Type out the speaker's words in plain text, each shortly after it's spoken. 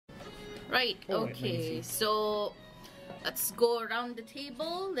Right, okay. So let's go around the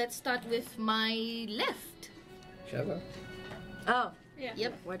table. Let's start with my left. Shava. Oh, Yeah.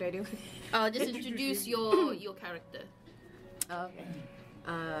 Yep. what do I do? Just introduce your character. Okay.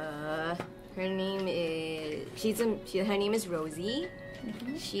 Her name is her name is Rosie.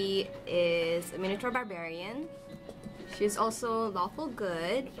 She is a miniature barbarian. She's also lawful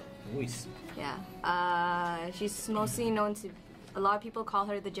good. Voice. Yeah. She's mostly known to. A lot of people call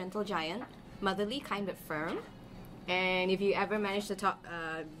her the gentle giant, motherly, kind but firm. And if you ever manage to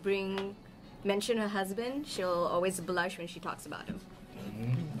mention her husband, she'll always blush when she talks about him.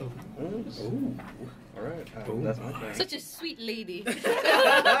 Alright, that's my thing. Such a sweet lady.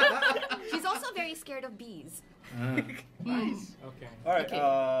 She's also very scared of bees. Nice. Okay. Alright,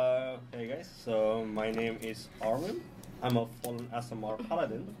 Okay. hey guys, so my name is Arwin. I'm a fallen Aasimar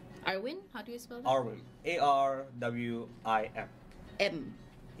paladin. Arwin, how do you spell that? Arwin. Arwim. M.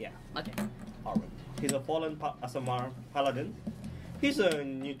 Yeah, Okay. Arwin. He's a fallen Aasimar paladin. He's a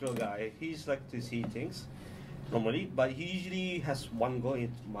neutral guy. He's like to see things normally, but he usually has one goal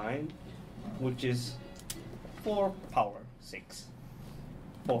in mind, which is for power 6.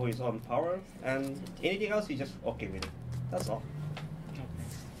 For his own power, and anything else he's just okay with it. That's all.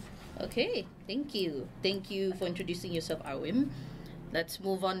 Okay, thank you. Thank you for introducing yourself, Arwin. Let's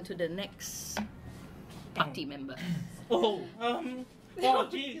move on to the next party member. Oh,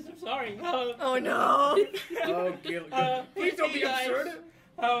 jeez, I'm sorry. Oh no! Oh, please don't be guys. absurd.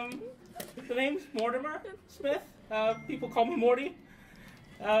 The name's Mortimer Smith. People call me Morty.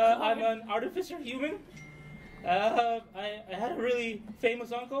 I'm an artificer human. I had a really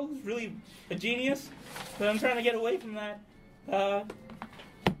famous uncle who's really a genius, but I'm trying to get away from that.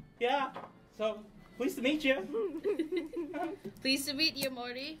 Yeah, so pleased to meet you. Pleased to meet you,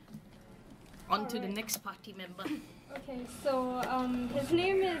 Morty. On to the next party member. Okay, so his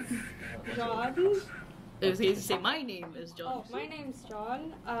name is John. If you say my name is John. Oh, my name's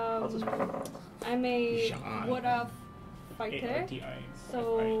John. I'm a John. wood elf fighter.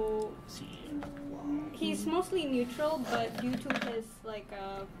 So he's mostly neutral, but due to his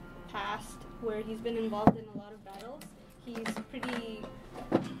past where he's been involved in a lot of battles, he's pretty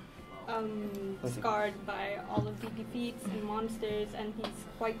scarred by all of the defeats and monsters, and he's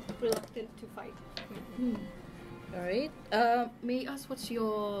quite reluctant to fight. All right. May I ask what's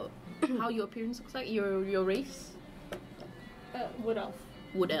how your appearance looks like? Your race? Wood elf.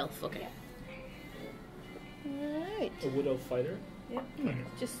 Wood elf. Okay. All right. A wood elf fighter. Yep.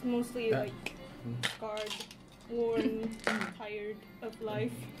 Just mostly scarred, worn, tired of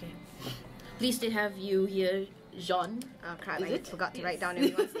life. Pleased to have you here, Jean. Oh crap! Is I it? forgot to write down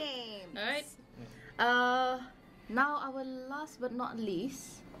everyone's name. All right. Now our last but not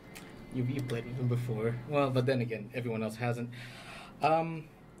least. You've played with him before. Well, but then again, everyone else hasn't.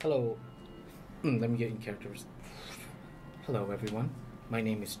 Hello. Let me get in characters. Hello, everyone. My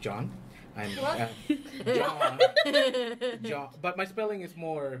name is John. I'm John. John. But my spelling is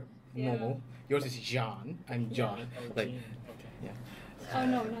more normal. Yours is John. I'm John. Like, yeah. Oh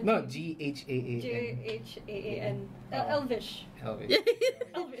no, not Ghaan. Ghaan. Elvish. Elvish.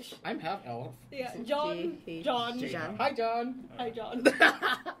 Elvish. I'm half elf. Yeah, John. John. Hi, John. Hi, John.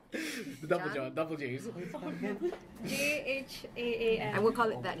 The double John, double J's. Ghaan. I will call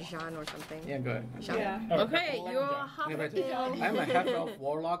it that Jean or something. Yeah, go ahead. Jean. Yeah. Okay, you're half Yeah, but elf. I'm a half-elf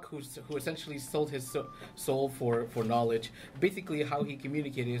warlock who essentially sold his soul for knowledge. Basically, how he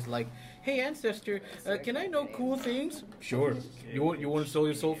communicated is like, "Hey, ancestor, can I know cool things?" Sure. You want to sell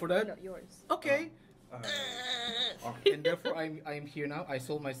your soul for No, that? yours. Okay. And therefore, I'm here now. I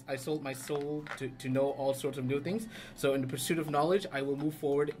sold my soul to know all sorts of new things. So, in the pursuit of knowledge, I will move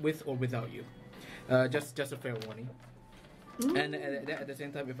forward with or without you. Just a fair warning. And at the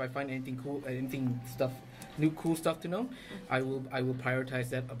same time, if I find anything cool, new cool stuff to know, I will prioritize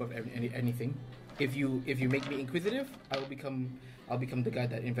that above anything. If you make me inquisitive, I'll become the guy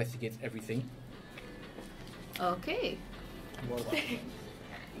that investigates everything. Okay. Warlock.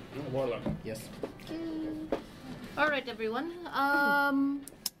 Warlock. Yes. All right, everyone.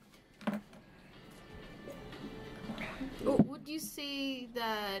 Would you say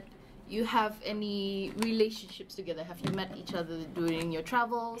that you have any relationships together? Have you met each other during your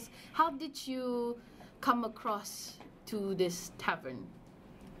travels? How did you come across to this tavern?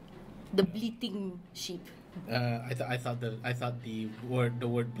 The Bleating Sheep. I thought the word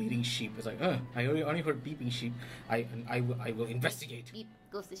bleeding sheep was like, I only heard beeping sheep. I will investigate. Beep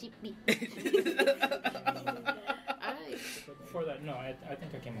goes the sheep. Beep. Alright. But before that, no, I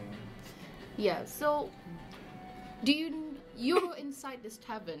think I came along. Yeah. So, you're inside this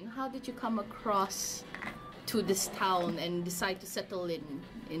tavern. How did you come across to this town and decide to settle in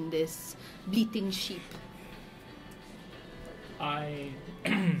this bleating sheep? I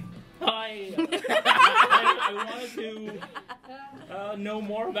wanted to know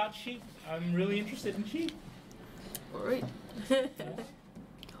more about sheep. I'm really interested in sheep. All right.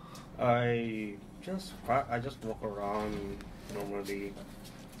 I just walk around normally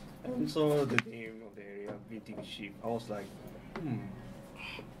and saw the name of the area, Bleating Sheep. I was like,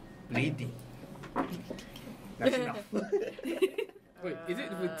 bleeding. That's enough. Wait, is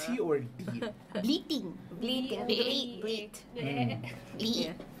it with T or D? Bleating. Bleat. Bleat. Yeah.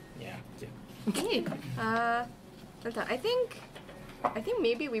 Yeah. Okay. I think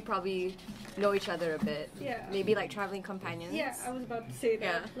maybe we probably know each other a bit. Yeah. Maybe like traveling companions. Yeah, I was about to say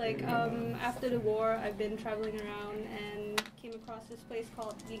that. Yeah. Like, after the war, I've been traveling around and came across this place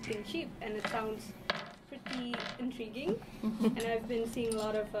called Bleating Sheep, and it sounds pretty intriguing. And I've been seeing a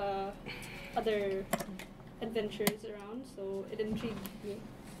lot of other adventures around, so it intrigued me.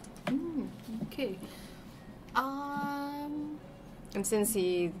 Okay. And since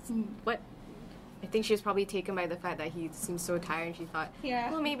I think she was probably taken by the fact that he seems so tired, and she thought, Yeah.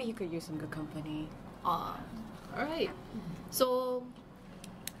 well, maybe he could use some good company. All right. So,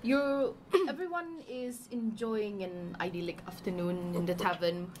 everyone is enjoying an idyllic afternoon in the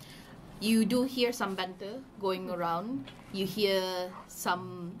tavern. You do hear some banter going around. You hear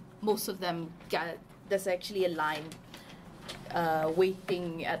most of them. There's actually a line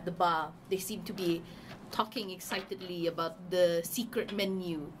waiting at the bar. They seem to be talking excitedly about the secret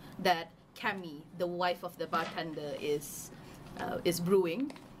menu that Cami, the wife of the bartender, is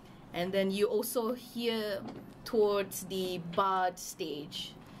brewing. And then you also hear towards the bar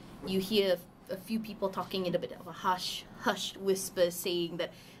stage, you hear a few people talking in a bit of a hushed whisper, saying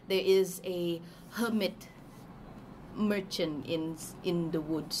that there is a hermit merchant in the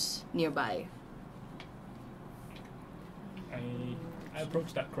woods nearby. I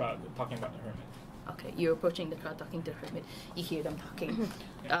approached that crowd talking about the hermit. Okay, you're approaching the crowd talking to the hermit. You hear them talking.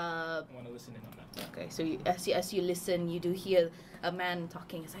 I want to listen in on that. Okay, so as you listen, you do hear a man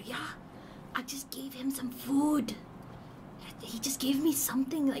talking. It's like, yeah, I just gave him some food. He just gave me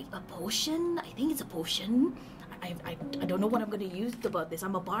something like a potion. I think it's a potion. I don't know what I'm gonna use about this.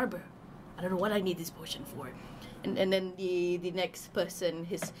 I'm a barber. I don't know what I need this potion for. And then the next person,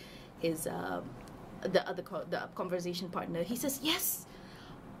 the conversation partner, he says, yes.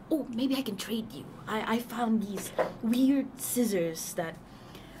 Oh, maybe I can trade you. I found these weird scissors that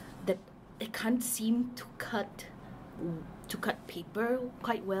I can't seem to cut paper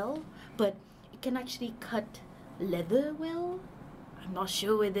quite well, but it can actually cut leather well. I'm not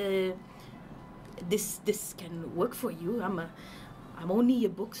sure whether this can work for you. I'm only a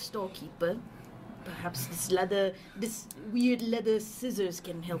bookstore keeper. Perhaps this weird leather scissors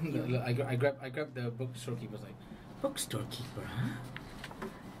can help you. Look, I grab the bookstore keeper's like, bookstore keeper, huh?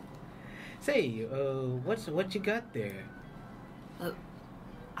 Say, what you got there?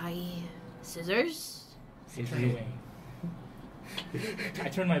 Scissors? I turn away. I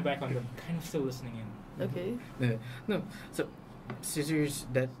turn my back on them, kind of still listening in. Okay. No, so scissors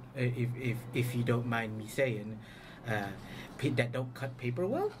that, if you don't mind me saying, that don't cut paper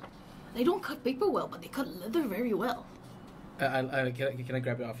well? They don't cut paper well, but they cut leather very well. Can I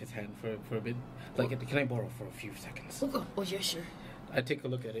grab it off his hand for a bit? Like, can I borrow for a few seconds? Oh yeah, sure. I take a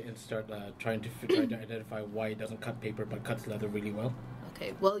look at it and start trying to identify why it doesn't cut paper but cuts leather really well.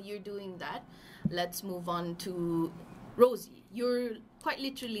 Okay, while you're doing that, let's move on to Rosie. You're quite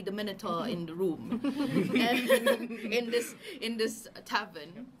literally the minotaur in the room, and in this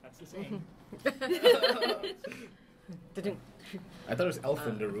tavern. That's the same. I thought it was elf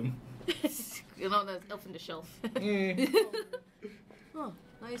in the room. You know, there's elf in the shelf. Oh,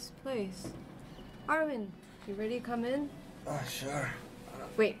 nice place. Armin, you ready to come in? Sure.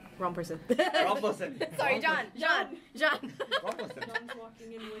 Wait, wrong person. Wrong person. Sorry, John. Wrong person. John's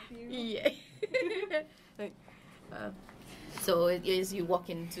walking in with you. Yeah. So as you walk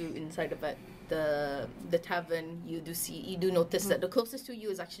inside of the tavern, you do notice that the closest to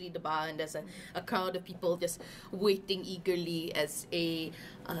you is actually the bar, and there's a crowd of people just waiting eagerly as a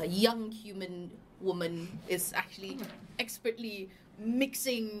young human woman is actually expertly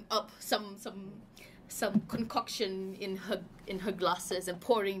mixing up some concoction in her glasses and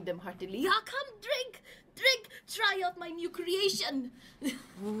pouring them heartily. Yeah, come drink, try out my new creation.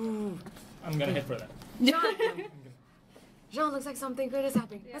 Ooh. I'm gonna head for that. Jean, looks like something good is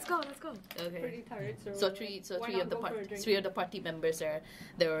happening. Yeah. Let's go. Okay. Pretty tired, So why three not of the go for a drink? three of the party members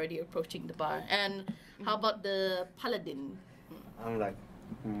they're already approaching the bar. And how about the paladin? I'm like,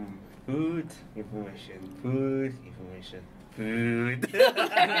 food information. Food.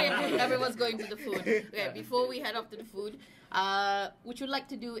 Everyone's going to the food. Okay, before we head off to the food, would you like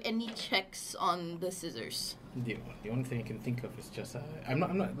to do any checks on the scissors? The only thing I can think of is just I'm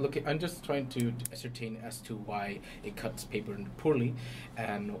not looking. I'm just trying to ascertain as to why it cuts paper poorly,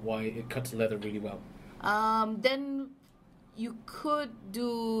 and why it cuts leather really well. Then you could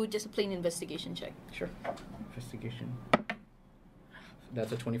do just a plain investigation check. Sure. Investigation.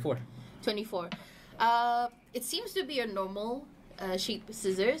 That's a 24. 24. It seems to be a normal shaped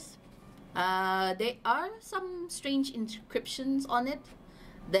scissors. There are some strange inscriptions on it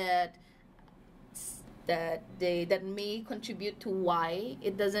that may contribute to why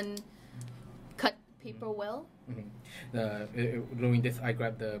it doesn't cut paper well. Mm-hmm. Knowing this, I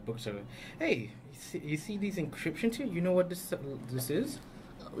grabbed the book. So, hey, you see these inscriptions here? You know what this is?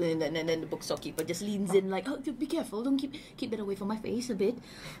 And then the bookstore just leans in like, oh, be careful, don't keep that away from my face a bit.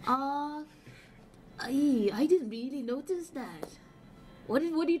 I didn't really notice that. What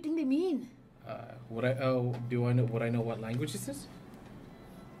do you think they mean? Do I know what language this is?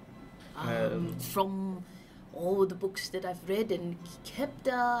 From all the books that I've read and kept,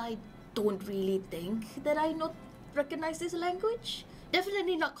 I don't really think that I not recognize this language.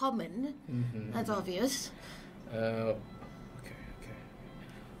 Definitely not common. Mm-hmm. That's obvious. Okay.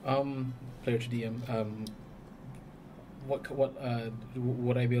 Player to DM.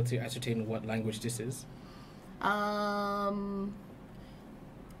 Would I be able to ascertain what language this is? I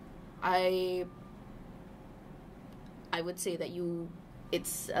would say that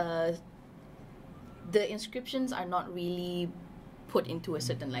it's the inscriptions are not really put into a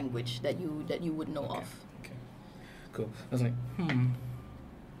certain language that you would know of. Okay. Cool. I was like,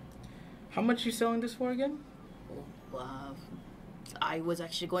 how much you selling this for again? I was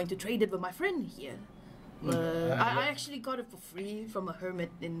actually going to trade it with my friend here. I actually got it for free from a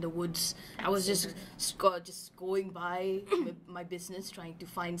hermit in the woods. I was just going by with my business, trying to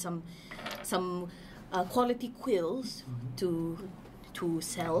find some quality quills to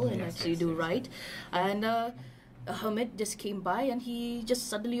sell and actually do right. And a hermit just came by and he just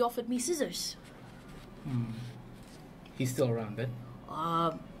suddenly offered me scissors. He's still around then?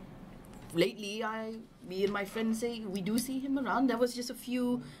 Lately, me and my friend say we do see him around. That was just a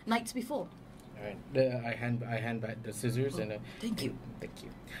few nights before. All right. I hand back the scissors and thank you. Thank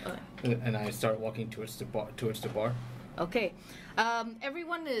you. And I start walking towards the bar. Okay.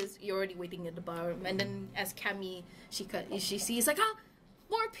 Everyone you're already waiting at the bar, and then as Cammy she sees like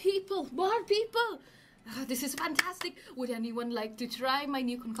more people. This is fantastic. Would anyone like to try my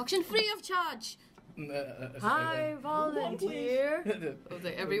new concoction free of charge? I volunteer.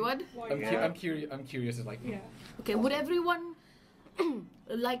 Everyone? I'm curious. It's like, Okay, would everyone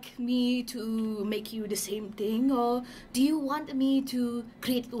like me to make you the same thing, or do you want me to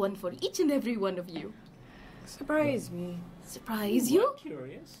create one for each and every one of you? Surprise me. Surprise you? I'm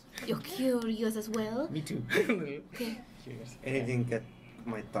curious. You're curious as well? me too. Okay. Curious. Anything that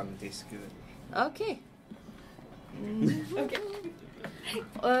my tongue tastes good. Okay. Okay.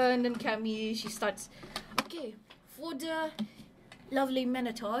 And then Cammy, she starts, okay, for the lovely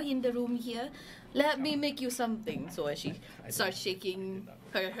Minotaur in the room here, let me make you something. So as she starts shaking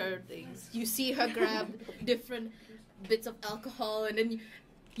her things, you see her grab different bits of alcohol, and then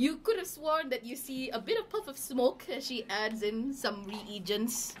you could have sworn that you see a bit of puff of smoke as she adds in some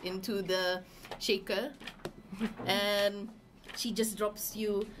reagents into the shaker. And she just drops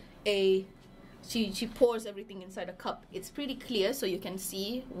you she pours everything inside a cup. It's pretty clear, so you can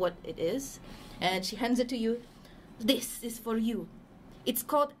see what it is. And she hands it to you. This is for you. It's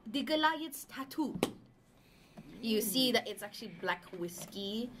called the Goliath's Tattoo. You see that it's actually black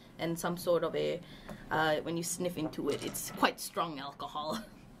whiskey and some sort of when you sniff into it, it's quite strong alcohol.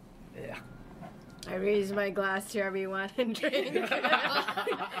 Yeah. I raise my glass to everyone and drink.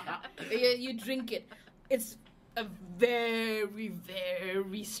 You drink it. It's a very,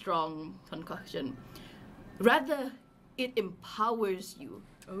 very strong concoction. Rather, it empowers you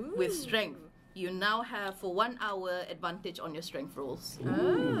with strength. You now have, for 1 hour, advantage on your strength rolls.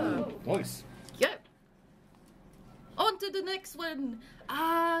 Oh. Nice. Yep. On to the next one.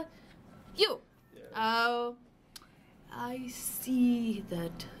 You. I see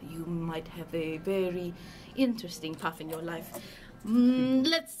that you might have a very interesting path in your life.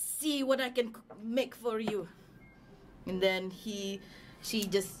 Let's see what I can make for you. And then she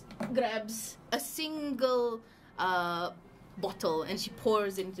just grabs a single bottle and she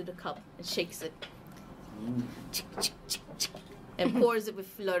pours into the cup and shakes it. And pours it with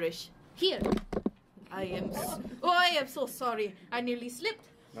flourish. Here. I am so sorry. I nearly slipped.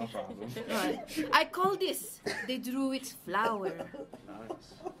 No problem. Right. I call this the Druid's Flower.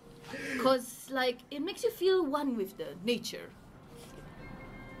 Nice. Because, like, it makes you feel one with the nature.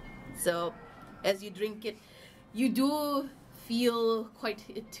 So, as you drink it, you do feel quite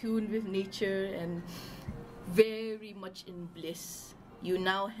attuned with nature and very much in bliss. You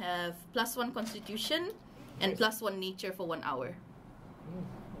now have +1 constitution and +1 nature for 1 hour.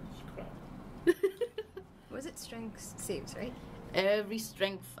 Was it strength saves, right? Every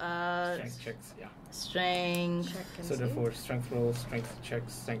strength, Strength checks, yeah. strength, Check and So save? therefore, strength rolls, strength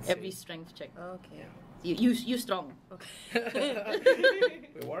checks, strength every saves. strength check. Okay. You strong.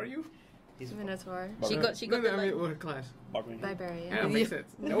 Wait, what are you? He's Minotaur. She got the like, what class? barbarian. Barbarian. Yeah, makes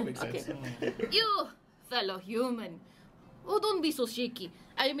sense. No, makes Okay. sense. You, fellow human. Oh, don't be so shaky.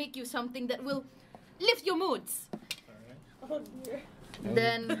 I'll make you something that will lift your moods. Oh dear.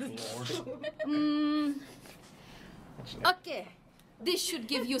 Then, okay, this should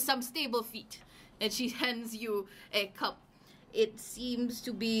give you some stable feet. And she hands you a cup. It seems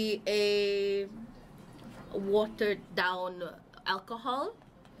to be a watered down alcohol.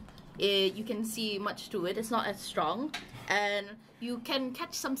 You can see much to it. It's not as strong. And you can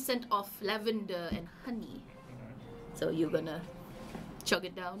catch some scent of lavender and honey. So you're gonna chug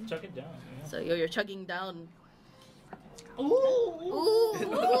it down. Chuck it down. Yeah. So you're chugging down. Ooh. Ooh.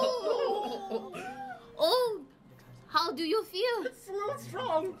 Oh, how do you feel? It's a little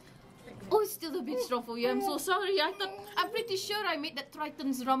strong. Oh, it's still a bit strong for you. I'm so sorry. I'm pretty sure I made that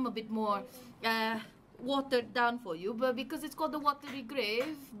Triton's rum a bit more watered down for you, but because it's called the Watery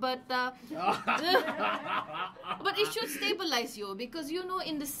Grave. But but it should stabilize you because you know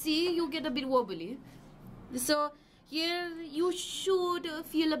in the sea you get a bit wobbly. So here you should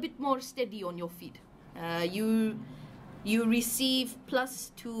feel a bit more steady on your feet. You receive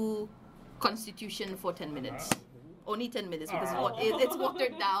 +2 constitution for 10 minutes. Only 10 minutes because it's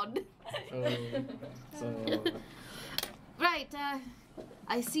watered down. So Right.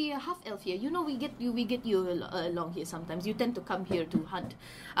 I see a half elf here. You know we get you along here sometimes. You tend to come here to hunt.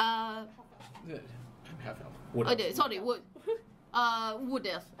 I'm half elf. Wood elf. Sorry, wood. Wood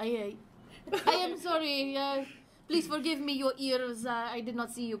elf. I am sorry. Please forgive me your ears. I did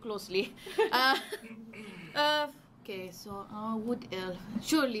not see you closely. Okay, so wood elf.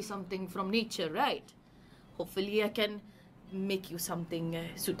 Surely something from nature, right? Hopefully I can make you something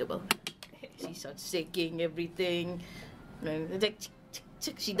suitable. She starts shaking everything.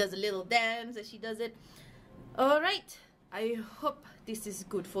 She does a little dance as she does it. All right. I hope this is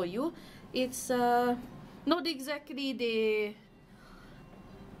good for you. It's not exactly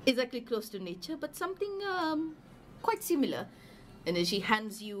close to nature, but something quite similar. And then she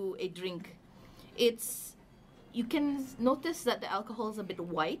hands you a drink. You can notice that the alcohol is a bit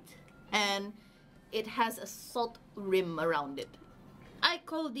white and it has a salt rim around it. I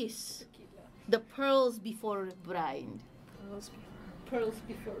call this the pearls before brine. Pearls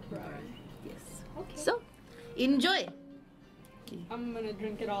before brine. Yes. Okay. So, enjoy. I'm gonna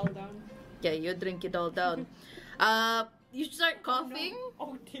drink it all down. Yeah, you drink it all down. You start coughing,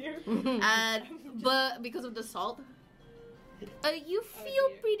 Oh dear. and but because of the salt, you feel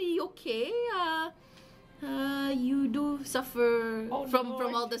dear. pretty okay. You do suffer Oh, from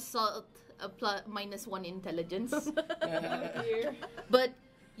no. all the salt, -1 intelligence, Oh dear. but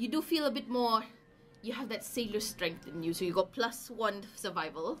you do feel a bit more. You have that sailor strength in you, so you got +1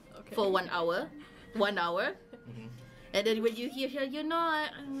 survival for 1 hour. 1 hour. And then when you hear her, you know,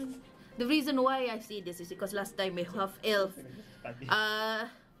 the reason why I say this is because last time a half elf,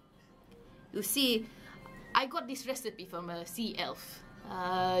 you see, I got this recipe from a sea elf.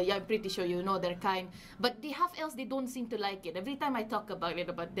 Yeah, I'm pretty sure you know their kind. But the half elves, they don't seem to like it. Every time I talk about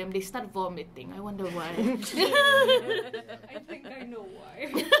them, they start vomiting. I wonder why. I think I know why.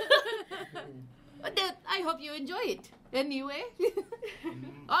 But then, I hope you enjoy it. Anyway,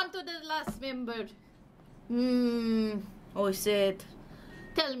 on to the last member. Oh, said,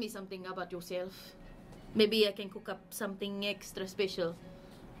 tell me something about yourself. Maybe I can cook up something extra special.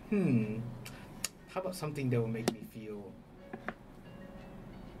 How about something that will make me feel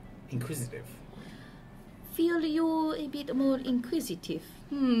inquisitive? Feel you a bit more inquisitive.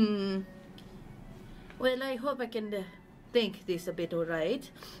 Well, I hope I can think this a bit alright.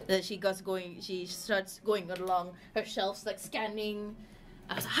 She starts going along her shelves, like scanning.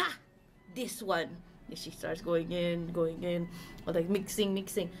 I was like, ha! This one. And she starts going in, or like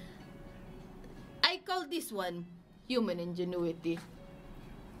mixing. I call this one human ingenuity.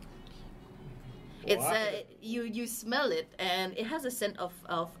 It's you smell it and it has a scent of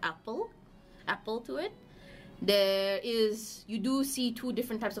apple to it. You do see 2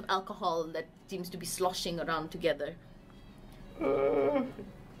 different types of alcohol that seems to be sloshing around together.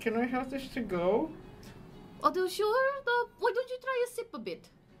 Can I have this to go? Although sure, why don't you try a sip a bit?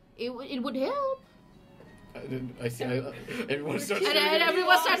 it would help. I see. Everyone starts. And then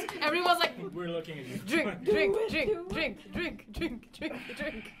everyone's like, We're looking at you. Drink.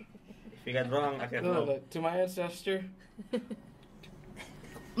 If you get wrong, I can No, know. to my ancestor.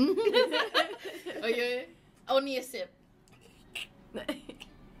 okay, only a sip.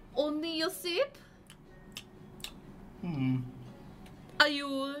 Only a sip? Are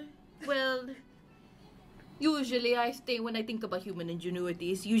you, well, usually when I think about human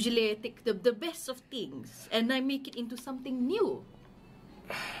ingenuities, usually I take the best of things and I make it into something new.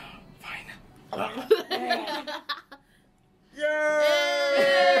 Fine.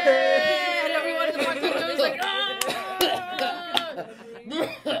 And everyone in the bartender is like,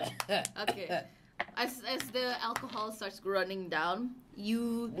 okay. As the alcohol starts running down,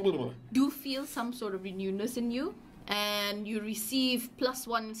 you do feel some sort of renewedness in you, and you receive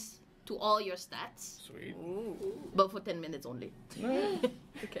 +1s to all your stats, Sweet. but for 10 minutes only.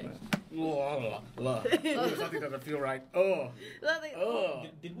 Okay. Something doesn't feel right. Oh.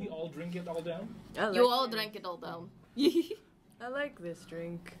 Did we all drink it all down? You all drank it all down. I like this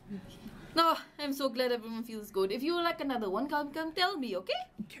drink. No, I'm so glad everyone feels good. If you would like another one, come tell me, okay?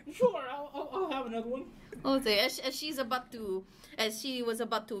 Sure, I'll have another one. Okay, as she was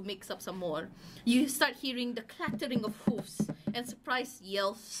about to mix up some more, you start hearing the clattering of hoofs and surprised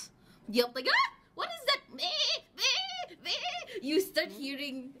yelp like, ah, what is that? You start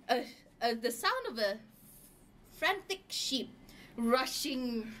hearing the sound of a frantic sheep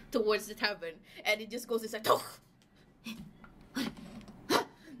rushing towards the tavern, and it just goes inside.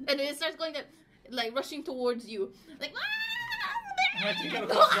 And then it starts going like rushing towards you, like. I think I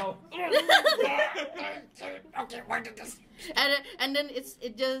was well. And then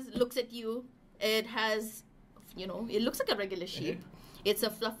it just looks at you. It has, it looks like a regular sheep. It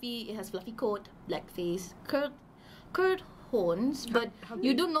has fluffy coat, black face, curved horns, but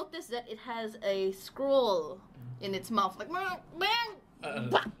you do notice that it has a scroll in its mouth, like bang,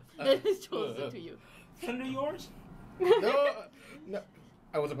 and it shows it to you. Friend of yours? No.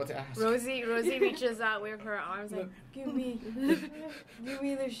 I was about to ask. Rosie reaches out with her arms like, give me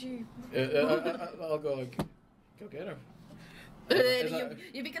the sheep. I'll go get her.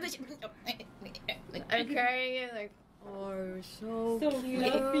 You become the sheep. I'm carrying it like, oh, you're so cute.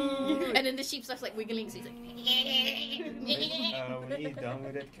 fluffy. And then the sheep starts like wiggling. So he's like, When you're done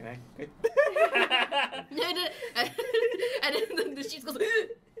with it, can I quit? and then the sheep goes.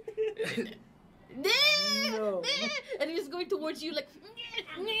 No. And he's going towards you like.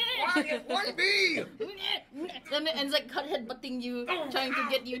 Why me? And it's like headbutting you, trying to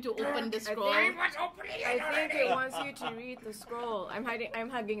get you to open the scroll. I think it wants you to read the scroll. I'm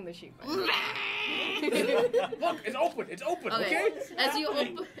hugging the sheep. Look, it's open. It's open. Okay. As you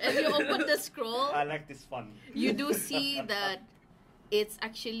open the scroll, I like this fun. you do see that it's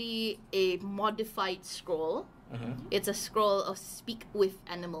actually a modified scroll. It's a scroll of speak with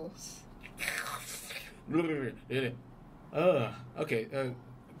animals. Okay.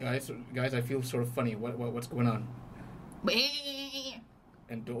 Guys, I feel sort of funny. What's going on?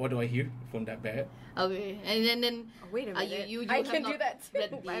 And what do I hear from that bat? Okay, and then Oh, wait a minute. you I have can not do that too.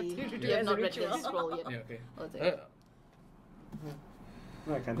 read I have to do you it have as not a read the ritual. scroll yet. Yeah. Okay. Okay.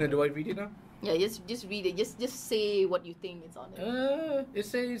 No, I can't. Then do I read it now? Yeah, just read it. Just say what you think is on it. It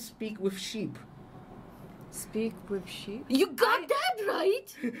says speak with sheep. Speak with sheep? You got that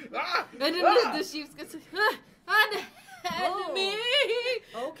right. Ah! And then the sheep's gonna say, enemy.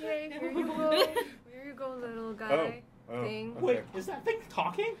 Okay, here you go. Here you go, little guy. Thing. Okay. Wait, is that thing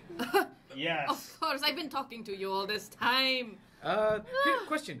talking? Yes. Of course, I've been talking to you all this time.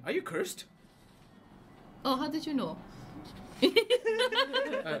 Question: are you cursed? Oh, how did you know?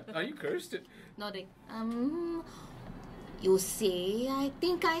 Are you cursed? Nodding. You see, I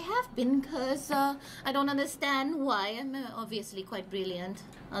think I have been, because I don't understand why. I'm obviously quite brilliant.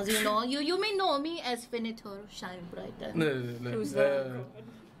 As you know, you may know me as Venator Shine Brighter. No. Who's that?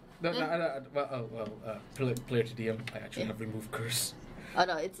 Player to DM. I actually have removed curse. Oh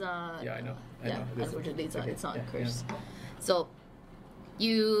no, it's Yeah, I know. unfortunately, it's not okay, a curse. So,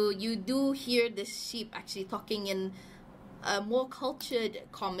 you do hear this sheep actually talking in a more cultured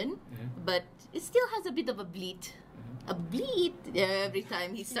common, but it still has a bit of a bleat. A bleat every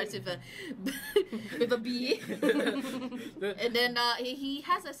time he starts with a with a B. And then he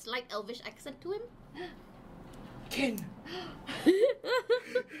has a slight Elvish accent to him. Ken.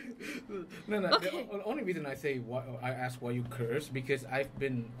 No. Okay. The only reason I say I ask why you curse because I've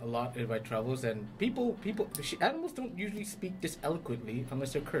been a lot in my travels and animals don't usually speak this eloquently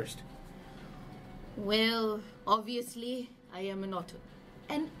unless they're cursed. Well, obviously, I am not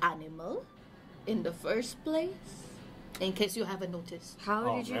an animal in the first place. in case you haven't noticed.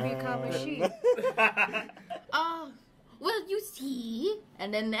 How did you become a sheep? Well, you see,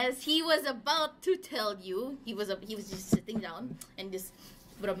 and then as he was about to tell you, he was just sitting down and just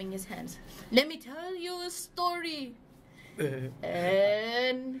rubbing his hands. Let me tell you a story.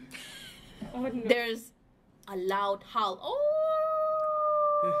 And Oh no. there's a loud howl. Oh,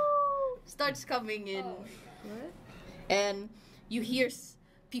 starts coming in, What? and you hear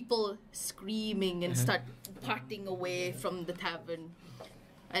people screaming and start parting away from the tavern,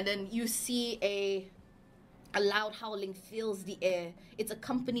 and then you see a loud howling fills the air. It's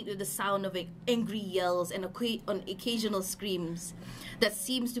accompanied with the sound of angry yells and occasional screams that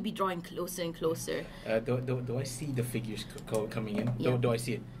seems to be drawing closer and closer. Do I see the figures coming in? Yeah. Do I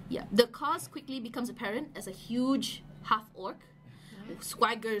see it? Yeah, the cause quickly becomes apparent as a huge half-orc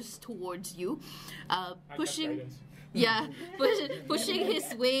swaggers towards you, pushing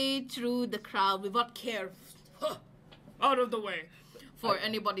his way through the crowd without care. Out of the way for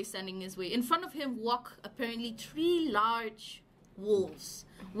anybody standing his way. In front of him walk apparently 3 large wolves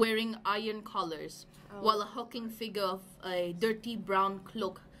wearing iron collars, while a hulking figure of a dirty brown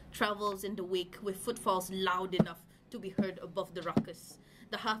cloak travels in the wake with footfalls loud enough to be heard above the ruckus.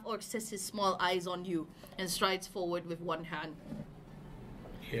 The half-orc sets his small eyes on you and strides forward with one hand.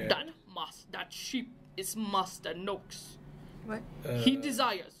 Yeah. That sheep is Master Noak's. What? He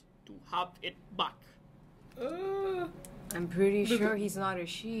desires to have it back. I'm pretty sure he's not a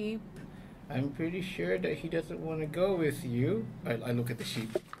sheep. I'm pretty sure that he doesn't want to go with you. I look at the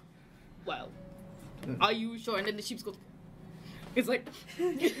sheep. Well, are you sure? And then the sheep goes. It's like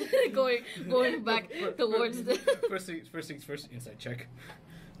going back towards the First things first. Inside check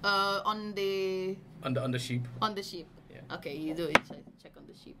on the on the sheep. sheep. Yeah. Okay, you do inside check on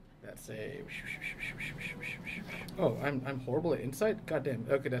the sheep. That's a. Oh, I'm horrible at insight. Goddamn.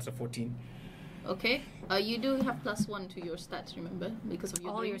 Okay, that's a 14. Okay, you do have +1 to your stats, remember, because of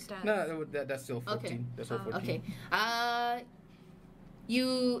your All your dreams? stats. No, that's still 14. Okay. That's still 14. Okay.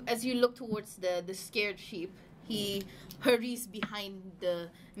 As you look towards the scared sheep, he hurries behind the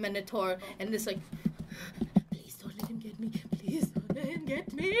Minotaur and is like, "Please don't let him get me. Please don't let him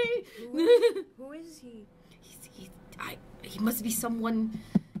get me." Who is he? He must be someone.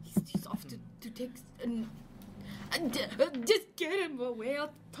 He's off to take. Just get him away.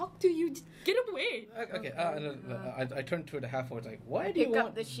 I'll talk to you. Just get him away. Okay. I turned toward the half-orc like, why do Pick you up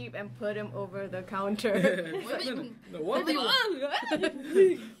want the sheep and put him over the counter. No, why do you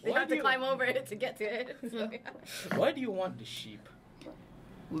want? They have to climb over it to get to it. So, yeah. Why do you want the sheep?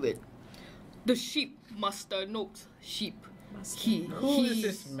 Wait. The sheep, Master Noak's sheep. Who is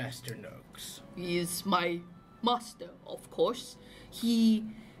this Master Noakes? He is my master, of course.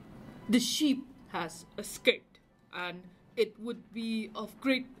 The sheep has escaped, and it would be of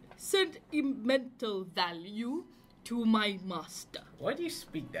great sentimental value to my master. Why do you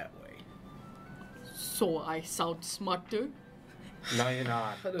speak that way? So I sound smarter. No, you're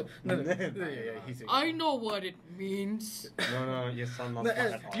not. Yeah, he's. I know what it means. No, you sound not No,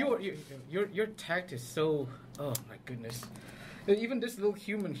 smart at all. your tact is so. Oh my goodness. Even this little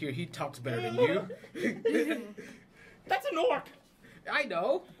human here, he talks better than you. That's an orc. I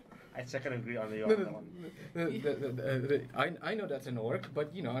know. I second agree on you on that one. I know that's an orc,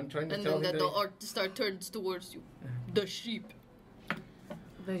 but you know I'm trying to And tell then him the that. orc turns towards you. The sheep.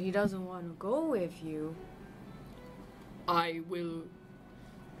 But he doesn't want to go with you. I will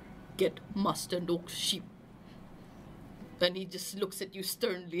get Master Noak's sheep. Then he just looks at you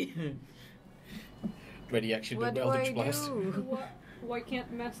sternly. Ready action What to do I Eldritch Blast. do? Why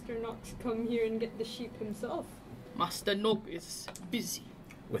can't Master Nox come here and get the sheep himself? Master Noak is busy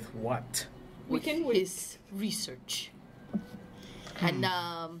With what? We with can wait. his research. And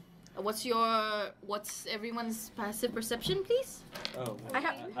what's everyone's passive perception, please? Oh, I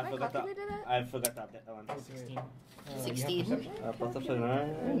forgot that. calculated that. I forgot that one. 16. 16. Perception, right?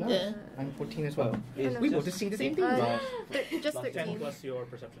 Yeah. I'm 14 as well. It's We both just- seeing the same thing. Just 10 13. plus your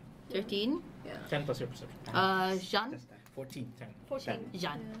perception. 13. 10 plus your perception. Jean. Just that. 14. 10. 14.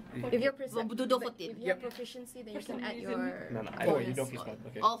 Jean. If you're Well, do the 14. if you have proficiency, then you For can some add reason. your. No, I Oh, don't. you don't feel smart.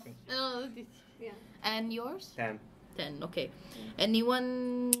 Okay. Off. Yeah. And yours? 10. 10. Okay.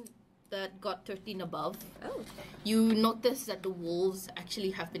 Anyone that got 13 above, Oh. you notice that the wolves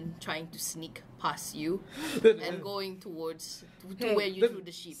actually have been trying to sneak past you and going towards to Hey, where you threw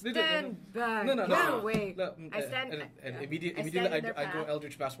the sheep. Stand back. No. Get away. No, I stand. and I immediately stand in their I go path.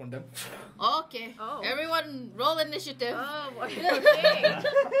 Eldritch Blast one of them. Okay. Oh. Everyone, roll initiative. Oh, boy. Okay.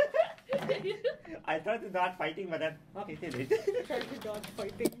 I tried to not fighting, but then okay, too late. Try to dodge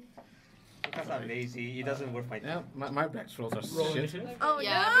fighting. Because I'm lazy, it doesn't work fighting. Yeah, my Brax rolls are Roll shit. initiative. Oh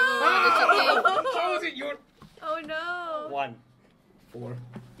Yeah, no! everyone, initiative. How is it your? Oh Oh no. 1. 4.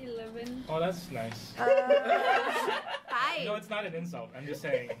 11. Oh, that's nice. Hi. No, it's not an insult. I'm just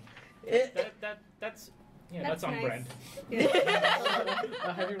saying. That's That's on nice. brand.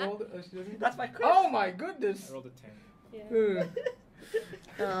 Have you rolled? That's my curse. Oh my goodness! I rolled a 10.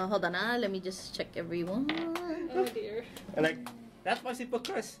 Yeah. Hold on, let me just check everyone. Oh dear. And like, that's my simple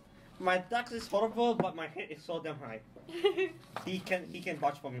curse. My dex is horrible, but my hit is so damn high. He can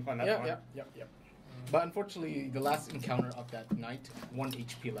vouch for me for that one. Yep. But unfortunately, the last encounter of that night, 1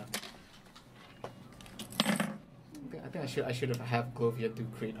 HP left. I think I should have Glovia to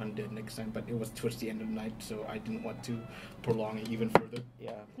create undead next time, but it was towards the end of the night, so I didn't want to prolong it even further.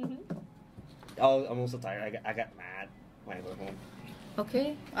 Yeah. Mhm. Oh, I'm also tired. I got mad when I went home.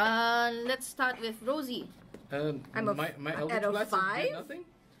 Okay, let's start with Rosie. I'm a my at Eldritch a Blast 5? did nothing.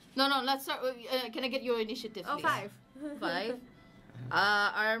 No, let's start with, can I get your initiative, Oh, please? 5. 5.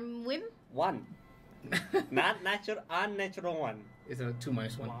 Armwim? 1. Not natural, unnatural 1. It's a 2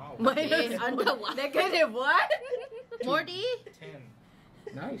 minus 1. Wow. Okay, under 1. Negative 1? Morty?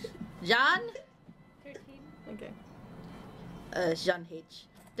 10. Nice. John? 13. Okay. Jean H.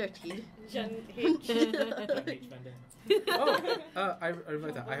 13. Jen H. Oh, I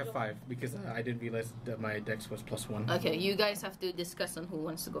realized that I have 5 because I didn't realize that my dex was +1. Okay, you guys have to discuss on who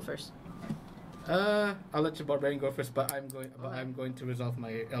wants to go first. I'll let your barbarian go first, but I'm going to resolve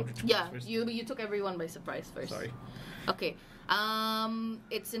my Eldritch Yeah, Blast first. you took everyone by surprise first. Sorry. Okay.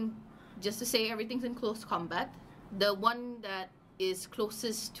 It's in, just to say, everything's in close combat. The one that is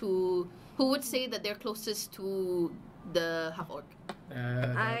closest to, who would say that they're closest to the half orc?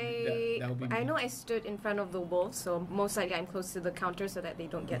 That would be me. I know I stood in front of the wolf, so most likely I'm close to the counter so that they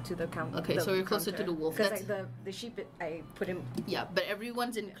don't get to the counter. Okay, so you're closer to the wolf. Because That's- like the sheep, I put him. Yeah, but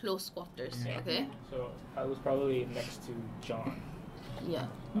everyone's in close quarters. Yeah. Okay. So I was probably next to John. Yeah.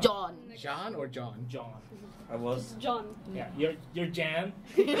 John. John or John? John. I was. John. Yeah, you're Jan.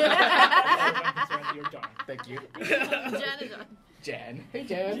 You're John. Thank you. Jan is on. Jan. Hey,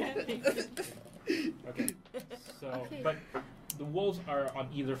 Jan. Okay. So, but the wolves are on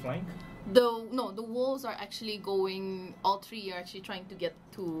either flank. The wolves are actually going. All three are actually trying to get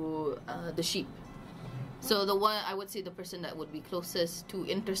to the sheep. So the one, I would say, the person that would be closest to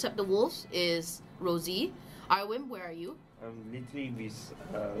intercept the wolves is Rosie. Arwim, where are you? I'm literally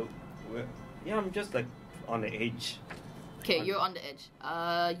with. Yeah, I'm just like on the edge. Okay, you're on the edge.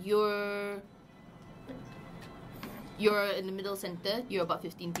 You're in the middle center. You're about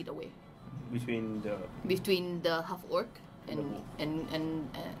 15 feet away Between the half orc The wolf. and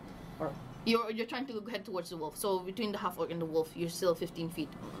you're trying to head towards the wolf. So between the half orc and the wolf, you're still 15 feet.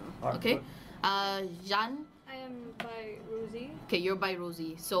 Okay. Jean. I am by Rosie. Okay, you're by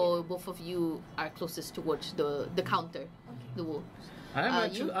Rosie. So both of you are closest towards the counter, the wolf.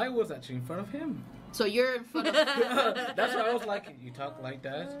 You? I was actually in front of him. So you're in front of. That's why I was like, you talk like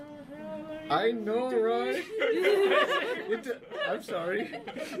that? I know, right? I'm sorry,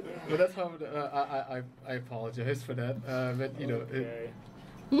 but that's how. I apologize for that. But you know, Okay.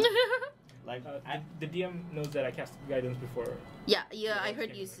 like The DM knows that I cast guidance before yeah. I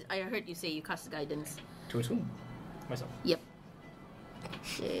heard you. I heard you say you cast guidance. to assume. myself. Yep.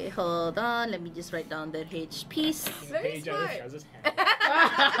 Okay, hold on. Let me just write down that HPs. Very Page out of smart. Shaz's hand.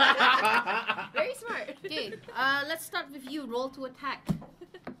 Very smart. Okay, let's start with you. Roll to attack.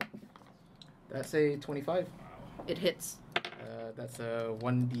 That's a 25. It hits. That's a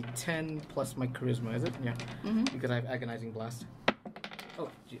 1d10 plus my charisma, is it? Yeah. Mm-hmm. Because I have agonizing blast. Oh,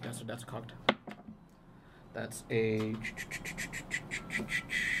 gee, that's cocked. That's a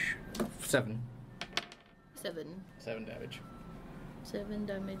 7. 7. 7 damage. 7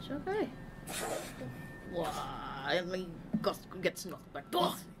 damage. Okay. Wow. I mean, gets knocked back.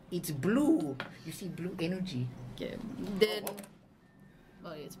 Oh! It's blue. You see blue energy. Okay. Then.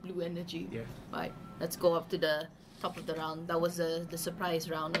 Oh, it's blue energy. Yeah. Right. Let's go up to the top of the round. That was the surprise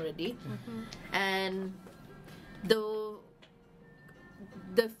round already. And the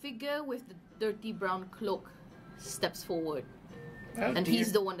figure with the dirty brown cloak steps forward. And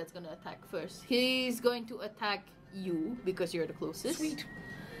he's the one that's going to attack first. He's going to attack you because you're the closest. Sweet.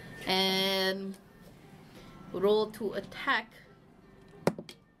 And roll to attack.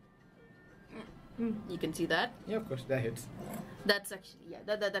 You can see that. Yeah, of course, that hits. That's actually, yeah,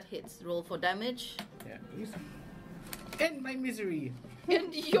 that hits. Roll for damage. Yeah, please. End my misery.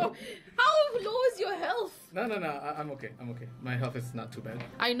 And how low is your health? No, I'm okay. I'm okay. My health is not too bad.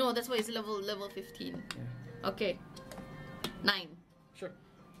 I know, that's why it's level 15. Yeah. Okay. 9. Sure.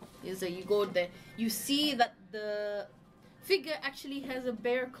 So you go there. You see that the figure actually has a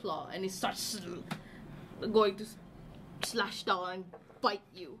bear claw and it starts going to slash down and bite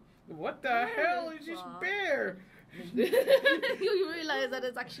you. What the hell is this Aw. bear? You realize that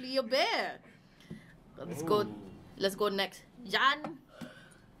it's actually a bear. Let's go. Ooh. Let's go next. Jan.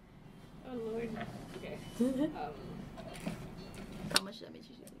 Oh lord. Okay. How much damage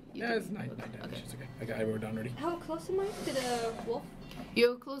you Yeah, took? it's 9 Okay. damage. It's okay. I wrote down already. How close am I to the wolf?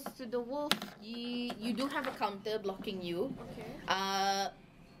 You're close to the wolf. You do have a counter blocking you. Okay.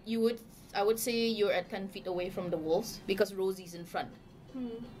 I would say you're at 10 feet away from the wolves because Rosie's in front.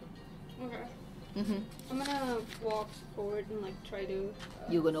 Okay. Mm-hmm. I'm gonna walk forward and like try to.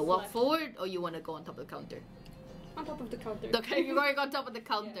 You're gonna walk slash forward or you wanna go on top of the counter? on top of the counter. Okay, you're going on top of the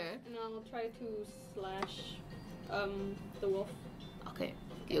counter. Yeah, and I'll try to slash the wolf. Okay,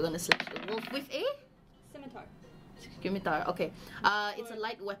 you're gonna slash the wolf with a Scimitar. scimitar. Okay, it's a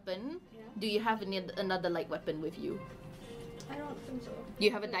light weapon. Yeah. Do you have another light weapon with you? I don't think so. Do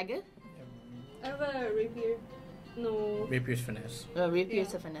you have a dagger? I have a rapier. No. Rapier's finesse. Rapier is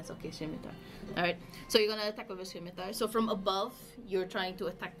Yeah. a finesse. Okay, scimitar. All right. So you're gonna attack with a scimitar. So from above, you're trying to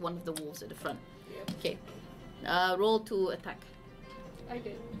attack one of the wolves at the front. Yeah. Okay. Roll to attack. I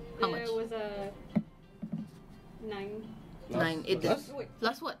did. How There much? was a 9. 9. It plus? did. Oh, wait.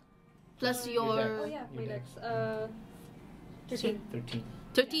 Plus what? Plus Uh, your Oh yeah, my Your dex. dex. 13. 13.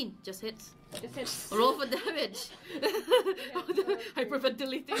 13. Just hits. Just hit. Roll for damage.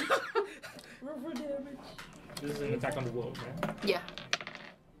 Hyperventilating. This is an attack on the wolf, right? Yeah.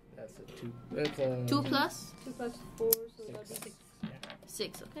 That's a 2. That's a 2 plus 2 plus 4, so that'd be 6.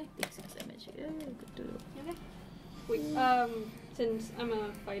 6. Okay. Take 6 damage. Yeah, good to Okay. Wait, since I'm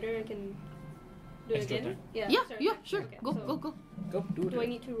a fighter, I can do it Extra again? attack? Yeah, extra yeah, attack. sure. Okay, Go, so go, go. Go do it. Do I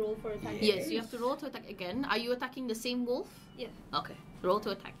need to roll for attack? Yes, you have to roll to attack again. Are you attacking the same wolf? Yeah. Okay. Roll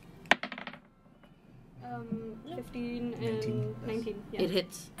to attack. 15 and 19. 19. Yeah. It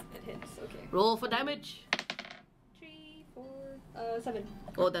hits. It hits, okay. Roll for damage. 3, 4, 7.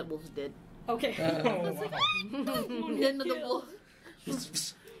 Oh, that wolf's dead. Okay. Oh, wow. Another wolf.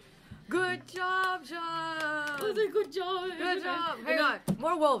 Good job, John. Good job. Good job. Hang on.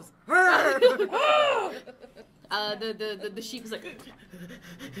 More wolves. The sheep is like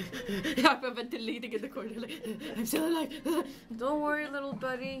hyperventilating in the corner. Like, I'm still alive. Don't worry, little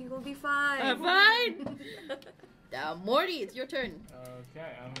buddy. You'll be fine. I'm fine. Morty, it's your turn. Okay,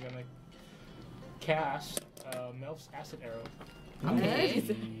 I'm gonna cast Melf's acid arrow. Okay.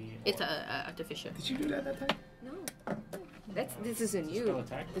 The It's orc. artificial. Did you do that time? No. This isn't Spell you.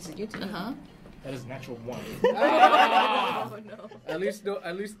 attack. This is you too. That is natural 1. Oh no. At least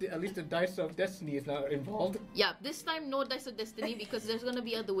the dice of destiny is now involved. Yeah, this time no dice of destiny because there's gonna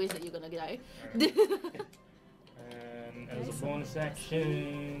be other ways that you're gonna die. And as a bonus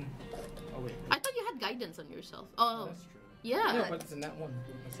action. Oh wait. I thought you had guidance on yourself. Oh, That's true. yeah. Yeah, but it's in that one.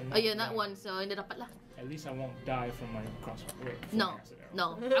 That's a Oh yeah, nat not one. So hindi dapat lah. At least I won't die from my crossbow. Wait, from No, my acid arrow.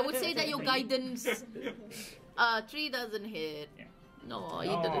 no. I would say that your guidance 3 doesn't hit. Yeah. No, you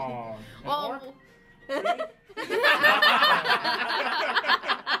didn't. Oh, an Oh. orc?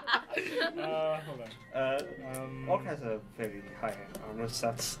 Hold on. Orc has a very high armor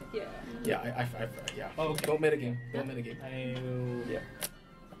stats. Yeah. Yeah, yeah. Oh, okay. Don't metagame. Don't metagame. I'll... Yeah.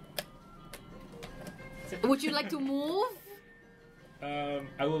 Would you like to move?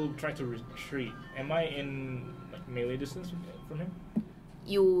 I will try to retreat. Am I in like melee distance from him?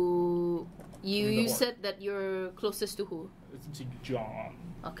 You The orc. said that you're closest to who? It's to John.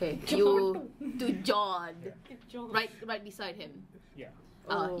 Okay, you to John, John. right beside him. Yeah.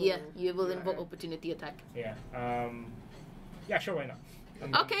 Yeah, you will Yeah. invoke opportunity attack. Yeah. Yeah, sure, why not?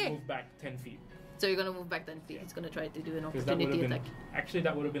 I'm Okay. gonna move back 10 feet. So you're gonna move back 10 feet. He's gonna try to do an Because that would have opportunity been... attack. Actually,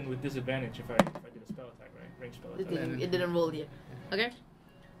 that would have been with disadvantage if I did a spell attack, right? Range spell attack. It didn't roll yet. Okay.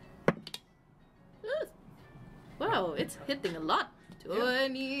 Wow, it's hitting a lot.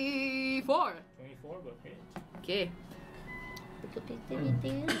 24. 24, but hit. Okay.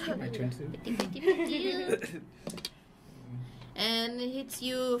 My turn too. And it hits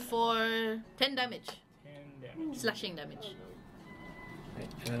you for 10 damage. 10 damage. Slashing damage.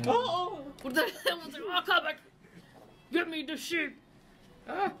 Oh! What the hell was it? Oh, come back! Give me the sheep!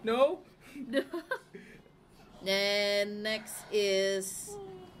 No. And next is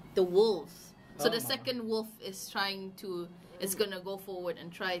the wolves. So the Oh. second wolf is gonna go forward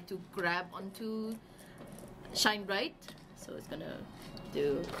and try to grab onto Shine Bright. So it's gonna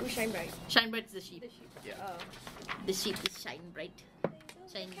do. Who shine bright? Shine Bright is the sheep. Oh. The sheep is Shine Bright.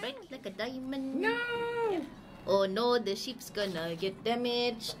 Shine bright like a diamond. No. Oh no, the sheep's gonna get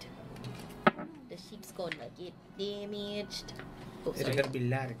damaged. The sheep's gonna get damaged. Oh, It's sorry. gonna be a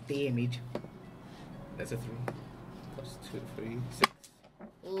lot of damage. That's a 3. Plus 2, 3, 6.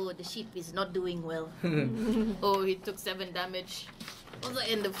 Oh, the sheep is not doing well. Oh, he took 7 damage. Also,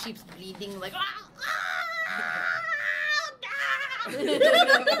 and the sheep's bleeding like.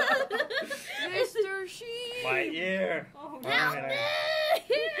 Mr. Sheep. My ear. Oh, Help Alright.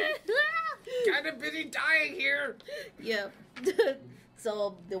 me! Kind of busy dying here. Yeah.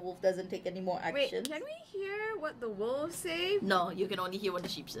 So the wolf doesn't take any more Wait, action. can we hear what the wolves say? No, you can only hear what the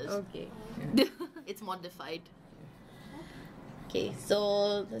sheep says. Okay. It's modified. Okay,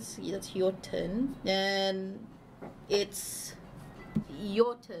 so let's see. That's your turn, and it's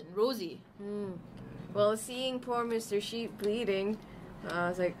Your turn, Rosie. Well, seeing poor Mr. Sheep bleeding, I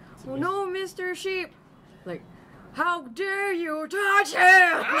was like, oh no, Mr. Sheep! Like, how dare you touch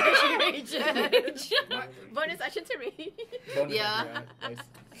him! Rage. Bonus action to rage. Bonus Yeah. action, nice.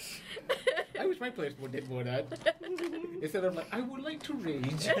 I wish my players would did more of that. Instead of like, I would like to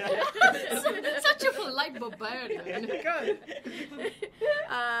rage. Such a polite barbarian. God.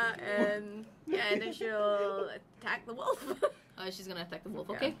 And then she'll attack the wolf. She's gonna attack the wolf.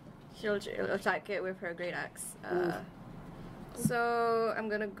 Yeah. Okay. She'll attack it with her great axe. So I'm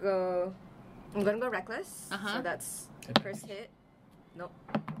gonna go reckless. Uh-huh. So that's first hit. Nope.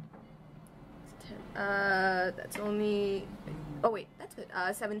 That's only. Oh wait, that's good.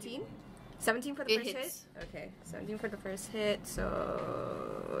 17. 17 for the It first hits. hit. Okay, 17 for the first hit.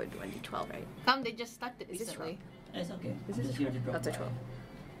 So 12, right? Come, they just started Is this recently. It's okay. Is this Just here to drop That's a by. 12.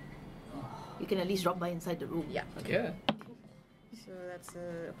 You can at least drop by inside the room. Yeah. Yeah. So that's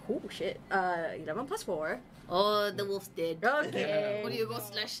oh shit. 11 plus 4. Oh, the wolf's dead. Okay. What do you go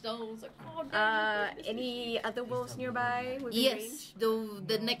slash stones? Like, oh, damn. Any other wolves nearby within range? Yes,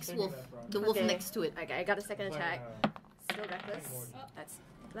 the next wolf. The wolf Okay. next to it. Okay, I got a second attack. Still reckless. That's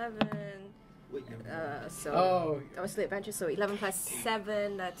 11. Wait, So Oh. that was the adventure. So 11 plus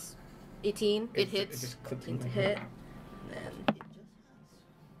 7. That's 18. It It hits. just clicked 18 in to my hit. head.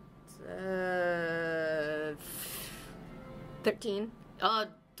 And 13.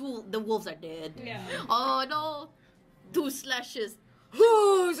 The wolves are dead. yeah. Oh no, 2 slashes.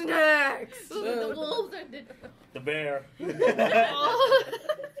 Who's next? The wolves are dead. The bear.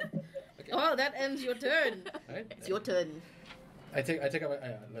 Oh, that ends your turn. Right? It's your turn. I take out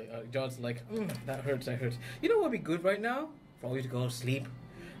my, John's like, that hurts, that hurts. You know what would be good right now? For all you to go to sleep.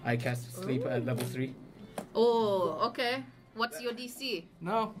 I cast sleep at level 3. Oh, okay. What's your DC?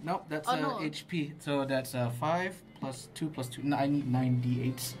 No, that's Oh, no. HP. So that's 5 plus 2 plus 2, 9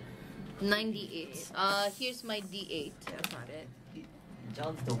 d8s. 98. Here's my D8. That's not it.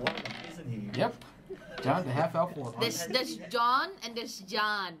 John's the warlock, isn't he? Yep. John, the half elf warlock. There's John and there's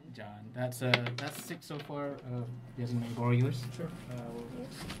John. John, that's 6 so far. You guys gonna borrow yours? Sure.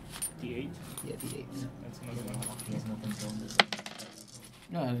 D8. Yeah, d8. That's another one. He has nothing to this.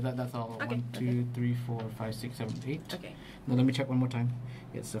 No, that's all. Okay, 1, 2, 3, 4, 5, 6, 7, 8. Okay. Now let me check one more time.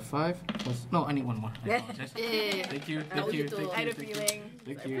 It's a 5 plus. No, I need one more. I Yeah. apologize. Yeah. Thank you, I thank you, need to- thank you. I had a thank you. feeling.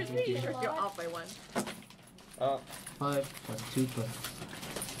 Thank I'm you, pretty thank you. sure you're off by 1. 5 plus 2 plus.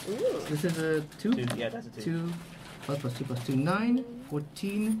 Ooh. This is a 2. Yeah, that's a 2. 2 plus 2 plus 2, 9,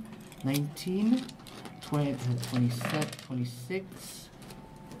 14, 19, 20, 27, 26,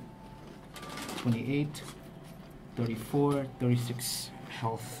 28, 34, 36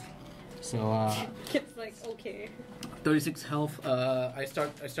 health. So Kid's like, okay. 36 health. I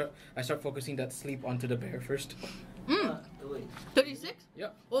start focusing that sleep onto the bear first. Wait. 36?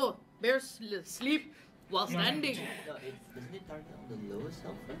 Yep. Oh, bears sleep while standing. No, doesn't it target on the lowest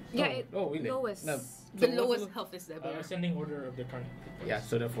health first? Yeah, Oh, it oh, really? lowest. No. The So lowest what's health is the bear. Ascending order of the target. Yeah,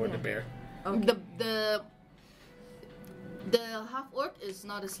 so therefore the bear. Okay. The half orc is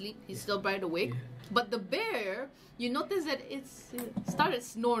not asleep. He's still bright awake. Yeah. But the bear, you notice that it started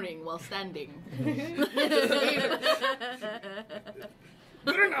snoring while standing.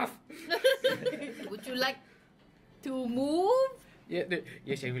 Good enough. Would you like to move? Yeah,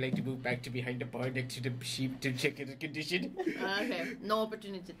 yes, I would like to move back to behind the bar next to the sheep to check its condition. Okay, no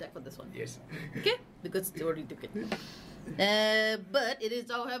opportunity attack for this one. Yes. Okay, because they already took it. But it is,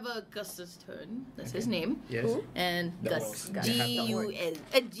 however, Gus's turn. That's his name. Yes. And The Gus. orc. G-U-S.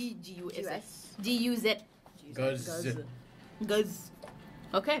 G-U-S. G-U-Z. Guz. Guz.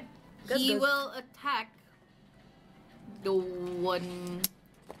 Okay. Guz, He Guz. will attack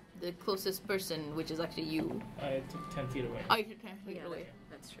the closest person, which is actually you. I took 10 feet away. Oh, you can take Yeah, it away.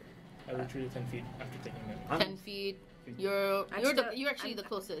 that's true. I retreated 10 feet after taking it. 10 feet. You're I'm actually the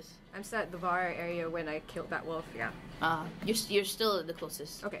closest. I'm still at the bar area when I killed that wolf. Yeah. You're still the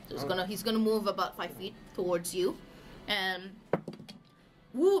closest. Okay. So he's gonna move about 5 feet towards you, and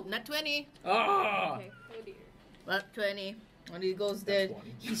whoop, not 20, Ah! Okay. Oh dear. not 20. When he goes there,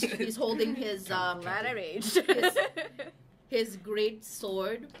 That's 20. he's holding his Glad I raged. his great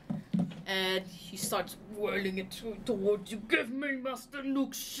sword, and he starts whirling it towards you. Give me Master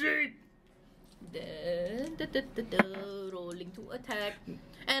Nook's sheep. Rolling to attack.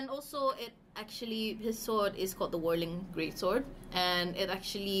 And also, it actually, his sword is called the Whirling Greatsword, and it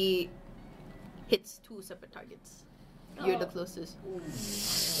actually hits 2 separate targets. You're the closest.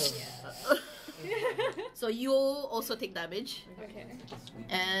 So you also take damage, Okay.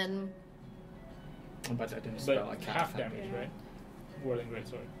 and But I didn't spell. I But can't half have damage, it. right? Whirling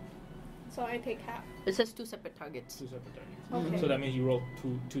Greatsword. So I take half. it says 2 separate targets. 2 separate targets. Okay. So that means you roll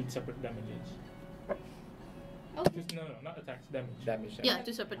two separate damages. Okay. No, not attacks, damage. Damage. Yeah,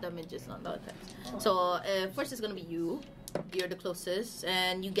 2 separate damages, not attacks. So first is gonna be you. You're the closest,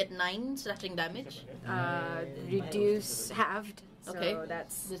 and you get 9 slashing damage. Reduce halved. So Okay.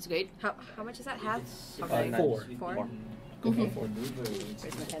 that's That's great. how much is that? Half? Okay. 4. 4. Go Mhm. for maneuver.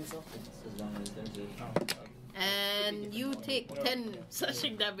 Where's my pencil? As long as there's a. And you take 10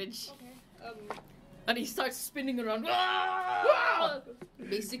 slashing damage. Okay. And he starts spinning around. Wow!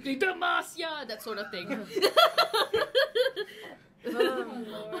 Basically, Demacia! That sort of thing.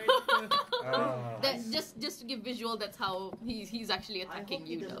 That, just to give visual, that's how he's actually I hope attacking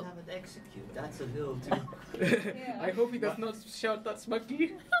he you, doesn't though. have an execute. That's a little too. I hope he does not shout that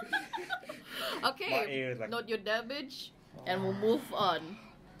smugly. My Okay, ear is like. note your damage, and we'll move on.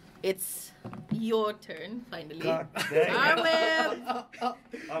 It's your turn, finally. God dang it. Arwen!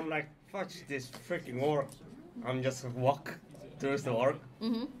 I'm like, fudge this freaking orc. I'm just walk towards the orc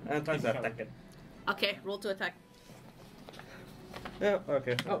Mm-hmm. and try to attack it. Okay, roll to attack. Yeah,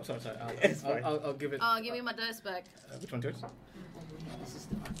 okay. Oh, sorry. It's fine. I'll give it. Give me my dice back. Which one yours? This is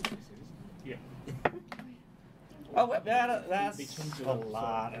the artificer. Yeah. Oh, wait, that's a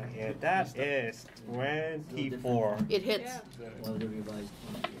lot. Okay, that is 24. It hits. Yeah. Well, the revised.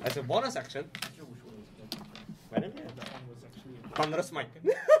 As a bonus action, wait a minute. That one was actually. Thunderous Smite.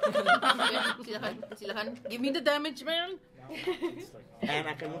 Silakan. Give me the damage, man. Now it's like. And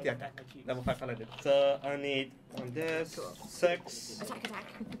I can multi attack. Level 5 paladin. So I need on this 6 Attack.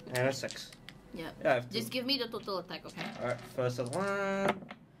 and a 6. Yeah. Yeah, I have two. Just give me the total attack, okay? Alright, first of 1,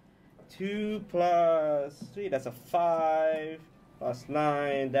 2 plus 3, that's a 5, plus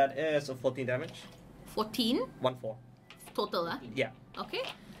 9, that is a 14 damage. 14 1 4. total, huh? Yeah. Okay.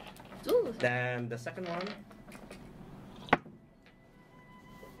 Ooh. Then the second one,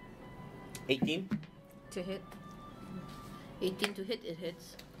 18, To hit. 18 to hit, it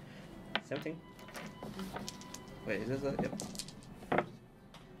hits. 17. Wait, is this a. Yep.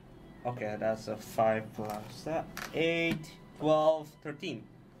 Okay, that's a 5 plus that. 8, 12, 13.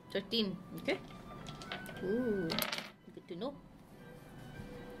 13, okay. Ooh, good to know.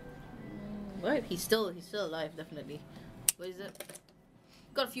 Right, he's still alive, definitely. What is it?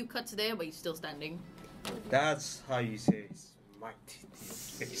 Got a few cuts there, but he's still standing. That's how you say it's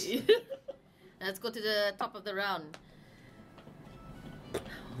mighty. Let's go to the top of the round.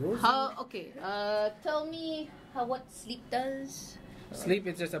 Okay, tell me what sleep does. Sleep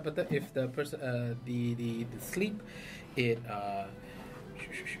is just about if the person the sleep it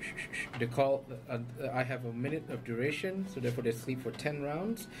they call I have a minute of duration, so therefore they sleep for 10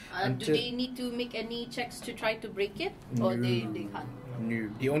 rounds. Do they need to make any checks to try to break it, or No. they can't? No.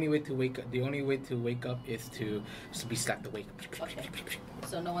 The only way to wake up is to be slapped awake. Okay.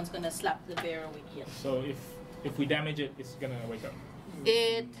 So no one's gonna slap the bear awake yet. So if we damage it, it's gonna wake up.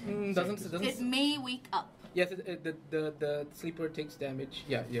 It Doesn't may wake up. yes, the sleeper takes damage.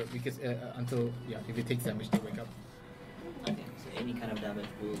 Yeah, because until if it takes damage, they wake up. Okay, so any kind of damage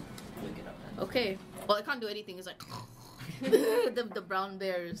will wake it up. Then. Okay. Well, it can't do anything. It's like the brown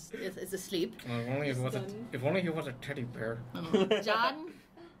bear is asleep. Only if it was a teddy bear. John,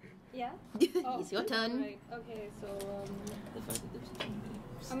 Yeah. it's your turn. Right. Okay. So The fact that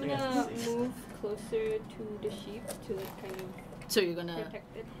there's I'm gonna move closer to the sheep to kind of So you're gonna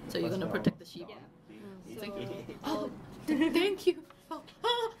protect it. protect the sheep. Yeah. So, Thank you. oh, thank you.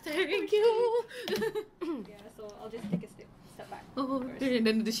 Thank you. Yeah. So I'll just take a step back. Oh, first. and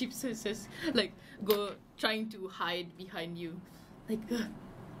then the sheep says like go trying to hide behind you, like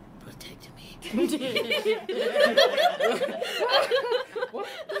protect me.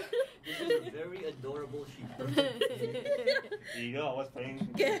 This is a very adorable sheep. You know, I was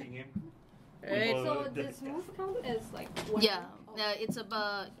painting him. Right. So this move count is like one. Yeah, Oh. it's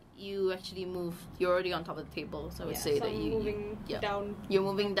about you actually moved. You're already on top of the table, so I would Yeah, say so that I'm you moving yeah. down. You're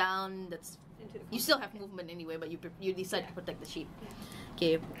moving down. That's Into the you still have movement anyway, but you decide to protect the sheep.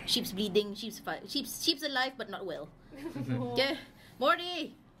 Okay, sheep's bleeding. Sheep's alive but not well. Okay,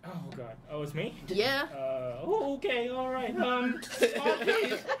 Morty, Oh god. Oh, it's me? Yeah. Okay, alright.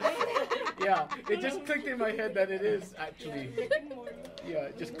 Yeah, it just clicked in my head that it is actually. Yeah,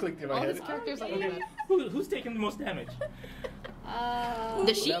 it just clicked in my All head. his characters are Okay, like who's taking the most damage? that.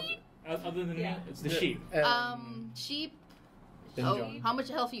 The sheep? Other than Yeah. me, it's the sheep. Sheep. Then Oh, John. how much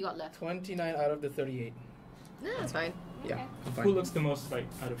health you got left? 29 out of the 38. No, that's fine. Yeah, I'm Who fine. looks the most like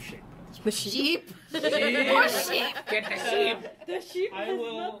out of shape? The sheep. Sheep. Sheep. More sheep. Get the sheep. The sheep I has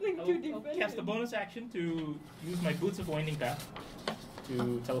will, nothing I to will defend. cast a bonus action to use my Boots of Winding Path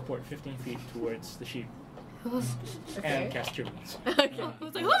to teleport 15 feet towards the sheep and cast Cure Wounds. Okay. I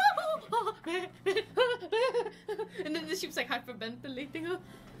was like, and then the sheep's like hyperventilating.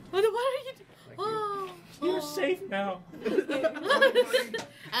 What are you doing? Oh, You're safe now.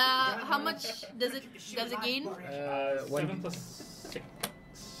 how much does it gain? 7 plus 6.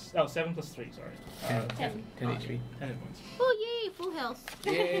 Oh, 7 plus 3, sorry. 10 HP. 10 hit points. Oh yay, full health.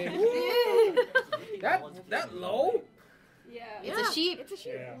 Yeah. That low? Yeah. It's a sheep. It's a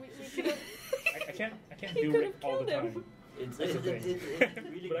sheep. Yeah. We could've- I can't He do could've it all the killed him. time. It's That's the thing.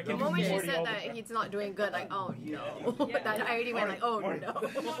 really But I The can good. moment she Morty said all the that time. he's not doing good, like, oh no. Yeah. That I already went like, oh Morty. no.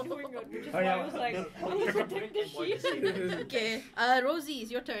 not doing good, which is Oh, why yeah. I was like, I'm gonna protect the sheep. Okay. Rosie, it's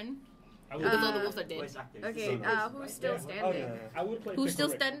your turn. I would, Because all the wolves are dead. Voice actors. Okay, who's still standing? I would play Who's still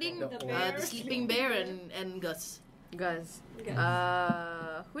Pickle Rick. standing? The The sleeping bear and Gus. Gus.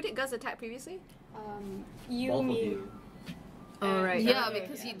 Gus. Who did Gus attack previously? You, Both of me. you. Oh, right. Yeah, okay.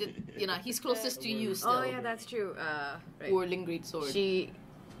 because he did. You know, he's closest to you still. Oh yeah, that's true. Right. Whirling great sword. She's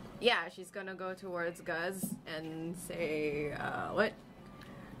gonna go towards Gus and say, what?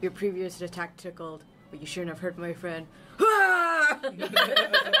 Your previous attack tickled, but you shouldn't have hurt my friend.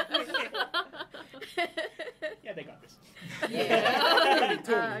 Yeah, they got this. Yeah.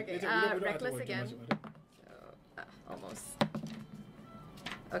 Totally. Okay, We don't have to reckless worry too again. much about it. So, almost.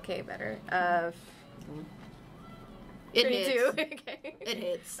 Okay, better. It 32. hits. Okay. It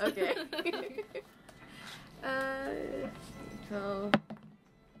hits. Okay. So.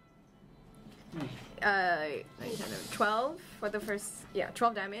 12 for the first. Yeah,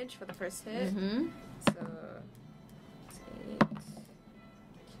 12 damage for the first hit. Mm-hmm. So.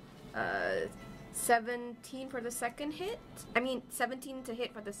 17 for the second hit. I mean, 17 to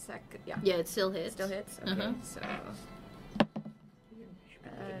hit for the second. Yeah. Yeah, it still hits. Still hits. Okay. Uh-huh. So.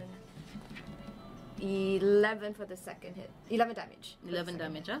 11 for the second hit. 11 damage. 11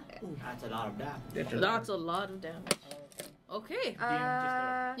 damage, huh? That's a lot of damage. That's a lot of damage. Okay. DM,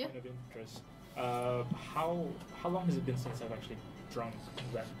 yeah. just a point of interest. How long has it been since I've actually drunk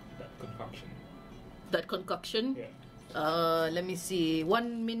that concoction? That concoction. Yeah. Let me see.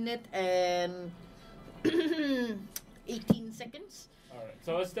 1 minute and 18 seconds. Alright,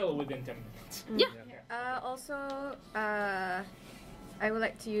 so it's still within 10 minutes. Yeah. Also, I would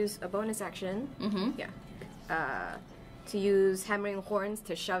like to use a bonus action. Mm-hmm. Yeah. To use hammering horns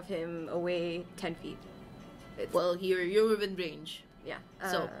to shove him away 10 feet. Well, you're within range. Yeah.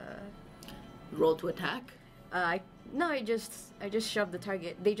 So- Roll to attack. I just shove the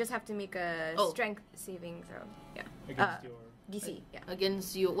target. They just have to make a Oh. strength saving throw. Yeah. Against your... DC. Yeah.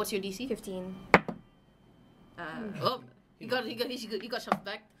 Against you. What's your DC? 15. Oh, he got shoved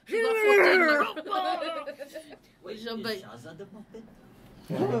back. He got 14. Wait, is Jump back. Shaza the Muppet?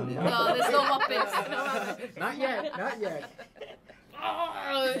 No, there's no Muppets. Not yet, not yet.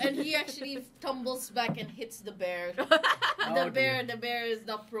 And he actually tumbles back and hits the bear. Oh, The bear is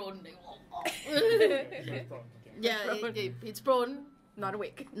not prone. Okay. Yeah, it's prone. Not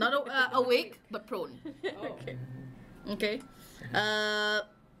awake. Not awake, but prone. Oh. Okay.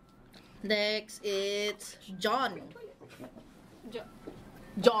 Next it's John.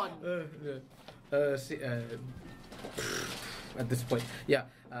 John. At this point, yeah,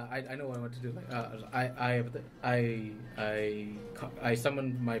 I know what I want to do. I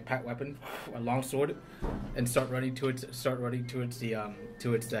summoned my pack weapon, a long sword, and start running towards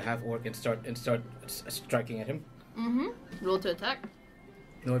the half orc and start striking at him. Mm-hmm. Roll to attack.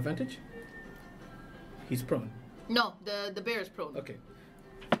 No advantage. He's prone. No, the bear is prone. Okay.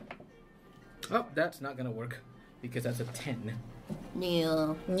 Oh, that's not gonna work because that's a 10.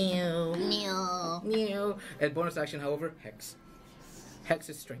 Meow. Meow. Meow. Meow. And bonus action, however, Hex. Hex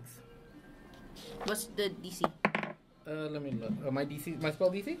is strength. What's the DC? Let me look. My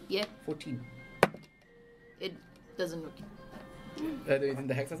spell DC? Yeah, 14. it doesn't work. Do you think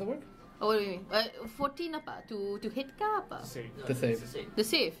the Hex doesn't work? Oh, what do you mean? 14 apa? To hit ka apa? Save. The save. The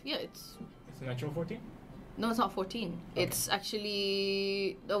save, yeah, it's... It's a natural 14? No, it's not 14. Okay. It's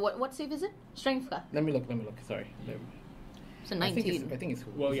actually... what save is it? Strength ka? Let me look. Sorry. It's a I think 19. it's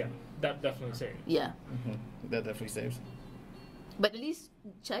Well, yeah, that definitely saves. Yeah. That definitely saves. But at least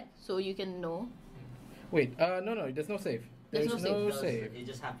check so you can know. Wait, no, there's no save. There's There's no no Because save. It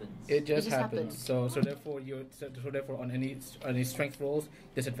just happens. It just just happens. happens. So therefore on any strength rolls,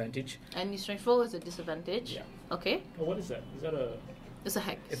 disadvantage. And your strength roll is a disadvantage. Yeah. Okay. Oh, what is that? Is that a? It's a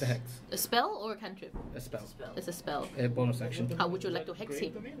hex. It's a hex. A spell or a cantrip? A spell. Spell. It's a spell. A bonus action. How would you Is like that to hex great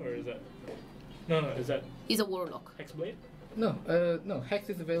him? to me, or is that? No, is that He's a warlock. Hexblade? No, hex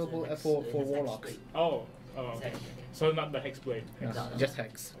is available for It's warlocks. Oh, okay. So not the Hexblade. No, No. just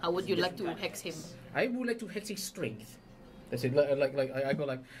hex. How would you like to hex him? I would like to hex his strength. That's it. Like I go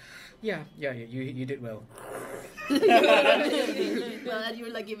like, yeah. You did well. Well, and you're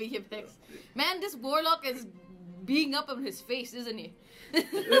like giving him hex. Man, this warlock is being up on his face, isn't he?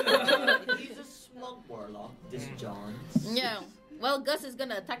 He's a smug warlock. This John. Yeah. Well, Gus is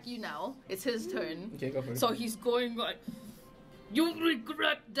gonna attack you now. It's his turn. Okay, go for it. So he's going like, you'll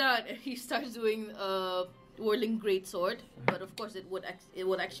regret that. And he starts doing whirling greatsword, but of course it would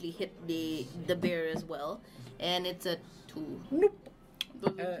actually hit the bear as well, and it's a 2. Nope.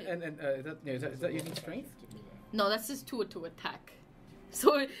 Doesn't hit. Is that using strength? No, that's just 2 to attack.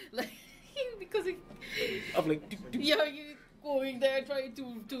 So like because it, Of like. yeah, you going there trying to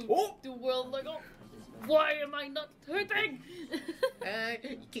Oh! to whirl like, oh, why am I not hurting?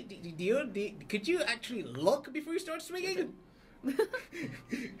 Could you actually look before you start swinging?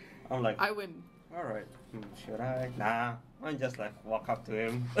 I'm like, I win. all right. Should I? Nah. I just like walk up to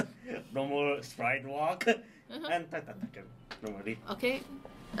him, normal stride walk, and attack him normally. Okay,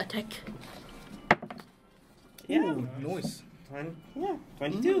 attack. Yeah. Ooh, nice.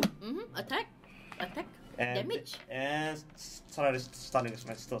 22. Attack. And, Damage. And starting is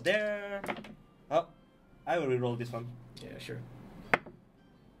still there. Oh, I will reroll this one. Yeah, sure.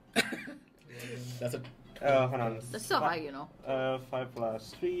 That's a. Hold on. That's so high, you know. 5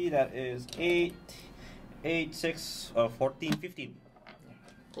 plus 3, that is 8. 8, 6, 14, 15.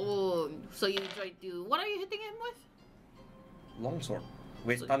 Oh, so you try to. What are you hitting him with? Longsword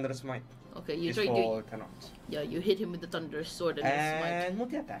with So- Thunderous Might. Okay, you It's try to. for cannons. Yeah, you hit him with the thunder sword and his And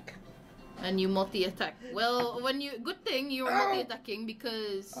multi attack. smite, and you multi-attack. Well, good thing you were multi-attacking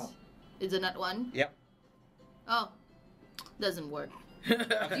because Oh. it's a nat 1. Yep. Oh, doesn't work.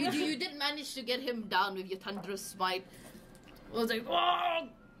 you did manage to get him down with your thunderous smite. I was like, oh!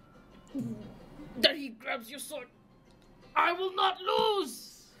 Then he grabs your sword. I will not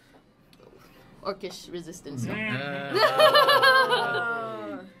lose. Orcish resistance. No?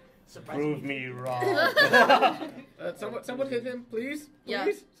 Surprise Prove me wrong. Someone hit him, please. Yeah.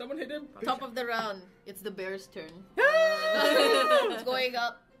 Please, someone hit him. Top of the round. It's the bear's turn. It's going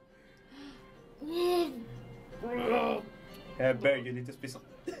up. Bear, you need to speak up.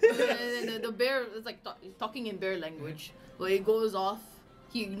 The bear is like talking in bear language. Well, he goes off.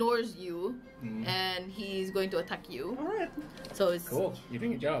 He ignores you, and he's going to attack you. Alright. So it's Cool. You're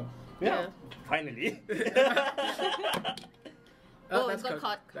doing your job. Yeah. Finally. Oh, That's it's got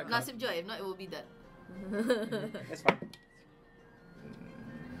caught. That Nasib Joy. If not, it will be dead. That's fine.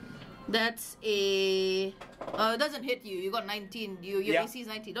 That's a. It doesn't hit you. You got 19. Your Yeah. AC is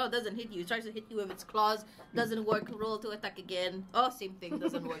 19. No, it doesn't hit you. It tries to hit you with its claws. Doesn't work. Roll to attack again. Oh, same thing.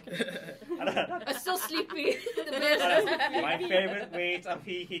 Doesn't work. I'm still sleepy. The bear's still sleepy. My favorite ways of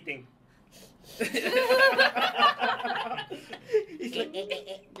hitting. It's like,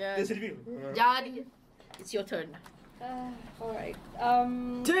 Yeah. this review. Jan, it's your turn. Alright.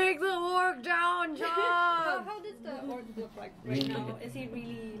 Take the orc down, John! How does the orc look like right now? Is he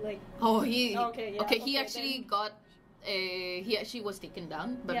really like? Oh, he. Okay, yeah, he okay, actually then- got. He actually was taken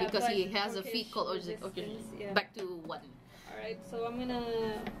down, but Yeah, because but he has a orcish feat called resistance, yeah. back to 1. Alright, so I'm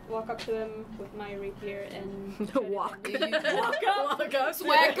gonna walk up to him with my rapier and Walk. Walk up. Swagger.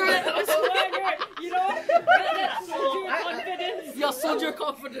 Swagger. You know, that's soldier confidence. Your soldier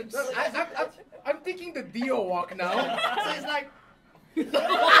confidence. I'm thinking the Dio walk now. So it's like.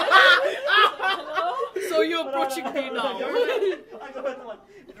 So you're approaching me now. I go back to one.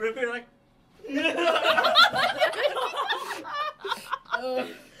 Repair like.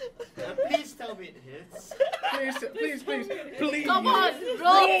 Please tell me it hits. Please. Come on,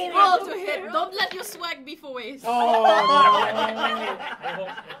 roll to hit. Don't let your swag be for waste. Oh,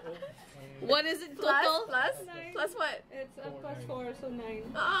 What is it Plus total? what? It's a +4, so 9.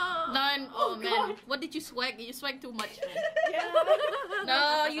 Oh. 9. Oh man, what did you swag? You swag too much, man. Yeah.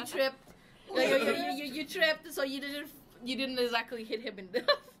 No, you tripped. You tripped, so you didn't exactly hit him in the.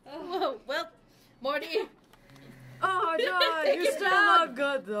 Well, Morty. Oh, John, you're still not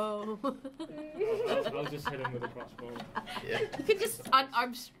good though. I'll just hit him with a crossbow. You could just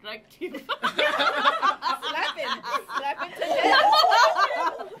unarmed strike him. Slap him to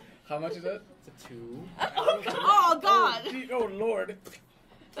death. How much is that? It's a 2. Oh God! Oh Lord.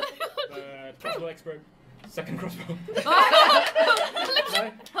 Crossbow expert. Second crossbow.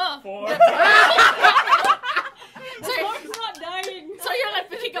 Nine. 4. It's not dying. So you're like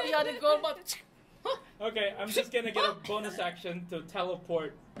picking up the other girl, but Okay, I'm just gonna get a bonus action to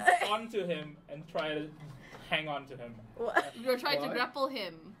teleport onto him and try to hang on to him. you're trying to What? grapple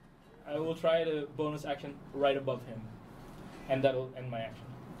him. I will try to bonus action right above him, and that'll end my action.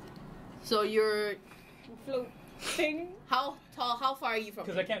 So you're Floating. how tall? How far are you from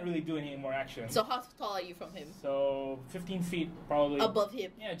Because him? I can't really do any more action. So how tall are you from him? So 15 feet probably. Above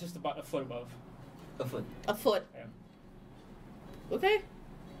him, Yeah, just about a foot above. A foot. a foot. Yeah. Okay.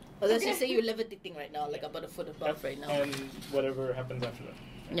 Well, let's just say you're levitating right now, like about a foot above Yep, right now. And whatever happens after that.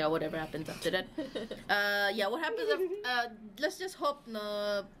 Yeah, whatever happens after that. Yeah, what happens? Let's just hope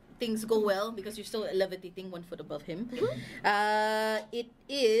things go well because you're still levitating 1 foot above him. It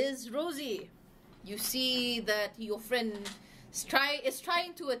is Rosie. You see that your friend is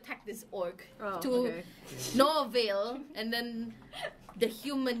trying to attack this orc no avail, and then the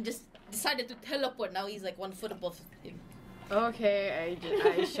human just decided to teleport. Now he's like 1 foot above him. Okay,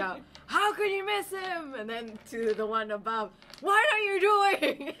 I shout, how could you miss him? And then to the one above, what are you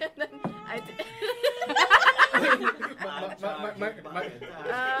doing? And then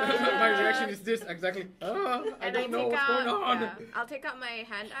My reaction is this exactly. Oh, I and don't know what's going on. Yeah, I'll take out my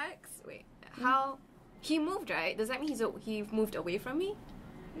hand axe. Wait, how? He moved, right? Does that mean he moved away from me?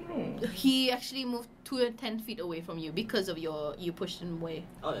 He actually moved 10 feet away from you because of you pushed him away.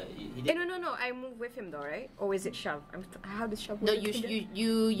 Oh, he Eh, did. no. I move with him though, right? Or is it shove? How does shove No, work? you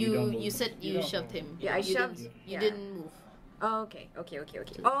don't move. said You you don't shoved move. him. Yeah, I You shoved- didn't- You yeah. didn't move. Oh, okay. Oh,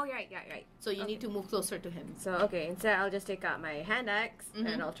 right. So you need to move closer to him. So okay, instead I'll just take out my hand axe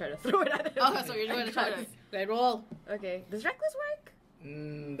Mhm. and I'll try to throw it at him. Oh, so you're going to try to right roll. Okay. Does reckless work?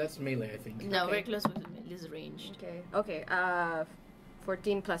 That's melee, I think. No, Okay. reckless is ranged. Okay.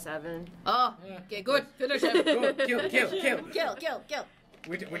 14 plus 7. Oh, Yeah. okay, good. Finish him. Go, kill. Kill.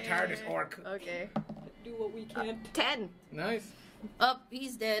 We're tired of this orc. Okay. Do what we can. 10. Nice. Up,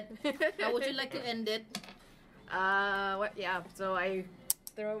 he's dead. How would you like to end it? What? Yeah. So I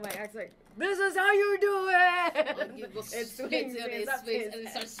throw my axe like, this is how you do it. You go It swings swings in in his his face face. and it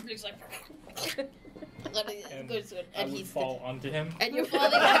starts splits like. And Good. I And would he's fall onto him. And you're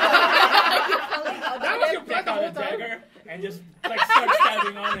falling. You're falling out. That was your Take plan the out a whole time. dagger and just like start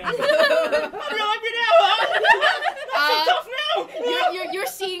stabbing on him. Tough now. You're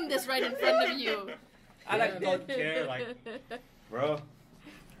seeing this right in front of you. I like don't care, like, bro,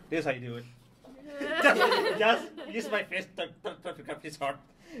 this is how you do it. just use my fist to grab his heart.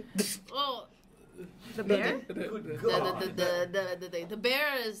 Oh, The bear? the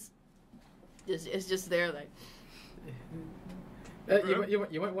bear is just there like.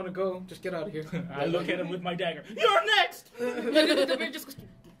 You might want to go. Just get out of here. I look at him with my dagger. You're next. The bear just goes.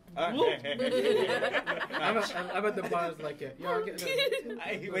 I'm at the bars like, yeah,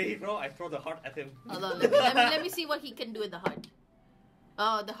 When he throw, I throw the heart at him. Hold on, let me see what he can do with the heart.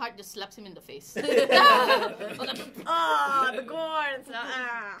 Oh, the heart just slaps him in the face. Oh, the gore and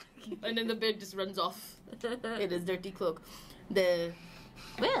stuff. And then the bear just runs off in his dirty cloak.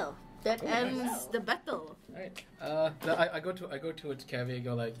 That ends the battle. Alright. I go towards Cavi and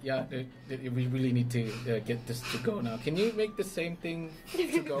go like, yeah, we really need to get this to go now. Can you make the same thing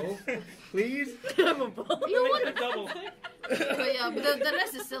to go, please? You want Make a double. but yeah, but the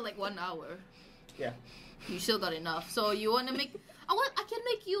rest is still like 1 hour. Yeah. You still got enough. So you want to make? I can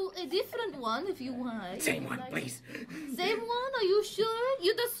make you a different one if you want. Same one, please. Same one? Are you sure?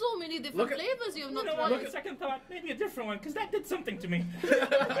 There's so many different Look at- flavors you have You not know what? tried. Second thought, maybe a different one, because that did something to me.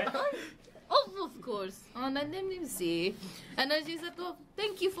 Oh, of course. And then let me see. And then she said, "Oh,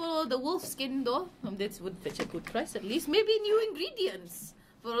 thank you for the wolf skin, though. That would fetch a good price at least. Maybe new ingredients.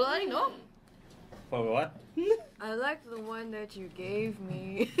 For all I know." For what? I like the one that you gave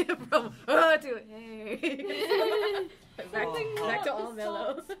me. From her to hey. Back to all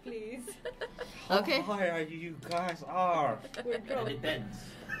mellow. Socks, please. Okay. How high are you guys are? We're It drunk. depends.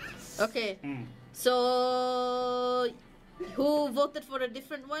 Okay. Hmm. So, who voted for a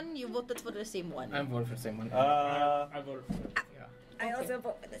different one? You voted for the same one. I'm voting for the same one. I voted for it. Yeah. I also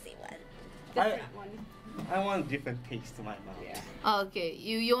vote for the same one. Different one. I want different taste to my mouth. Oh, okay,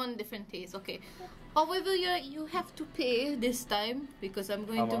 you want different taste. Okay. However, you have to pay this time because I'm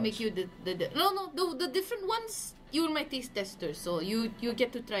going How to make much? you the different ones. You're my taste tester, so you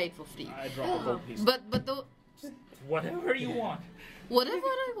get to try it for free. I drop a gold piece. But the Whatever you want. whatever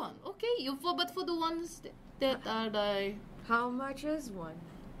I want. Okay, but for the ones that are like, How much is one?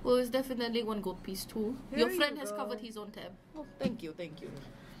 well, it's definitely one gold piece too. Here Your you friend has go. covered his own tab. Oh, thank you.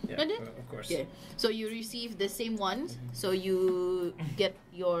 Yeah, And then? of course. Okay. So you receive the same ones. So you get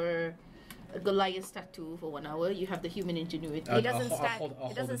your Goliath tattoo for 1 hour. You have the human ingenuity. It doesn't I'll stack. hold-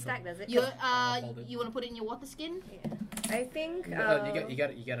 I'll It hold doesn't it for- stack, does it? You hold it. you want to put it in your water skin? Yeah. I think. You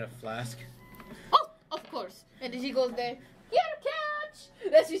get a flask. Oh, of course. And then she goes there. Here, catch!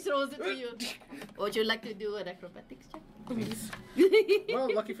 Then she throws it to you. Would you like to do an acrobatics check? Please. Well,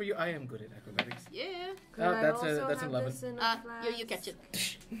 lucky for you, I am good at acrobatics. Yeah. Could I that's also that's have 11. this in a You catch it.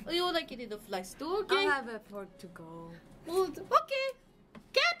 flask? Oh, you like it in the flask too? Okay. I'll have it for to go. Well, okay.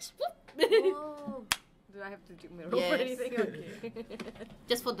 Catch. Whoop. Oh. Do I have to do me roll for Yes. anything? Okay.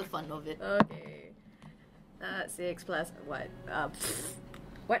 Just for the fun of it. Okay. 6 plus what?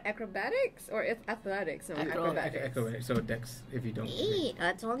 What, acrobatics or athletics? No, acrobatics. Acrobatics. So Dex, if you don't.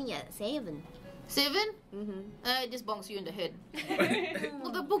 It's only at 7. 7? Mm-hmm. It just bonks you in the head.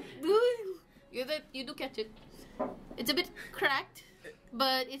 Well, the book. You do catch it. It's a bit cracked,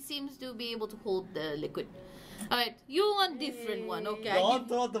 but it seems to be able to hold the liquid. Alright, you want different one, okay? Don't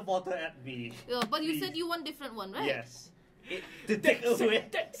throw the water at me. But you Please. said you want different one, right? Yes. To take away.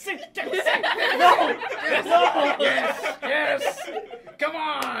 Yes. Come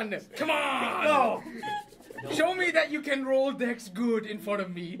on. No. Show me that you can roll Dex good in front of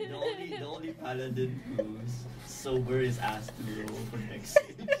me. The only paladin who's sober is asked to roll for next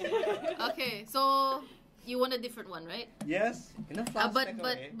stage. Okay, so you want a different one, right? Yes. In a flask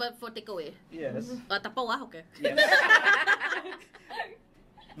takeaway. But for takeaway. Yes. Tapaw okay. Yes.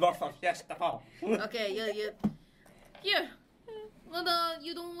 Yes, tapaw. Okay, you. Here. Well,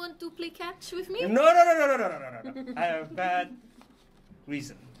 you don't want to play catch with me? No. I have bad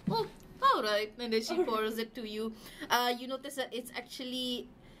reason. Well, alright. And then she pours it to you. You notice that it's actually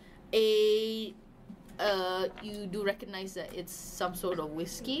a. You do recognize that it's some sort of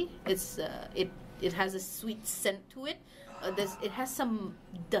whiskey. It's it has a sweet scent to it. It has some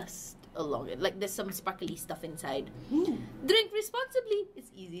dust along it. Like there's some sparkly stuff inside. Drink responsibly.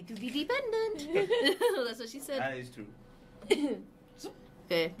 It's easy to be dependent. That's what she said. That is true.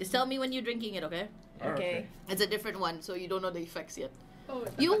 Okay, just tell me when you're drinking it, okay? Okay. It's a different one, so you don't know the effects yet. Oh,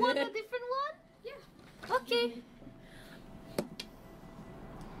 You want a different one? Yeah. Okay.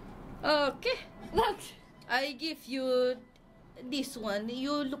 Okay. Look, I give you this one.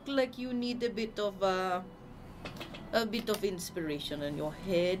 You look like you need a bit of inspiration in your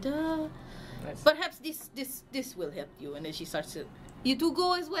head. Nice. Perhaps this will help you. And then she starts to. You two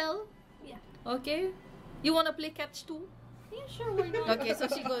go as well. Yeah. Okay. You wanna play catch too? Yeah, sure, why not? Okay, so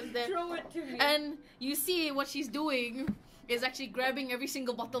she goes there. Throw it to me. And you see what she's doing is actually grabbing every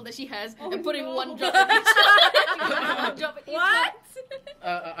single bottle that she has Oh, and putting no. one drop in each one. One drop in each What?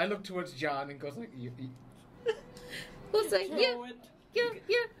 I look towards John and goes like, you. one. Who's like, yeah, Throw it.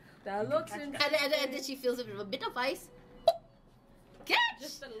 yeah. That looks interesting. And then she feels a bit of ice. Catch!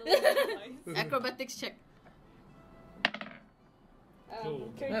 Just a little bit of ice. Acrobatics check.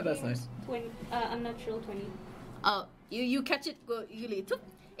 Ooh. 13, Yeah, that's nice. 20, unnatural 20. You catch it, you lead.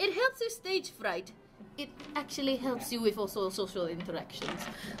 It helps with stage fright. It actually helps you with also social interactions.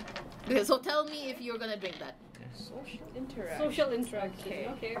 Okay, so tell me if you're gonna drink that. Social interaction. Social interaction.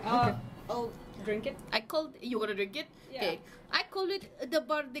 Okay. I'll drink it. You gonna drink it? Yeah. Okay. I call it the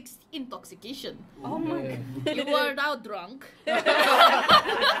Bardic's intoxication. Oh my god. You are now drunk.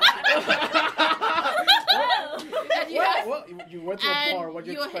 And you have, Well, you went to a bar. What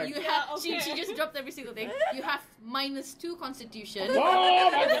do you expect? have Yeah, okay. she just dropped every single thing. You have -2 constitution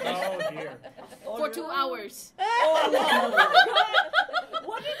Oh dear. for 2 hours.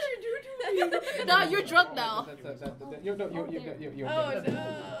 What did you do to me? Now you're drunk now. You're Oh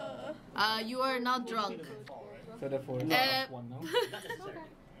no. You are now drunk. So therefore, One now. Not necessary.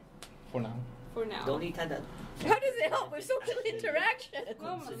 for now. For now. The only time that How does it help with social interaction?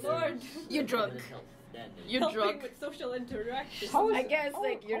 Oh my lord. You're drunk. doesn't help, then You're Helping drunk. with social interaction. I guess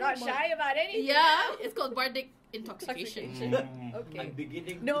like you're not shy about anything. Yeah, it's called Bardic intoxication. Okay. I'm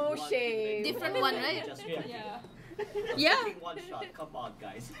beginning. No to want shame. to Different drink one, more right? than Just Yeah. one. Yeah. Yeah. Taking one shot. Come on,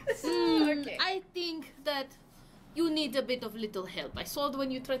 guys. Okay. I think that you need a bit of little help. I saw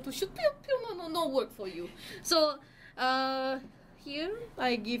when you tried to shoot. Pew, pew, no work for you. So, here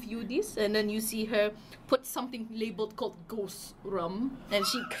I give you this, and then you see her put something labeled called ghost rum, and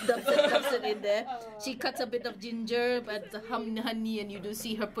she dumps it in there. She cuts a bit of ginger, but the honey, and you do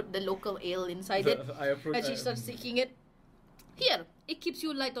see her put the local ale inside it, So I approve. and she starts taking it. Here, it keeps you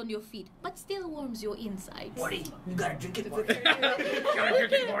light on your feet, but still warms your insides. Morty, you gotta drink it, Morty. Gotta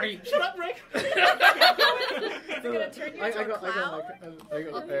drink it, Morty. Shut up, Rick. Is it gonna turn you into a clown?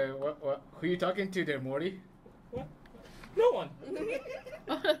 What? Who you talking to there, Morty? No one.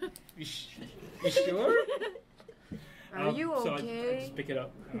 You sure? Are you So I okay? just pick it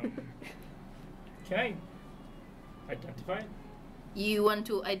up. Can I identify it? You want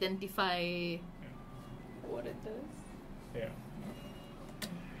to identify? What it does. Yeah.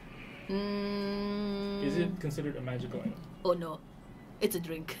 Is Mm, it considered a magical item? Oh no, it's a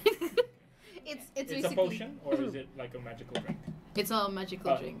drink. it's It's a basically potion, or is it like a magical drink? It's not a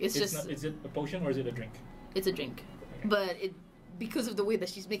magical drink. It's just Not, is it a potion or is it a drink? it's a drink, Okay. but it because of the way that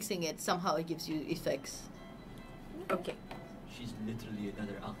she's mixing it, somehow it gives you effects. Okay. She's literally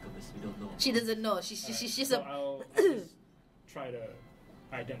another alchemist. We don't know. She doesn't know. She's So a I'll just try to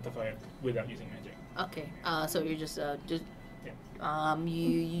identify it without using magic. okay. So you're just Yeah.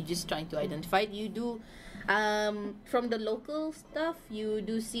 you just trying to identify it. You do from the local stuff. You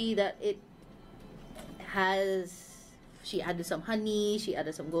do see that it has. She added some honey. She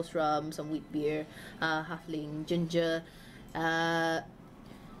added some ghost rum, some wheat beer, halfling ginger.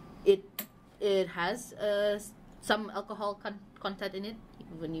 It has some alcohol content in it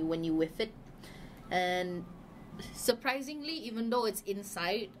when you whiff it, and surprisingly, even though it's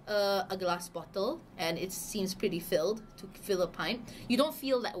inside a glass bottle and it seems pretty filled to fill a pint, you don't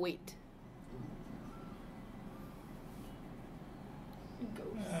feel that weight.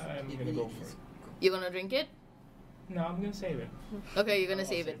 I'm gonna go for it. You're gonna drink it? No, I'm gonna save it. Okay, you're gonna I'll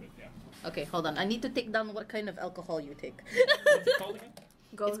save it. Yeah. Okay, hold on. I need to take down what kind of alcohol you take. What's it called again?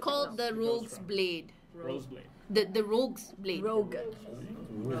 It's called the Rogue's rum. Blade. Rose blade. The Rogue's Blade. Rogue.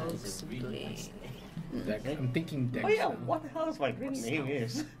 Rogue's Blade. I'm thinking Dex. Oh yeah, what the hell is my green name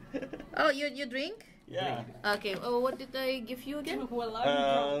is? Oh, you drink? Yeah. Okay. Oh, what did I give you again? Well,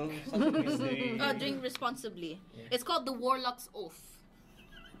 I'm drunk. Something is the... Oh, drink responsibly. It's called the Warlock's Oath.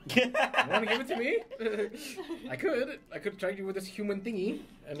 You want to give it to me? I could try you with this human thingy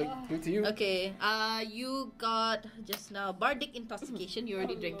and like, give it to you. Okay. You got just now bardic intoxication. You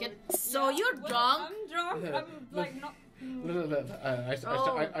already drink it. So Yeah, you're well, drunk. I'm drunk. I'm like not.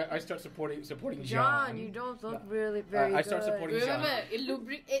 I start supporting John, John. you don't look really very I start good. supporting Remember,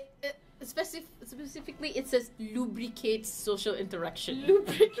 specifically it says lubricates social interaction.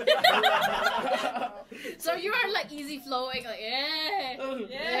 So you are like easy flowing, like yeah.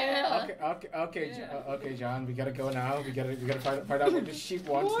 Okay, John. We gotta go now. We gotta find out what the sheep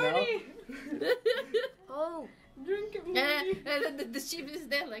wants now. Morty! Oh, Drink it, Yeah, Morty. and the sheep is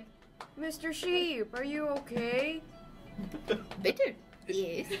there like Mr. Sheep, are you okay? better.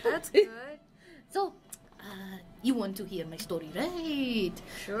 Yes. That's good. So, you want to hear my story, right?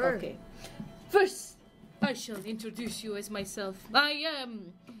 Sure. Okay. First, I shall introduce you as myself. I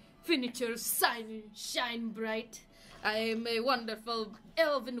am Furniture Shine Bright. I am a wonderful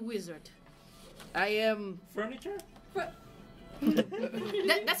elven wizard. I am. Furniture?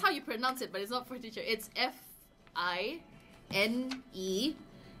 That's how you pronounce it, but it's not furniture. It's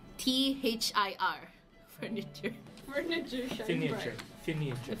FINETHIR. Furniture. Furniture shine Finiture. bright.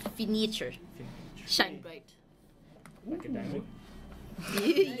 Finiture. Furniture. Finiture. Shine Bright. Like a diamond.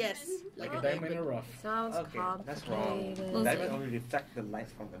 Yes. Like a diamond in a rough. Sounds Okay, complicated. that's wrong. Okay. Diamond only reflect the light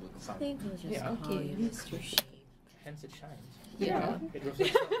from the I sun. think we'll just Yeah. call Okay. you Mr. Sheep. Hence it shines. Yeah. It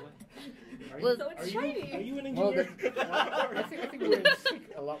reflects that way. Are Well, So it's are shiny. Are you an Well, engineer? I think we're in sync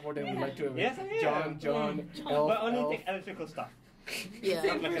a lot more than we like to admit. Yes, I am. John, But Elf, only take electrical stuff. Yeah.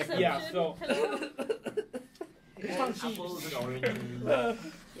 Same perception. Yeah, so- Hello? Apples and oranges. Yeah.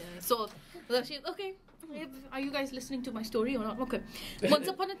 So, okay. Are you guys listening to my story or not? Okay. Once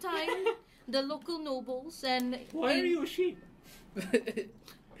upon a time, the local nobles and Why are you a sheep?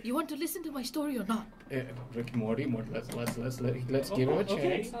 You want to listen to my story or not? Rick Morty, let's give him a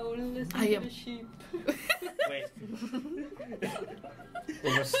Okay. chance. I will listen I to am- the sheep. Wait.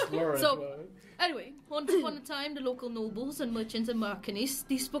 With a slur as So- well. Anyway, once upon a time, the local nobles and merchants and machinists,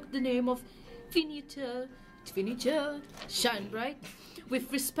 they spoke the name of Furniture Shine Bright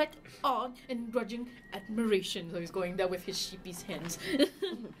with respect, awe, and grudging admiration. So he's going there with his sheepy's hands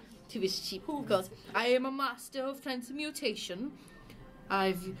to his sheep. Because I am a master of transmutation.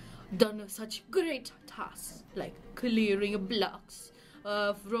 I've done such great tasks like clearing blocks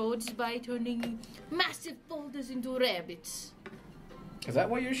of roads by turning massive boulders into rabbits. Is that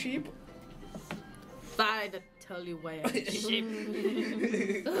why you're sheep? Fine, I'll tell you why I'm a sheep.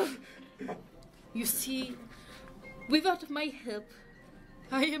 You see, without my help,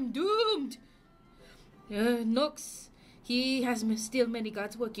 I am doomed. Nox, he has still many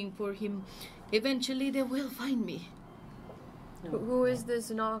gods working for him. Eventually, they will find me. Who is this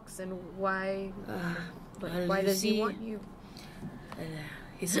Nox and why? Well, Why you does he see, want you?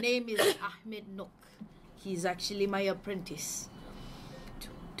 His name is Ahmed Nock. He's actually my apprentice.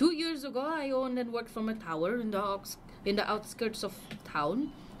 2 years ago, I owned and worked from a tower in the outskirts of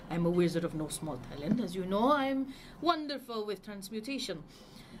town. I'm a wizard of no small talent. As you know, I'm wonderful with transmutation.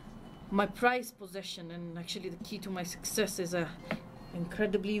 My prized possession, and actually the key to my success, is a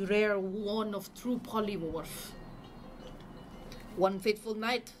incredibly rare wand of true polymorph. One fateful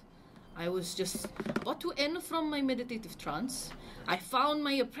night, I was just about to end from my meditative trance. I found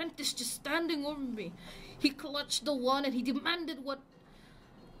my apprentice just standing over me. He clutched the wand and he demanded what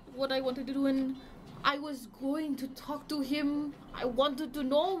I wanted to do, and I was going to talk to him. I wanted to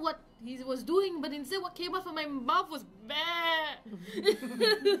know what he was doing, but instead what came out of my mouth was bah.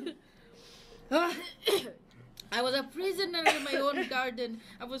 I was a prisoner in my own garden.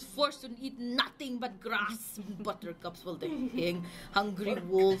 I was forced to eat nothing but grass and buttercups while they hungry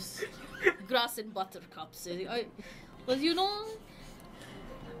wolves. Grass and buttercups. Well, you know,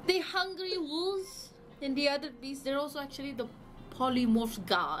 the hungry wolves and the other beasts, they're also actually the polymorph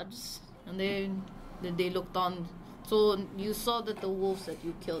gods. And they looked on. So you saw that the wolves that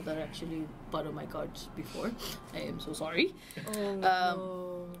you killed are actually part of my guards before. I am so sorry. Oh,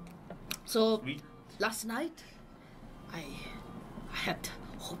 no. So last night, I had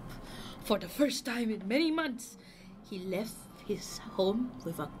hope. For the first time in many months, he left his home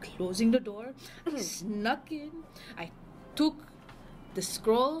without closing the door. I snuck in. I took the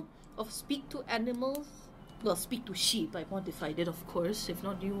scroll of speak to animals. Well, speak to sheep. I modified it, of course. If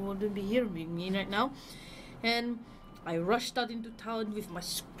not, you wouldn't be hearing me right now. And I rushed out into town with my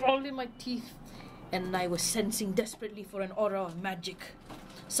scroll in my teeth. And I was sensing desperately for an aura of magic.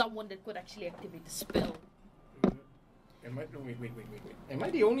 Someone that could actually activate the spell. Wait. Am I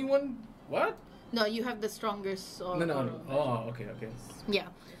the only one? What? No, you have the strongest. No. Oh, okay. Yeah.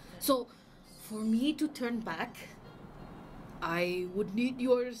 So, for me to turn back, I would need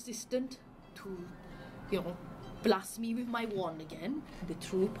your assistant to, blast me with my wand again, the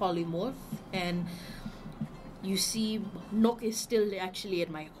true polymorph. And you see, Nook is still actually at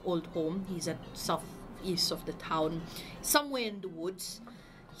my old home. He's at southeast of the town, somewhere in the woods.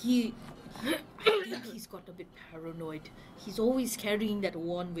 I think he's got a bit paranoid. He's always carrying that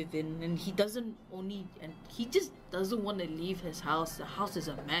wand within, and he just doesn't want to leave his house. The house is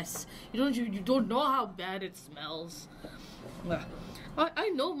a mess. You don't know how bad it smells. I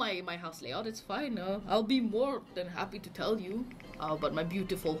know my house layout. It's fine. I'll be more than happy to tell you. But my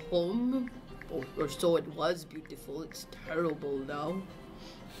beautiful home, or so it was beautiful. It's terrible now.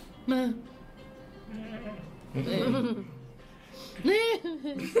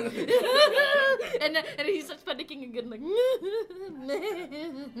 and he starts panicking again, like.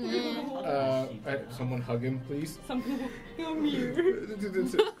 Someone hug him, please. Come here. Let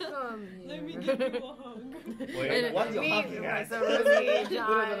me give you a hug. Wait, what you hugging at?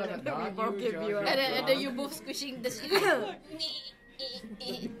 And then you both squishing the.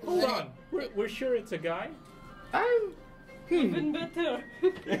 Hold on. We're sure it's a guy? Even better.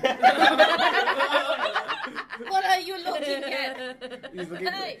 What are you looking at? He's looking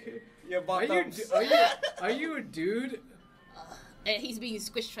Your bottoms. Are you a dude? And he's being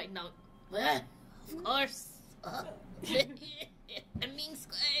squished right now. Of course. I'm being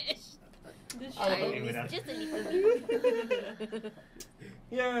squished. Just a little bit.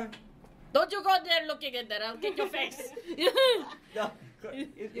 Yeah. Don't you go there looking at that. I'll kick your face. No.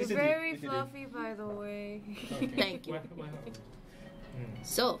 You're very fluffy, by the way. Thank you.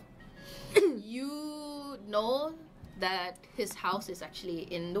 So, you know that his house is actually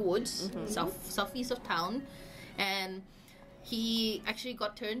in the woods, southeast of town, and he actually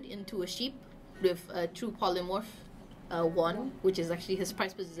got turned into a sheep with a true polymorph wand, which is actually his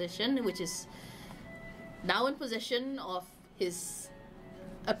prized possession, which is now in possession of his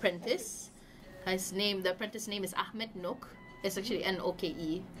apprentice. The apprentice name is Ahmed Nook. It's actually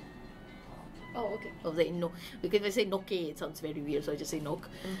N-O-K-E. Oh, okay. Of the no, because if I say Noke, it sounds very weird, so I just say Nook.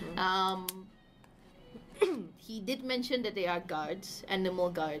 He did mention that they are guards,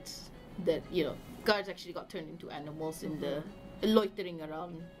 animal guards. That guards actually got turned into animals in the loitering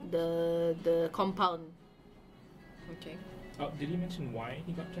around the compound. Okay. Did he mention why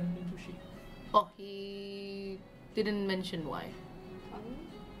he got turned into sheep? Oh, he didn't mention why.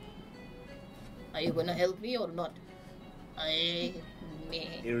 Are you gonna help me or not?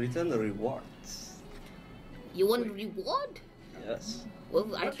 In return, the rewards. You want reward? Yes. Well,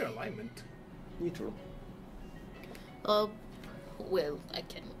 What's your alignment? Neutral. Well, I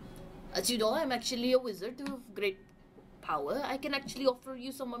can. As you know, I'm actually a wizard of great power. I can actually offer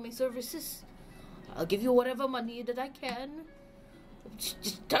you some of my services. I'll give you whatever money that I can.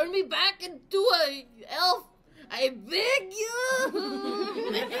 Just turn me back into a elf. I beg you.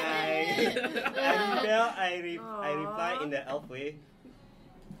 I reply in the elf way.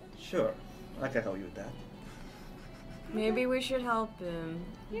 Sure, I can help you with that. Maybe we should help him.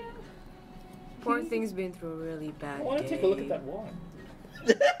 Yeah. Poor thing's been through a really bad I want to take a look at that wand.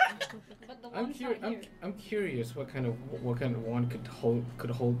 But the I'm one's not here. curious what kind of wand could hold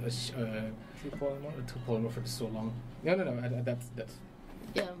a True polymorph. two polymer for so long. No. That's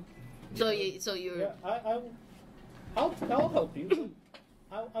Yeah. So you're. Yeah, I'll help you.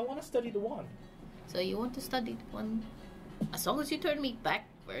 I want to study the wand. So you want to study one, as long as you turn me back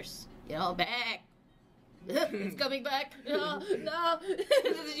first. You know, back. It's coming back. No.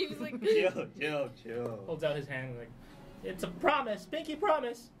 She was like. Chill. Holds out his hand like, it's a promise, pinky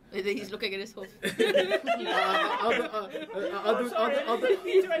promise. And then he's looking at his hoof.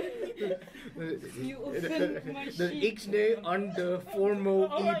 You opened my the sheet. Ixnay on the formal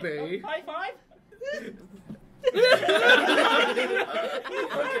eBay. High five.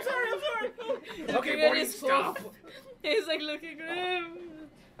 I'm sorry. Okay, Morty, stop. He's like looking at him.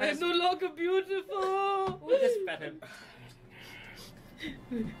 I'm no longer beautiful. Just pet him.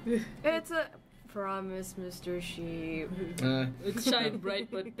 It's a promise, Mr. Sheep. It shine bright,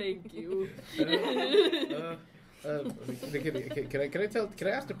 but thank you. Can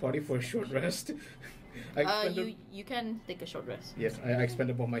I ask the party for a short rest? You can take a short rest. Yes, I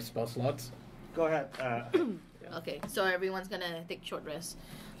expended all my spell slots. Go ahead. Okay, so everyone's gonna take short rest.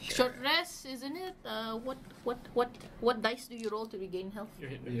 Short rest, isn't it? What dice do you roll to regain health? Your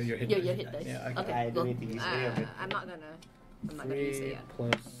hit. Your hit Yeah, dice. your hit dice. Yeah, Okay, I go. don't need to use any of it. I'm not gonna use it 3 yet.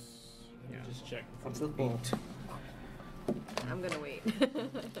 plus. Yeah. Just check. I'm still full. 8. I'm gonna wait.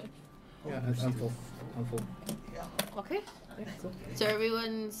 Yeah, I'm full. Okay. So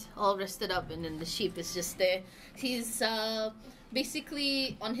everyone's all rested up, and then the sheep is just there. He's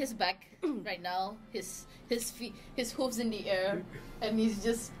basically on his back right now. His feet, his hooves in the air, and he's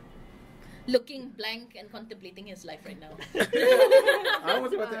just looking blank and contemplating his life right now. I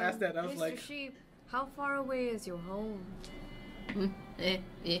was about to ask that. I was Mr. like, Sheep, how far away is your home?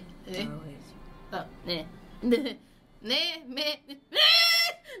 Oh,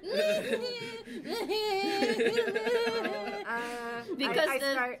 because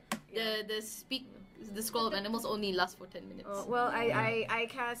the scroll of animals only lasts for 10 minutes. Well, I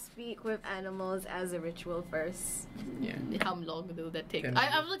can't speak with animals as a ritual first. yeah. How long will that take? 10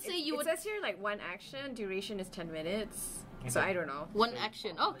 I would say you It would says here like one action, duration is 10 minutes. So I don't know. one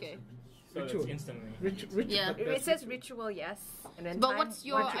action. Okay. So Ritual. it's instantly. Yeah. It says ritual, yes. And then But time- what's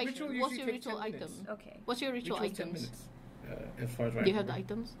your Ritual item? usually What's your takes ritual 10 minutes. item? Okay. What's your ritual Ritual's 10 items? minutes. As far as I Do you have the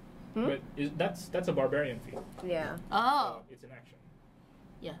items? But that's a barbarian feat. Yeah. Oh, So it's an action.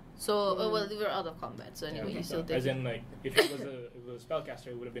 yeah. So well, we were out of combat, so anyway, okay. you still As did. in, like, if it was a spellcaster,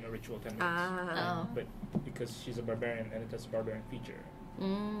 it would have been a ritual 10 minutes. Ah. Oh. But because she's a barbarian and it has a barbarian feature,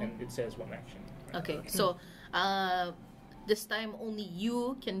 Mm. and it says one action. Okay, so this time only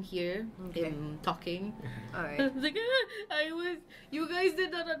you can hear him talking. Alright. It's like, you guys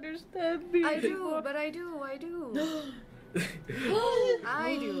did not understand me. I do, but I do. I do.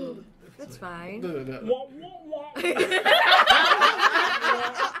 That's fine. Wah, wah, wah.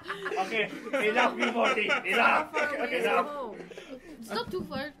 Okay, enough, Morty. Enough. How far away is your home? It's not too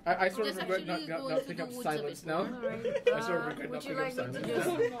far. I sort of Just regret not actually going picking to up the woods a silence bit now. more. Alright. I sort of regret Would not you picking like up me to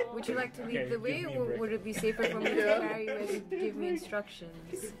silence. just would you like to lead Okay, the way, give me a or break. would it be safer for me to Yeah. carry you and give me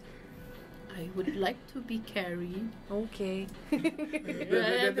instructions? I would like to be carried. Okay.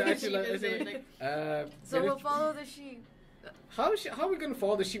 So we'll follow the sheep. How are we gonna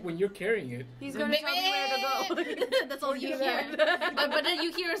follow the sheep when you're carrying it? He's gonna tell me where to go. That's all you hear. But then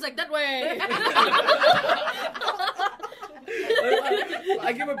you hear is like that way.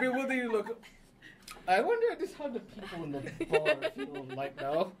 I give a bewildering look. I wonder if this is how the people in the bar feel like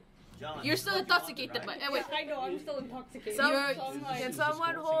now. John, You're still you want to intoxicated, ride? but wait. I know, I'm still intoxicated. You're- So I'm like, Can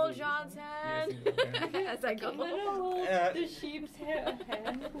someone hold John's hand as I I'm go? gonna hold the sheep's hand.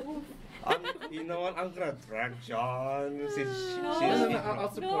 You know what? I'm gonna drag John since No. she's.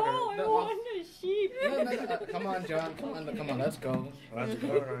 I'll support her. No, I No, want the sheep. come on, John. Come on, let's go. Let's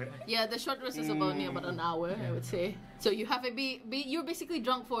go, right? Yeah, the short rest is about about an hour, I would say. So you have to be you're basically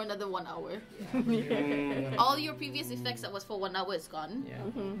drunk for another 1 hour. All your previous effects that was for 1 hour is gone. Yeah.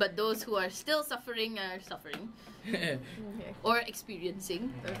 But those who are still suffering are suffering or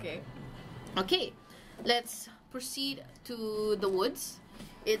experiencing. Okay. Okay, let's proceed to the woods.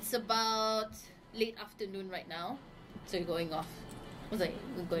 It's about late afternoon right now, so you're going off. I was like,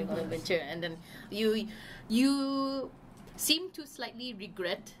 we're going on an adventure, and then you seem to slightly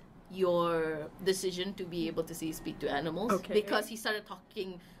regret your decision to be able to speak to animals, Okay. because he started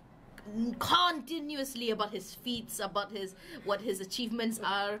talking continuously about his feats, about what his achievements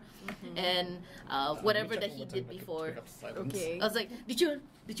are, and whatever that he did before. Okay. I was like, did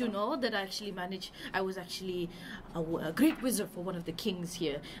did you know that I was actually a great wizard for one of the kings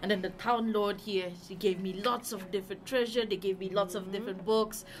here? And then the town lord here, he gave me lots of different treasure. They gave me lots of different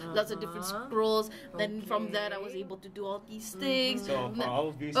books, lots of different scrolls. Then from that, I was able to do all these things. So for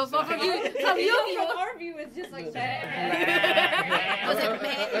our views, From From our view, it's just like that. I was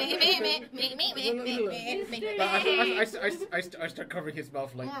like, I start covering his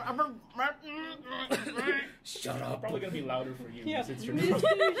mouth like. Shut up! Probably gonna be louder for you. Yeah. Since you're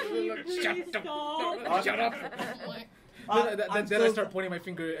Shut up! Shut up! Then I start pointing my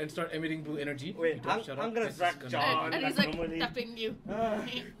finger and start emitting blue energy. Wait, You don't shut I'm up. gonna This is drag John. and he's like like normally. tapping you.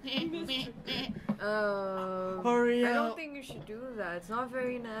 Hurry I don't up. think you should do that. It's not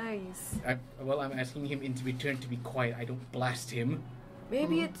very nice. I'm asking him in return to be quiet. I don't blast him.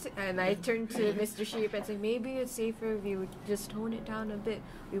 Maybe it's, and I turn to Mr. Sheep and say, maybe it's safer if you just tone it down a bit.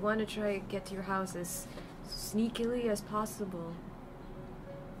 We want to try to get to your house as sneakily as possible.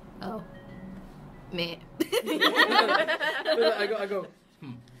 Oh. Me. I go.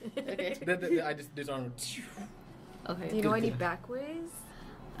 Okay. Then I just disarm. Okay. Do you know any back ways?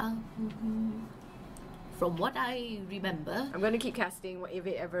 From what I remember, I'm gonna keep casting. If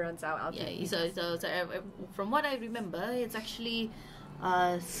it ever runs out, I'll keep so from what I remember, it's actually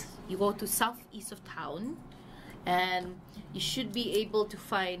you go to southeast of town, and you should be able to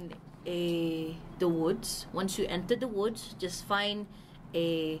find the woods. Once you enter the woods, just find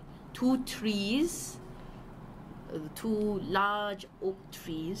two trees, two large oak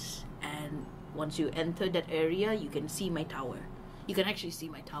trees, and once you enter that area, you can see my tower. You can actually see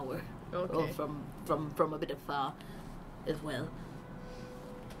my tower. Okay. From a bit of far as well.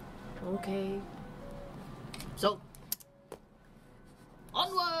 Okay. So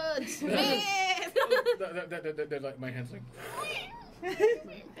onwards! They're like my hands like.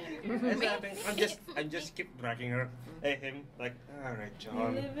 I'm just keep dragging her. Him like, all right, We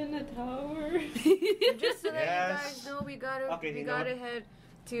John. live in a tower. Just to let you Yes. guys know, we gotta Okay, we you know gotta what? head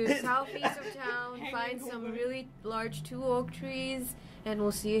to southeast of town, Hanging find some over. really large 2 oak trees, and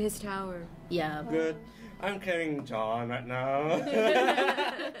we'll see his tower. Yeah. Good. I'm carrying John right now.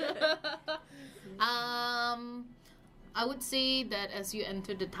 I would say that as you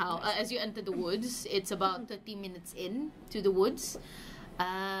enter the town, as you enter the woods, it's about 30 minutes in to the woods.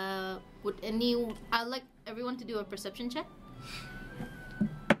 I'd like everyone to do a perception check.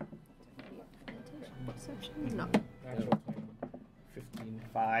 No. 15.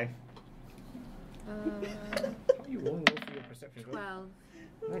 5. How are you rolling low for your perception? 12.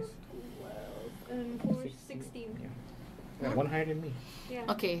 Nice. And 4, 16. Yeah, one higher than me. Yeah.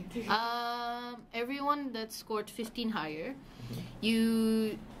 Okay. Everyone that scored 15 higher,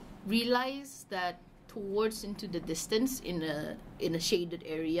 you realize that towards into the distance, in a shaded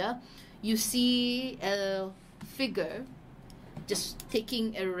area, you see a figure just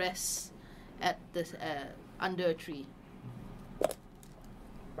taking a rest at the under a tree.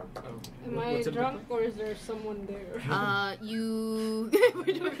 Am I drunk or is there someone there? You.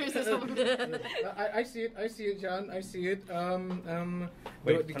 I see it, John. I see it.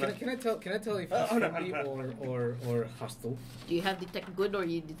 Wait, can I tell if he's friendly or hostile? Do you have detect good or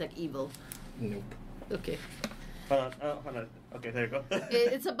you detect evil? Nope. Okay. Hold on. Okay, there you go.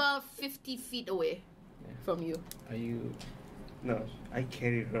 It's about 50 feet away from you. Are you? No, I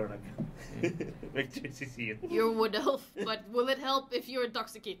carry her like. Make sure she see it. You're a wood elf, but will it help if you're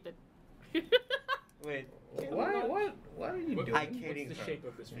intoxicated? Wait. What are you doing? I carry What's the her. shape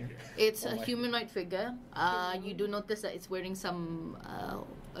of this figure? It's a humanoid figure. You do notice that it's wearing some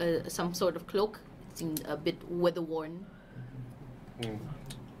sort of cloak. It seems a bit weather worn.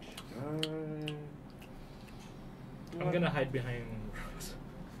 I'm gonna hide behind Rose.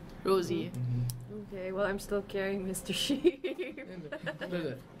 Rosie. Okay, well, I'm still carrying Mr. Sheep.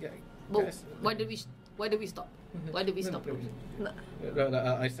 But why did we stop? Why did we stop?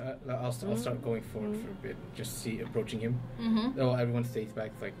 I'll start going forward for a bit. Just see approaching him. Mm-hmm. Oh, everyone stays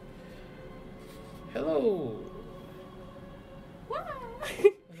back. Like, hello.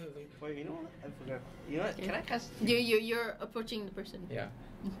 Wait, you know what? I forgot. You know what? Can I cast? You're approaching the person. Yeah.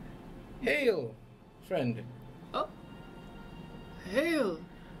 Hail, friend. Oh. Hail.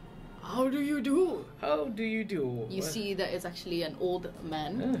 How do you do? How do you do? You see that it's actually an old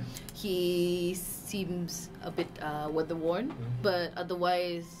man. Ah. He seems a bit weather worn, but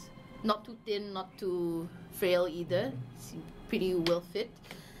otherwise not too thin, not too frail either. Seems pretty well fit.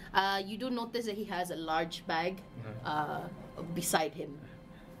 You do notice that he has a large bag beside him.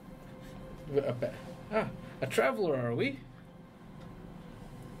 A traveler, are we?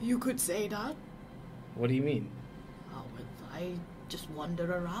 You could say that. What do you mean? Well, I just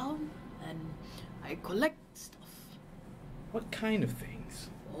wander around and I collect stuff. What kind of things?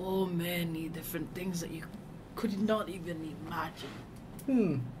 Oh, many different things that you could not even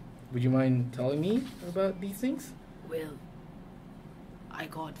imagine. Would you mind telling me about these things? Well, I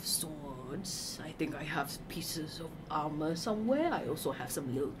got swords. I think I have pieces of armor somewhere. I also have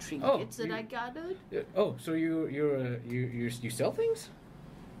some little trinkets that I gathered. So you sell things?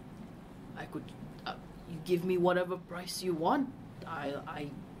 I could. You give me whatever price you want.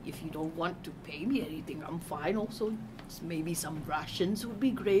 If you don't want to pay me anything, I'm fine. Also, maybe some rations would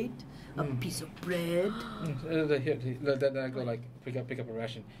be great. A piece of bread. Then I go like pick up a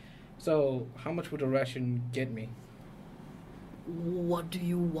ration. So how much would a ration get me? What do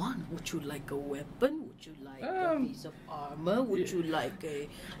you want? Would you like a weapon? Would you like a piece of armor? Would you like a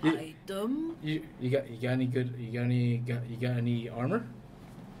item? You got any armor?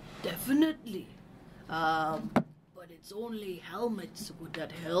 Definitely. But it's only helmets. Would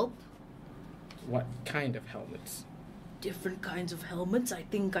that help? What kind of helmets? Different kinds of helmets. I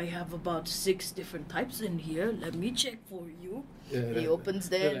think I have about 6 different types in here. Let me check for you. He opens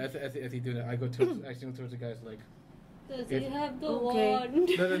there. As he do that, I go towards the guys like. Does he have the Okay. wand?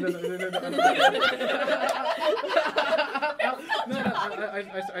 No.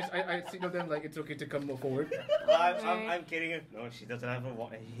 I signal them like it's okay to come forward. I'm kidding him. No, she doesn't have a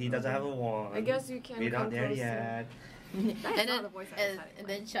wand. He doesn't have a wand. I guess you can We're come not there closer. yet. That is not the voice I was And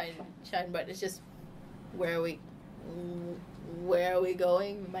then Shine Bright is just, where are we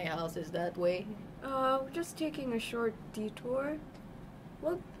going? My house is that way. We're just taking a short detour.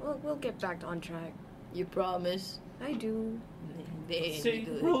 We'll get back on track. You promise? I do. Very Say,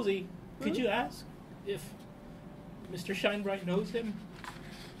 good. Rosie, could you ask if Mr. Shinebright knows him?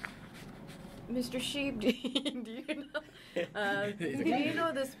 Mr. Sheep, do you know? Do you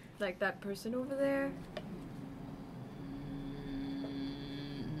know this, like that person over there?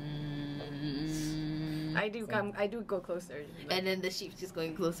 I do go closer. And then the sheep's just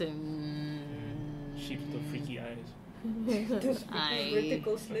going closer. Sheep with the freaky eyes.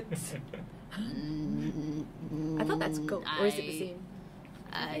 Vertical slits. I thought that's goat. Or is it the same?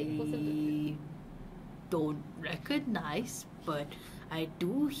 I don't recognize, but I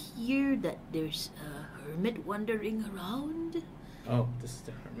do hear that there's a hermit wandering around. Oh, this is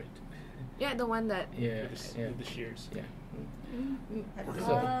the hermit. Yeah, the one that. Yeah, With the shears. yeah.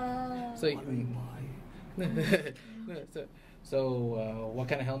 Ah. So what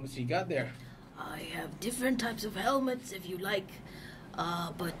kind of helmets you got there? I have different types of helmets if you like,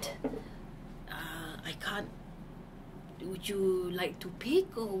 but I can't. Would you like to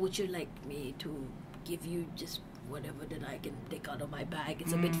pick, or would you like me to give you just whatever that I can take out of my bag?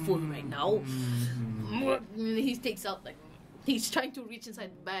 It's a bit full right now. He takes out he's trying to reach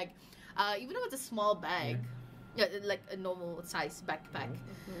inside the bag, even though it's a small bag, yeah, like a normal size backpack.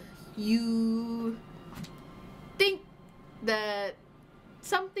 You think that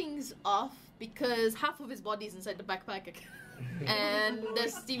something's off because half of his body is inside the backpack. And there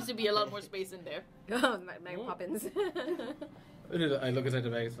seems to be a lot more space in there. Oh, Mary Poppins. I look inside the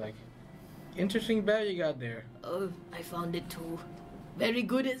bag. It's like, interesting bag you got there. Oh, I found it too. Very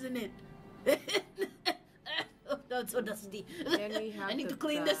good, isn't it? Oh, that's so dusty. Can we have I need the to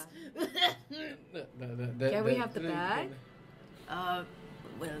clean bag? this. Can we have the bag?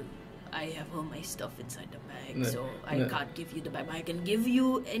 Well, I have all my stuff inside the bag, No, so I no. can't give you the bag. I can give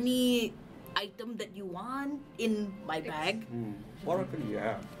you any item that you want in my bag. What weapon do you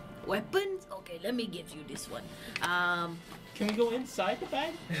have? Weapons? Okay, let me give you this one. Can we go inside the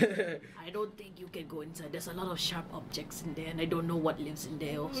bag? I don't think you can go inside. There's a lot of sharp objects in there, and I don't know what lives in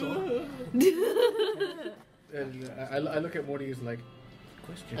there also. And I look at Morty as like,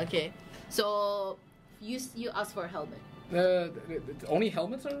 question. Okay, so you ask for a helmet. Only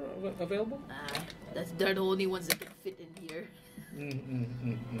helmets are available? They're the only ones that can fit in here.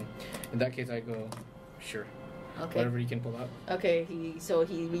 In that case, I go, sure. Okay. Whatever you can pull out. Okay, he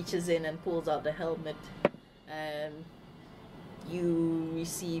reaches in and pulls out the helmet, and you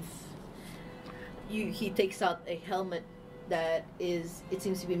receive. He takes out a helmet that it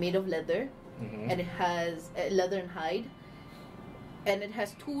seems to be made of leather, and it has leather and hide, and it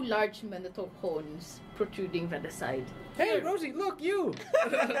has 2 large Minotaur horns protruding from the side. Hey, Rosie, look, you!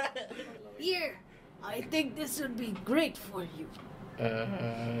 Here, I think this would be great for you.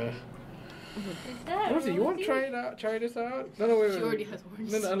 Is that Rosie, you want to Rosie? try this out? No, wait. She already has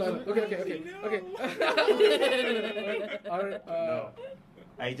horns. No. Okay. No.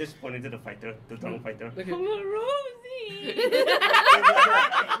 I just pointed to the fighter, the drunk fighter. Okay. I'm a Rosie.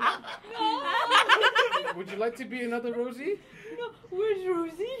 Would you like to be another Rosie? No, where's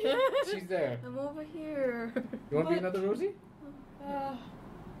Rosie? She's there. I'm over here. You want to be another Rosie?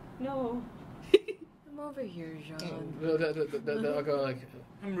 No. I'm over here, Jean. I'll go like.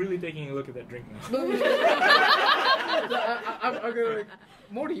 I'm really taking a look at that drink now. I'll go like,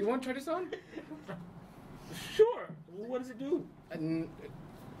 Morty, you want to try this on? Sure. What does it do? And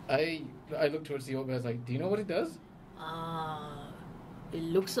I look towards the old man. I was like, do you know what it does? It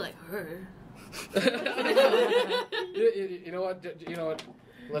looks like her. You know what? You know what?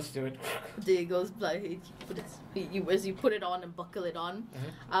 Let's do it. There goes blood. As you put it on and buckle it on,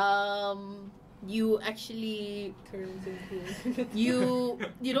 you actually you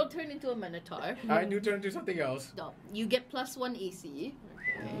don't turn into a minotaur. I do turn into something else. No, you get +1 AC.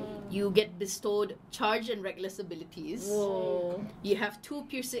 You get bestowed charge and reckless abilities. Whoa. You have 2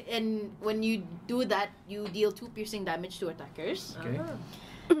 piercing, and when you do that, you deal 2 piercing damage to attackers. Okay.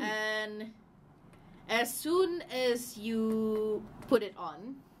 And as soon as you put it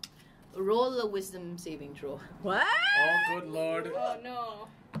on, roll a wisdom saving throw. What? Oh, good lord. Oh no.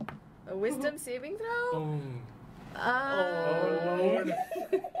 A wisdom saving throw? Oh lord.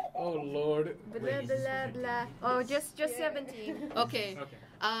 Oh lord. Blah blah blah. Oh, just 17. Okay.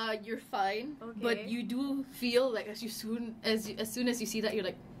 You're fine, but Okay. you do feel like as soon as you see that, you're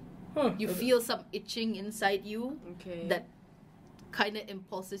like, Huh. you feel some itching inside you Okay. that kind of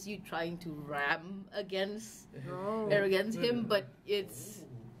impulses you trying to ram against Oh. him, but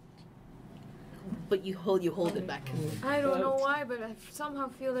you hold it back. I don't know why, but I somehow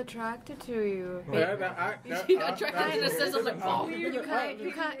feel attracted to you. Attracted in a sense of like, oh, You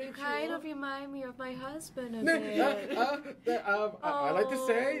kind of remind me of my husband a No, bit. I like to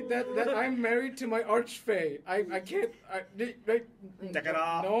say that I'm married to my archfey. I can't. Check it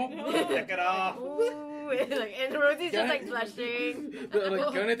off. No. Check it off. Ooh, like, and Rosie's just like blushing.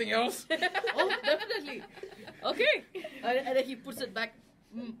 Like, got anything else? oh, definitely. Okay. And then he puts it back.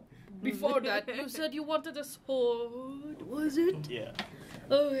 Before that, you said you wanted a sword, was it? Yeah.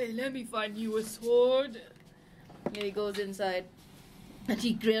 Okay, let me find you a sword. And he goes inside, and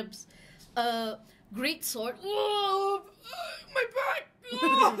he grabs a great sword. Oh, my back!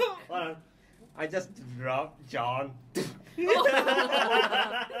 Oh. Hold on. I just dropped John.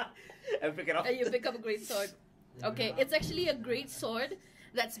 And pick it up. And you pick up a great sword. Okay, it's actually a great sword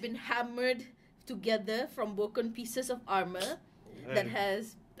that's been hammered together from broken pieces of armor that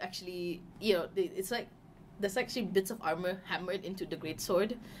has actually, it's like there's actually bits of armor hammered into the great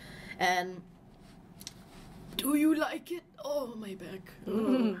sword. And do you like it? Oh, my back.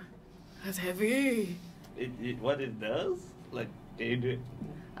 Oh, that's heavy. What it does? Like, they do it.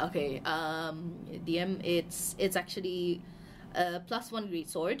 Okay, DM, it's actually a +1 great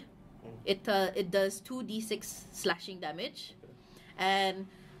sword. It does 2d6 slashing damage, and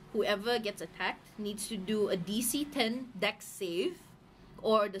whoever gets attacked needs to do a DC 10 Dex save,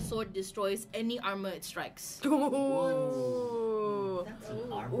 or the sword destroys any armor it strikes. Ooh. That's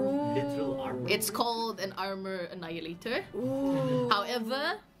an armor, literal armor. It's called an armor annihilator. Ooh.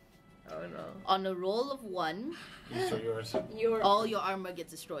 However, Oh no. on a roll of 1, These are yours. all your armor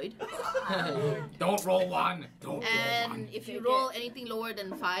gets destroyed. Don't roll one. Don't roll And one. if you roll anything lower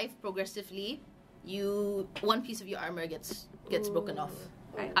than 5 progressively, one piece of your armor gets broken off.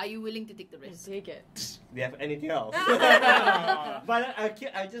 Are you willing to take the risk? Take it. Do you have anything else? But I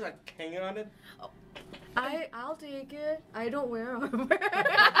just like hanging on it. I'll take it. I don't wear armor.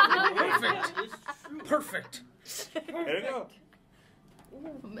 Perfect. There you go.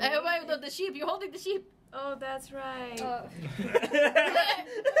 The sheep, you're holding the sheep. Oh, that's right.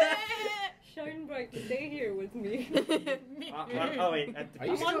 Shine bright, stay here with me. Oh wait, at the Are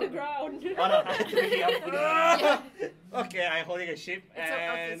you I'm on the ground. Oh no, I have to pick it up. Okay, I'm holding a ship It's a,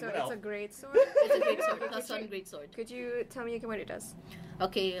 okay, and so what it's else? a great sword. It's a great sword, +1 great sword. Could you tell me again what it does?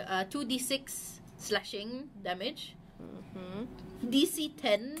 Okay, 2d6 slashing damage, Mm-hmm. DC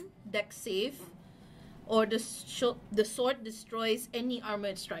 10 Dex save, or the sword destroys any armor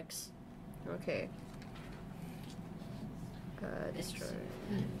it strikes. Okay. Destroy.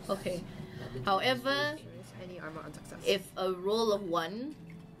 Okay. However, Any armor on success. if a roll of 1,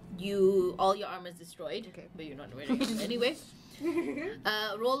 all your armor is destroyed. Okay. But you're not wearing it anyway.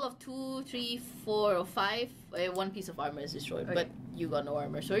 Roll of 2, 3, 4, or 5, 1 piece of armor is destroyed. Okay. But you got no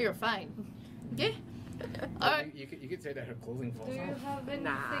armor, so you're fine. Okay. Alright. You could say that her clothing falls Do you off. have anything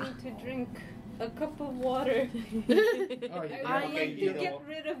Nah. to drink? A cup of water. Oh, I okay, need you to know get what?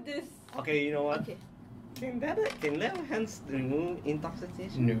 rid of this. Okay, you know what? Okay. Can level hands remove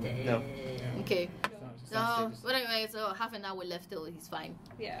intoxication? No. No. Okay. It's not But anyway, so half an hour left till he's fine.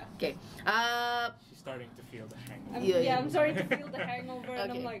 Yeah. Okay. She's starting to feel the hangover. I'm, Yeah. I'm starting to feel the hangover,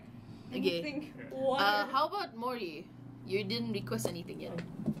 and Okay. I'm like, Okay. think water. How about Mori? You didn't request anything yet.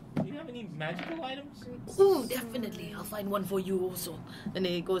 Do you have any magical items? Ooh, definitely. I'll find one for you also. And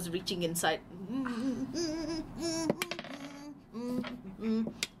then he goes reaching inside.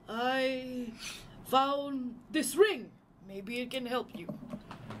 I found this ring. Maybe it can help you.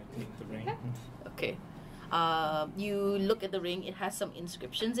 I take the ring. Okay. You look at the ring. It has some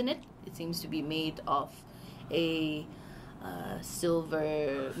inscriptions in it. It seems to be made of a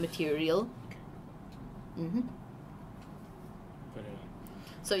silver material. Mm-hmm. Put it on.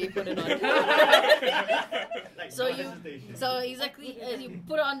 So you put it on. Like, So no you- hesitation. So exactly as you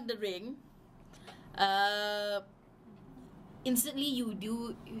put on the ring, instantly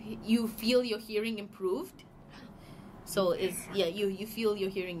you feel your hearing improved. So you feel your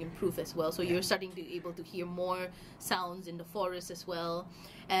hearing improve as well. So you're starting to able to hear more sounds in the forest as well.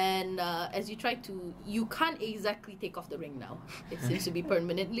 And as you try to, you can't exactly take off the ring now. It seems to be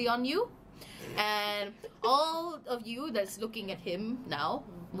permanently on you. And all of you that's looking at him now,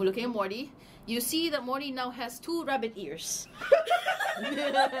 we're looking at Morty, you see that Morty now has 2 rabbit ears.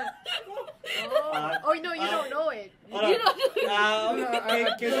 Oh no, you don't know it. You know,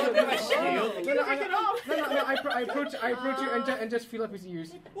 I approach you and just feel up his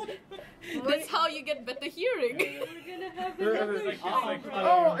ears. that's how you get better hearing. We're gonna have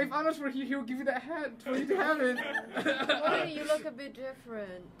Oh, if Anos were here, he would give you that hat for you to have it. Morty, you look a bit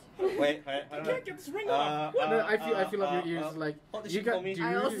different. Wait, I can't get this ring off. No, I feel up your ears like hold this you shit got. for me. Do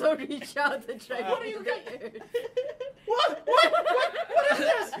I you- also reach out to try What to are you get it. What is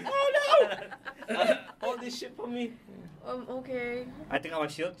this? Oh no! Hold this shit for me. Okay. I think our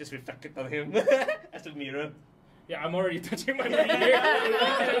shield just reflected on him as a mirror. Yeah, I'm already touching my ring here.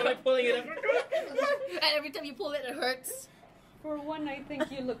 I'm like pulling it up. And every time you pull it, it hurts. For one, I think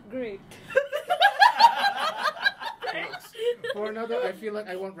you look great. Thanks. For another, I feel like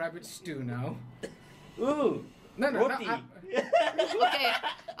I want rabbit stew now. Ooh, No, roti. Okay,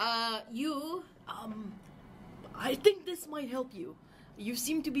 I think this might help you. You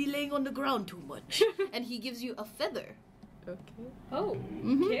seem to be laying on the ground too much. And he gives you a feather. Okay. Oh,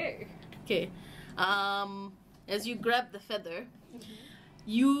 Mhm. okay. Okay. As you grab the feather,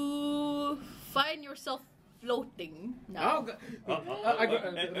 you find yourself floating Oh, now. I got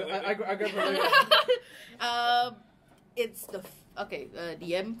It's the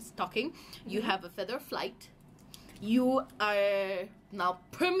DM's talking. You have a feather flight. You are now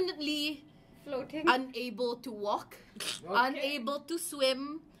permanently Floating. unable to walk, unable to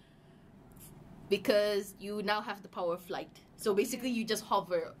swim, because you now have the power of flight. So basically, you just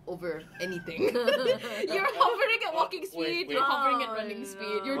hover over anything. You're hovering at walking speed. wait. You're hovering at Oh, running no.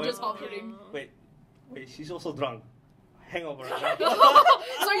 speed. You're just hovering. Wait, she's also drunk. Hangover.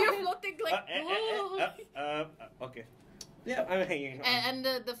 So you're floating like. Okay. Yeah, I'm hanging on. And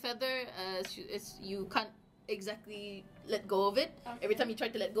the feather, you can't exactly let go of it. Every time you try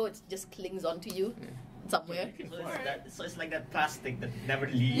to let go, it just clings onto you somewhere. So it's like that plastic that never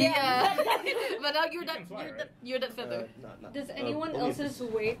leaves. Yeah, but now you're You that can fly, right? you're that feather. Does anyone else's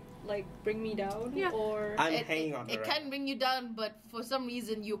weight like bring me down? Yeah. Or I'm It hanging on. It can bring you down, but for some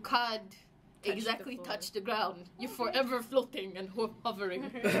reason you can't exactly floor. touch the ground. You're forever floating and hovering.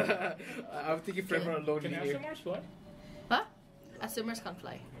 I'm thinking forever alone Can in here. Asomars fly? Huh? Asumers can't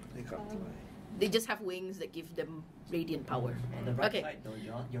fly. They can't fly. They just have wings that give them radiant power. On the right Okay. side though,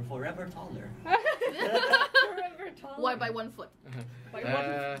 John, you're forever taller. forever tall. Why by 1 foot? By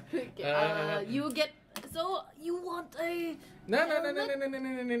one. You get so you want a. No, not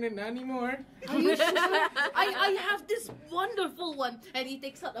anymore. Are you sure? I have this wonderful one, and he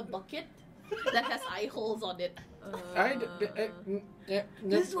takes out a bucket that has eye holes on it.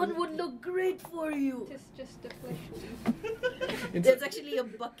 This one would look great for you. It's just a flesh. It's actually a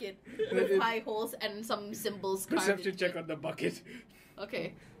bucket with eye holes and some symbols carved Perception into check it. on the bucket.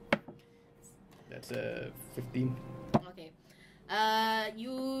 Okay. That's 15. Okay.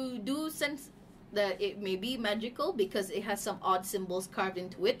 You do sense that it may be magical because it has some odd symbols carved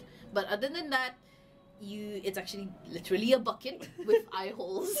into it. But other than that, it's actually literally a bucket with eye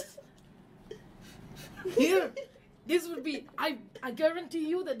holes. Here, this would be. I guarantee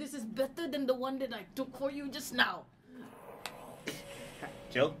you that this is better than the one that I took for you just now.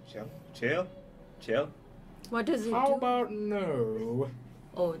 Chill. What does it How do? about no?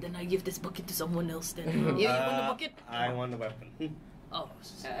 Oh, then I give this bucket to someone else. Then you want a bucket? I want a weapon. Oh,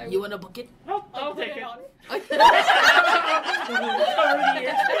 you want a bucket? I'll take it.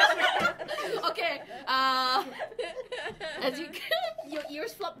 Okay. As your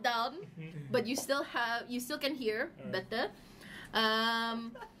ears flop down, but you still can hear better.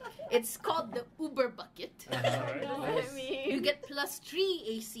 It's called the Uber bucket. You get +3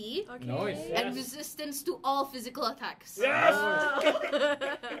 AC Nice. and resistance to all physical attacks. Yes!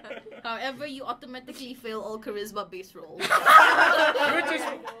 However, you automatically fail all charisma-based rolls. Which is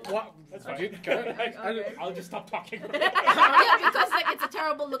what? That's fine. Dude, I'll just stop talking. Yeah, because like it's a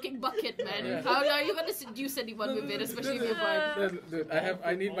terrible-looking bucket, man. How are you gonna seduce anyone with it, especially if you're bard? Dude,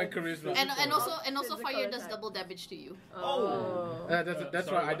 I need my charisma. And also fire does double damage to you. Oh. That's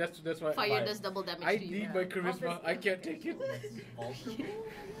why. That's why. Fire does double damage I to you. need my charisma. I can't take it. Vulnerable?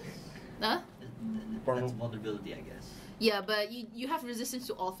 Huh? That's vulnerability, I guess. Yeah, but you have resistance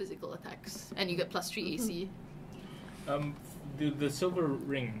to all physical attacks, and you get +3 AC. The silver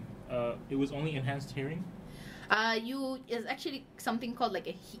ring, it was only enhanced hearing. Is actually something called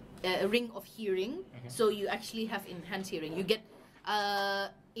like a ring of hearing. Okay. So you actually have enhanced hearing. You get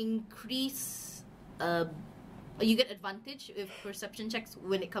increase. You get advantage with perception checks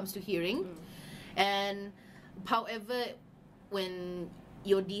when it comes to hearing, and however, when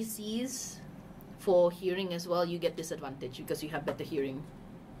your DCs for hearing as well, you get disadvantage because you have better hearing.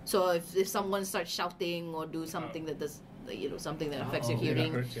 So if someone starts shouting or do something that does something that affects your Yeah, that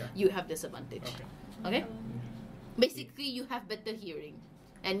hearing, hurts, yeah. you have disadvantage. Okay. Basically, you have better hearing,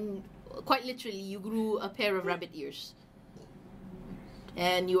 and quite literally, you grew a pair of rabbit ears,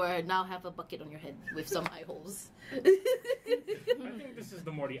 and you are now have a bucket on your head with some eye holes. I think this is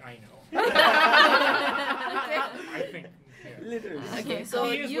the Morty I know. I think. Yeah. Literally. Okay, so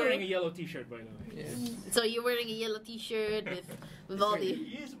he is wearing a yellow T-shirt, by the way. So you're wearing a yellow T-shirt with all the.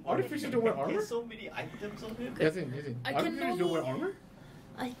 He is Artificers don't wear He armor? has so many items on him. Yes. I can Artificers don't wear only- armor?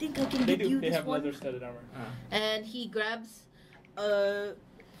 I think I can They give do. you They this have one. leather-studded armor. And he grabs a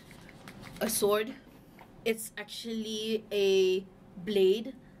sword. It's actually a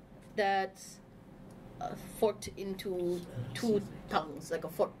blade that's forked into two tongues, like a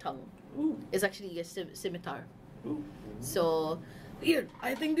forked tongue. It's actually a scimitar. So, here,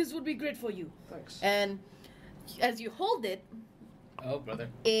 I think this would be great for you. Thanks. And as you hold it, Oh, brother.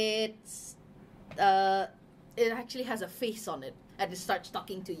 it's it actually has a face on it, and it starts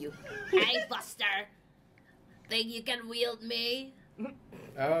talking to you. Hey, Buster, think you can wield me?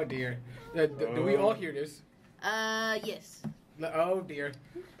 Oh dear. Do we all hear this? Yes. Oh dear.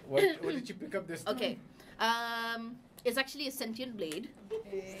 What did you pick up this time? Okay. It's actually a sentient blade.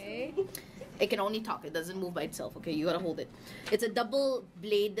 Okay. It can only talk. It doesn't move by itself. Okay, you gotta hold it. It's a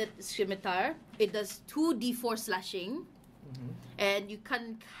double-bladed scimitar. It does 2d4 slashing, and you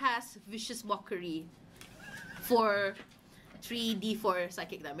can cast vicious mockery for 3d4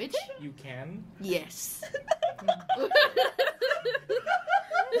 psychic damage. You can. Yes.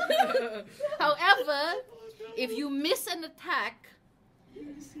 However, if you miss an attack,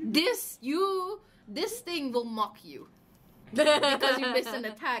 this thing will mock you. Because you missed an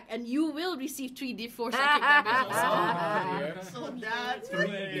attack, and you will receive 3d4 psychic damage also. So that's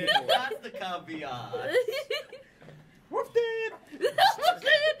Three. that's the caveat. Whooped it!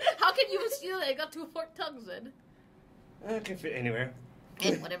 How can you steal it? I got 2 forked tongues then. I can fit anywhere.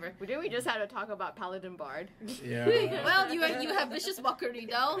 Whatever. Didn't we just have to talk about Paladin Bard? Yeah. Well, you have vicious mockery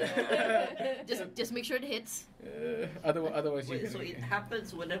now. Just make sure it hits. Otherwise you Wait, can. so it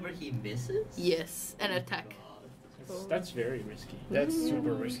happens whenever he misses? Yes, an attack. That's very risky. That's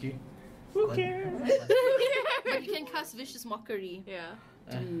super risky. Who cares? But you can cast vicious mockery. Yeah.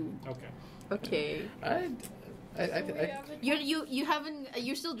 Okay. Okay.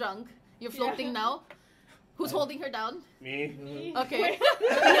 You're still drunk. You're floating now. Who's holding her down? Me? Okay.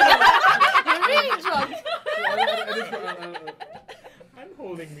 You're really drunk. I'm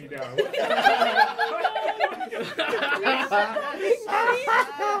holding me down.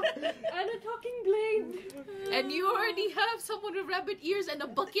 And a talking blade. And you already have someone with rabbit ears and a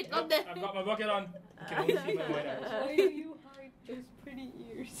bucket on I've them. got my bucket on. You can only see my white eyes. Why do you hide those pretty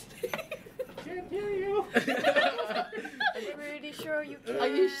ears? Can't hear you. I'm pretty sure you can. Are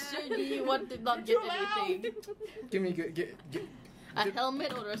you sure you want to not get anything? Give me A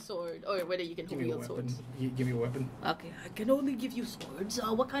helmet or a sword? Or whether you can give me a wield weapon. swords. Give me a weapon. Okay, I can only give you swords.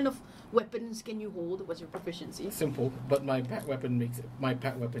 What kind of weapons can you hold? What's your proficiency? Simple, but my pet weapon is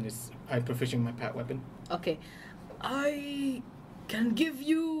I'm proficient in my pet weapon. Okay, I can give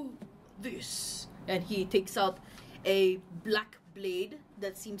you this. And he takes out a black blade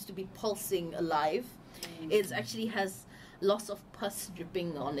that seems to be pulsing alive. It actually has lots of pus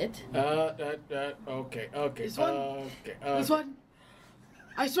dripping on it. Okay. This one? Okay. This one?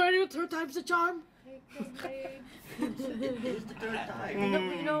 I swear to you, 3 times the charm. It's the third time.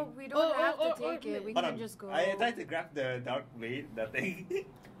 We don't have to take it. We Hold can on. just go. I tried to grab the dark blade, that thing.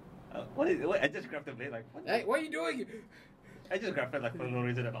 What is it? Wait, I just grabbed the blade, like, what? Hey, what are you doing? I just grabbed it like for no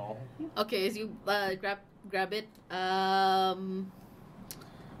reason at all. Okay, as you grab it,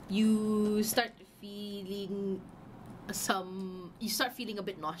 you start feeling you start feeling a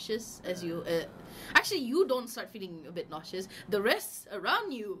bit nauseous as you actually you don't start feeling a bit nauseous. The rest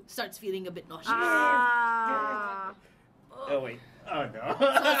around you starts feeling a bit nauseous. Oh wait. Oh no.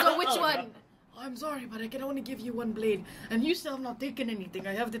 So which one? I'm sorry, but I can only give you one blade, and you still have not taken anything.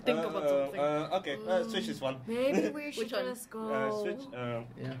 I have to think about something. Okay, switch this one. Maybe we should Which one? just go. Switch. Yeah.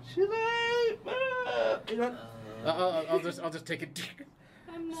 Should I? You know what? I'll just take it.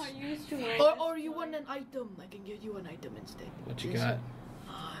 I'm not used to it. Or you want an item? I can give you an item instead. What you This- got?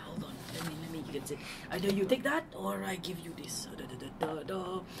 Hold on. Let me get it. Either you take that, or I give you this.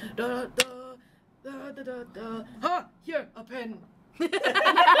 Ha! Here, a pen.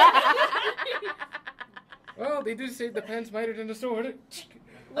 Well, they do say the pen's mightier than the sword.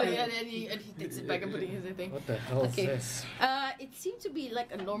 Oh, yeah, and he takes it back and put it in his thing. What the hell Okay. is this? It seemed to be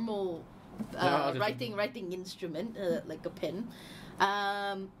like a normal I'll just- writing instrument, like a pen.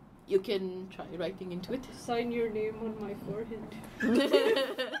 You can try writing into it. Sign your name on my forehead.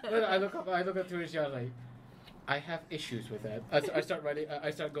 No, I look up to his yard like, I have issues with that. I start writing.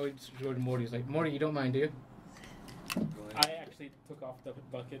 I start going toward Morty. He's like, Morty, you don't mind, do you? I actually took off the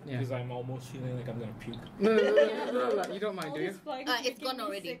bucket Yeah. because I'm almost feeling like I'm gonna puke. No, you don't mind, All do you? this flying is It's making gone me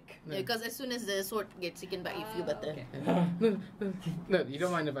already. sick. No. Because as soon as the sword gets taken back, you feel better. Okay. No, you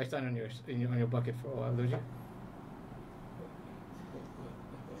don't mind if I stand on your bucket for a while, do you?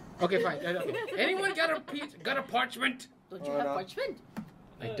 Okay, fine. Okay. Anyone got a parchment? Don't you Oh, have no. parchment?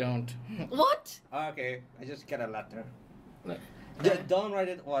 I don't. What? Okay, I just get a letter. No. Don't write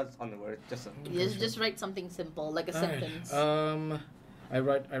it what's on the word. Just a, Just write something simple, like a Alright, sentence. I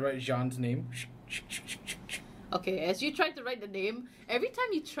write Jean's name. Okay, as you try to write the name, every time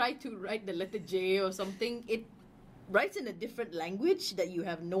you try to write the letter J or something, it writes in a different language that you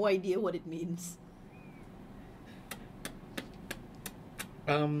have no idea what it means.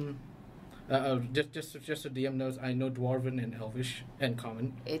 Just so DM knows, I know Dwarven and Elvish and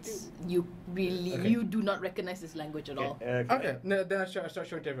Common. It's you really Okay. you do not recognize this language at all. Okay, no, then I start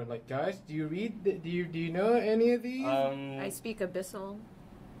showing to everyone. Like, guys, do you read? Do you know any of these? I speak Abyssal.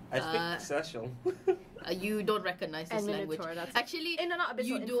 I speak Celestial. You don't recognize this And language. Minotaur, that's- Actually, no, not Abyssal,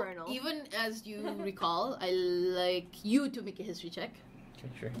 you do. Infernal. Even as you recall, I like you to make a history check. Okay,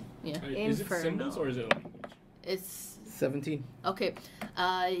 sure. Yeah, Is it symbols Infernal. or is it language? it's 17. okay.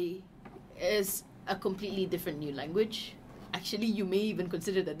 Is a completely different new language. Actually, you may even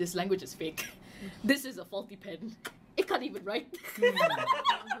consider that this language is fake. This is a faulty pen. It can't even write.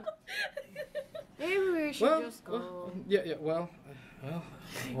 Maybe we should Well, just go. well,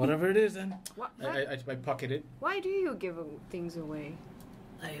 whatever it is then. What? I pocket it. Why do you give things away?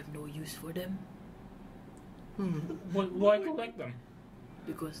 I have no use for them Why collect them?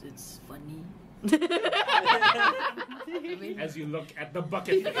 because it's funny. As you look at the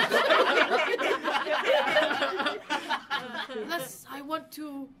bucket. Plus, I want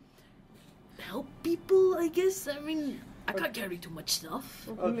to help people, I guess. I mean, I can't carry too much stuff.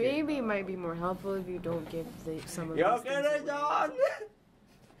 Okay. Maybe it might be more helpful if you don't give some of You these okay, things away. John?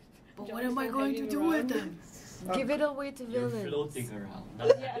 But what am I going to do with them? Give it away to You're villains. floating around.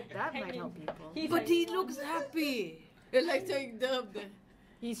 Yeah, That might hanging. help people. He's But he hanging looks on. happy. It's like saying the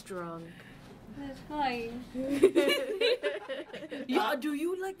He's drunk. That's fine. Yeah, do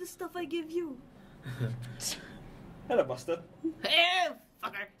you like the stuff I give you? Hello, Buster. Hey,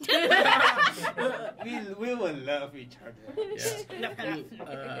 fucker. We will love each other.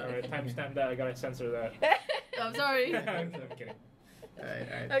 Alright, timestamp that. I gotta censor that. I'm sorry. I'm kidding.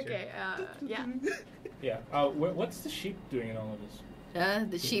 Okay, yeah. Yeah. What's the sheep doing in all of this?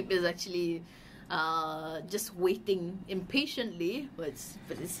 The sheep is actually just waiting impatiently, but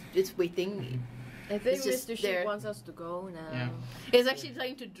it's waiting. I think It's just Mr. Sheep there. wants us to go now. Yeah. It's actually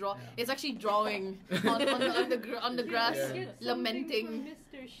trying to draw. It's actually drawing on the grass, Yeah. Get something lamenting. from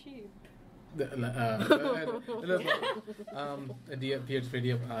Mr. Sheep. At the appears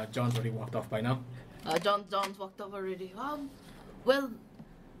video, John's already walked off by now. John's walked up already. Well,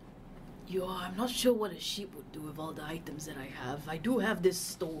 I'm not sure what a sheep would do with all the items that I have. I do have this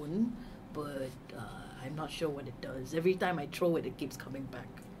stone, but I'm not sure what it does. Every time I throw it, it keeps coming back.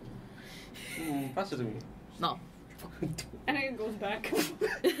 Pass it to me. No. And it goes back.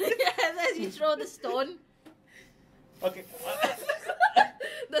 As you throw the stone, Okay.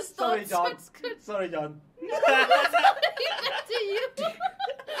 the Sorry, stone John. starts Sorry, John. to you,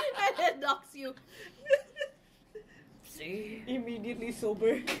 and then knocks you. See? Immediately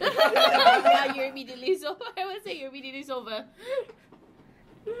sober. Yeah, you're immediately sober. I would say you're immediately sober.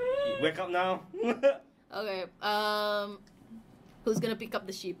 Wake up now. Okay. Who's gonna pick up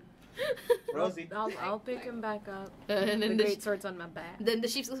the sheep? Rosie. I'll pick him back up. And The then great sword's on my back. then the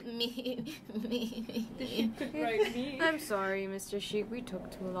sheep goes me. Right, me. I'm sorry, Mr. Sheep. We took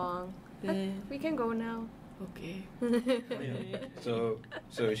too long. We can go now. Okay. So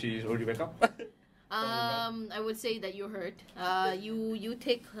she's already back up. I would say that you're hurt. You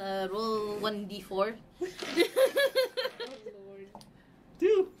take roll 1d4. Oh lord.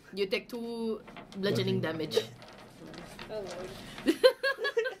 Two. You take 2 bludgeoning damage. Oh lord.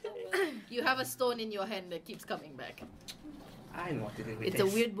 You have a stone in your hand that keeps coming back. I know what to do with It's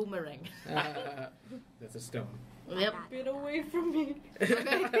this. a weird boomerang. That's a stone. Yep. Get away from me. Okay.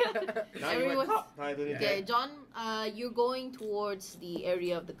 Now you Everyone- went up. Now I don't need Okay, that. John, you're going towards the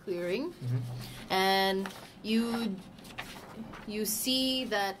area of the clearing, and you see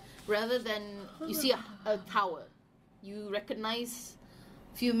that rather than you see a tower, you recognize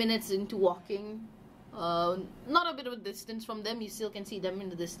a few minutes into walking, not a bit of a distance from them. You still can see them in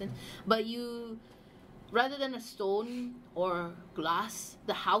the distance, but you. Rather than a stone or glass,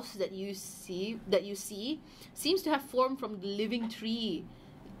 the house that you see seems to have formed from the living tree,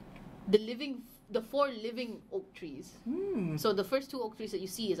 the 4 living oak trees. So the first 2 oak trees that you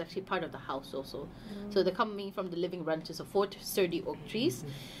see is actually part of the house also. So they're coming from the living branches of 4 sturdy oak trees.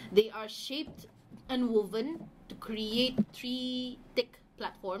 They are shaped and woven to create 3 thick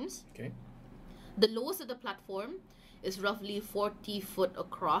platforms. Okay. The lowest of the platform is roughly 40 foot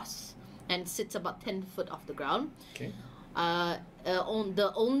across and sits about 10 foot off the ground. Okay.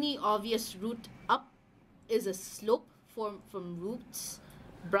 The only obvious route up is a slope formed from roots,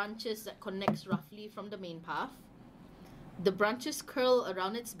 branches that connects roughly from the main path. The branches curl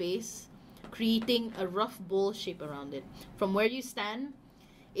around its base, creating a rough bowl shape around it. From where you stand,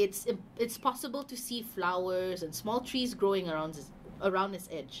 it's possible to see flowers and small trees growing around its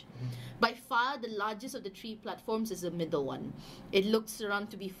edge. By far, the largest of the 3 platforms is the middle one. It looks around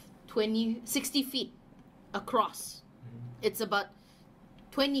to be 60 feet across. It's about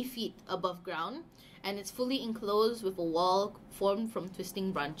 20 feet above ground, and it's fully enclosed with a wall formed from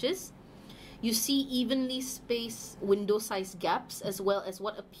twisting branches. You see evenly spaced window-sized gaps, as well as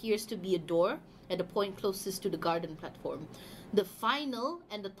what appears to be a door at the point closest to the garden platform. The final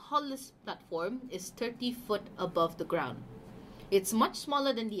and the tallest platform is 30 foot above the ground. It's much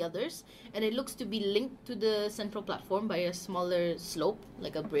smaller than the others, and it looks to be linked to the central platform by a smaller slope,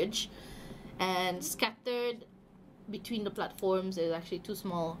 like a bridge. And scattered between the platforms is actually two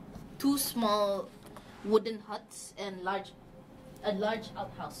small wooden huts and a large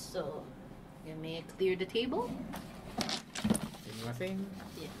outhouse. So you may clear the table. Nothing.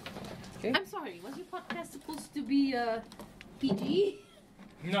 Yeah. Okay. I'm sorry, was your podcast supposed to be PG?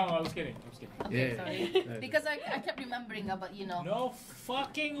 No, I was kidding. Okay, Yeah. sorry. Because I kept remembering about, No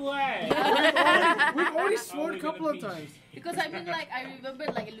fucking way. We've already sworn a we couple gonna of be? times. Because I mean, like, I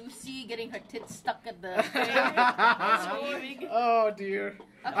remembered, like, Lucy getting her tits stuck at the screaming. Oh dear.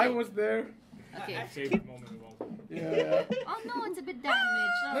 I was there. Okay. Favorite moment of all time. Yeah. Oh no, it's a bit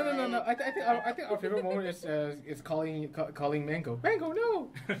damaged. No. I think our favorite moment is calling Mango. Mango, no.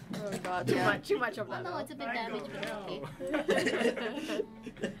 Oh god, Yeah. too much of Oh that. no, it's a bit damaged, but it's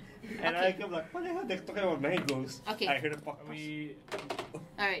okay. And I come like, what the hell? They're talking about mangoes. Okay. I heard a podcast. We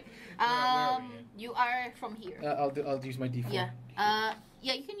Alright. where are we again? You are from here. I'll use my D4. Yeah.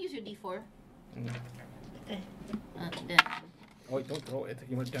 Yeah, you can use your D4. Mm. Then. Oh, wait, don't throw it.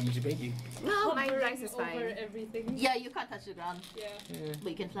 You might damage the baby. No, my Hovering rice is over fine. everything. Yeah, you can't touch the ground, Yeah. Yeah. but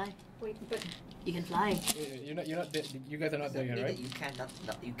you can fly. Wait, but You can fly. You're not. You guys are not there yet, Mean right?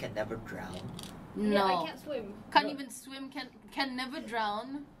 that you can never drown. No. yeah, I can't swim. Can't even swim. Can never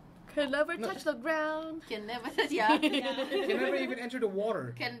drown. Can never touch the ground. Can never. Yeah. You can never even enter the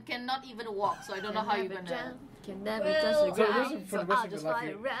water. Cannot even walk. So I don't know how you're Never gonna. drown. Can never Well, touch So the the ground. rest of- for the So rest I'll of just your life, fly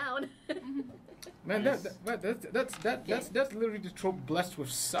you- around. Man, that's literally the trope blessed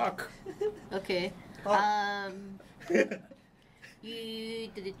with suck. Okay. Oh. You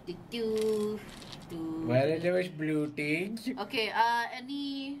do. Well, there was blue things. Okay.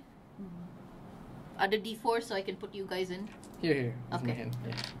 Any other D4 so I can put you guys in. Here. With my Okay. hand.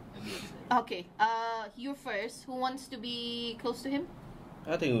 Yeah. Okay. You first. Who wants to be close to him?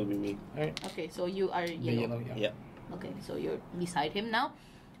 I think it will be me. All right. Okay. So you are The yellow. yellow. Yeah. Yeah. Okay. So you're beside him now.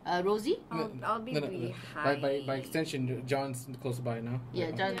 Rosie. I'll be behind. By extension, John's close by now. Yeah,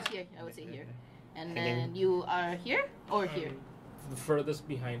 John's here. I would say here. And then you are here or here. the furthest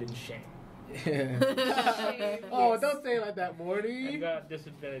behind in shame. Oh, don't say it like that, I Morty. got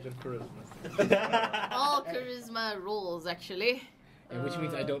disadvantage on charisma. All charisma rolls actually. and which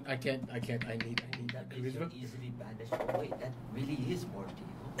means I need that That makes you charisma. easily banish. Oh, wait, that really is Morty.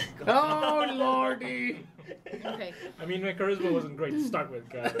 Oh lordy! Okay. I mean, my charisma wasn't great to start with,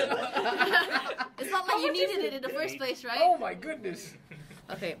 guys. It's not like you needed it in the first place, right? Oh my goodness!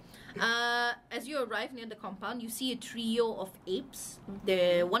 Okay. As you arrive near the compound, you see a trio of apes.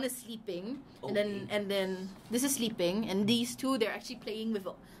 One is sleeping, and then this is sleeping, and these two they're actually playing with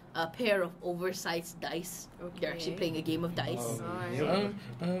a pair of oversized dice. They're actually playing a game of dice,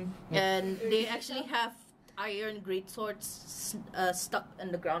 and they actually have iron great swords stuck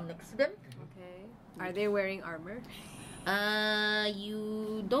in the ground next to them. Okay. Are they wearing armor?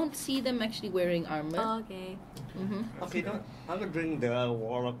 You don't see them actually wearing armor. Oh, okay. Okay, now I'm gonna drink the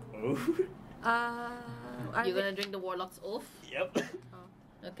warlock oath. You're gonna drink the warlock's oath. Yep.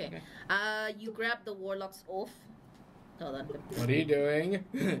 Okay. You grab the warlock's oath. Hold on. What are you doing?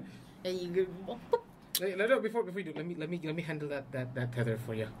 And you No, before we do, let me handle that tether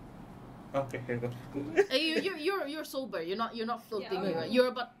for you. Okay, here you go. you're sober. You're not floating. Yeah. You're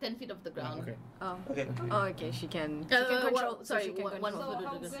about 10 feet off the ground. Okay. Oh. Okay. Oh, okay. She can control. sorry, she can one- control. one- So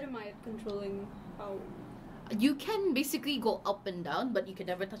how good am I at controlling how? You can basically go up and down, but you can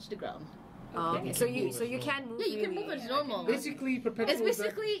never touch the ground. Oh, okay. So you can move. Yeah, you can freely. move as normal. Basically, It's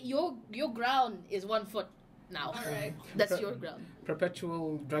basically your ground is 1 foot now. Alright. That's your ground.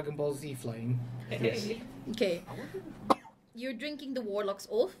 perpetual Dragon Ball Z flying. Yes. Okay. You're drinking the warlock's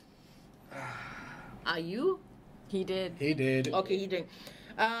oath. Are you? He did. He did. Okay, you drink.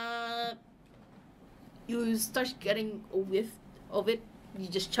 You start getting a whiff of it. You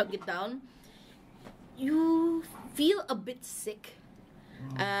just chug it down. You feel a bit sick.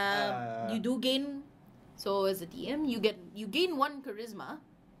 You do gain. So as a DM, you gain 1 charisma,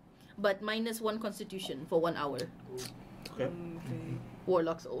 but minus 1 constitution for 1 hour. Okay.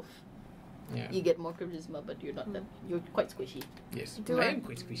 Warlock's oath. Yeah. You get more charisma, but you're not that. You're quite squishy. Yes. Do I I- am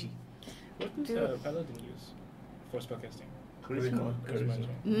quite squishy. What does Paladin use for spellcasting? Charisma. Charisma.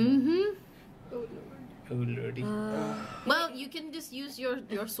 Mm-hmm. Oh, Oh lordy. Well, you can just use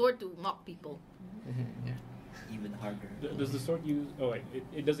your sword to knock people. Yeah. Even harder. Does the sword use? Oh wait,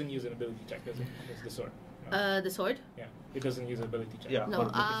 it doesn't use an ability check, does it? It's the sword. No. The sword? Yeah, it doesn't use an ability check. Yeah. No.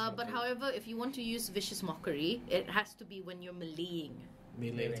 But But however, if you want to use vicious mockery, it has to be when you're meleeing.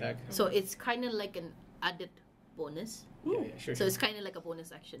 Melee attack. So it's kind of like an added bonus. Yeah, sure. So it's kind of like a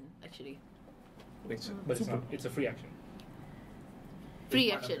bonus action, actually. But it's not. It's a free action. Free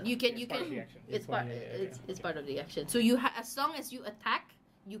part of action. the- You can. it's You part of can. the action. It's part. It's part of the action. So you as long as you attack,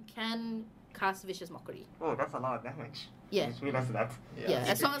 you can cast vicious mockery. Oh, that's a lot of damage. Yeah. Just realized that. Yeah.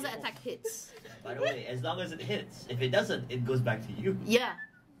 As long as the attack hits. By the way, as long as it hits. If it doesn't, it goes back to you. Yeah.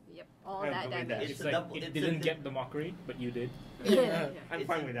 Yep. All I'm that good with damage. that. It's a like double- it it's didn't a- get the mockery, but you did. Yeah. I'm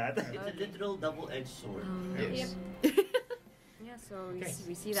fine with that. It's a literal double-edged sword. Yes. Yeah. So Okay.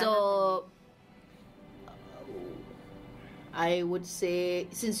 we see that. So I would say,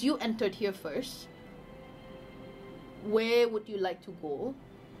 since you entered here first, where would you like to go,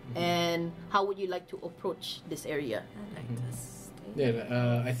 and how would you like to approach this area? I'd like to stay.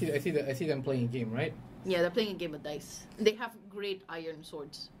 Yeah. I see them playing a game, right? Yeah, they're playing a game of dice. They have great iron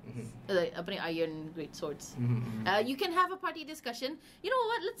swords. Like iron great swords. You can have a party discussion. You know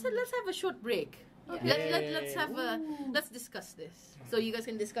what? Let's have a short break. Okay. Let's discuss this. So you guys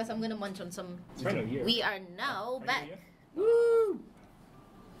can discuss. I'm gonna munch on some. Final year. We are now Final back. year? Woo!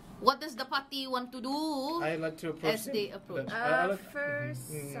 What does the party want to do? I like to approach As they approach.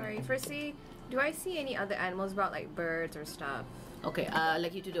 Firstly, do I see any other animals about like birds or stuff? Okay, I'd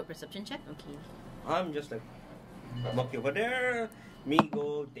like you to do a perception check. Okay. I'm just like monkey over there, me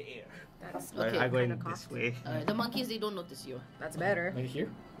go there. That's Okay. I go in Kinda this cocky. way. The monkeys, they don't notice you. That's better. Right here.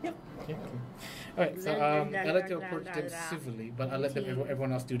 Yep. Okay. Alright. So I like to approach them civilly, but I let them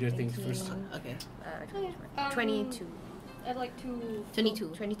everyone else do their things first. Okay. 22. I'd like to. 22.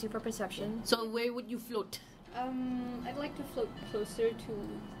 22 for perception. So where would you float? I'd like to float closer to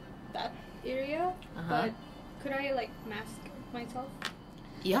that area, Uh-huh. but could I like mask myself?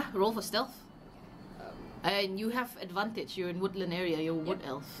 Yeah, roll for stealth. Um, And you have advantage. You're in woodland area. You're a wood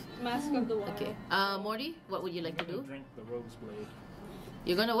elf. mask of the wild. Okay. Morty, what would you like to I'm gonna do? drink the rogue's blade.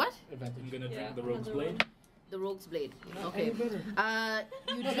 You're gonna what? I'm Advantage. gonna drink Yeah, the rogue's another blade. The rogue's blade. Any Okay. better?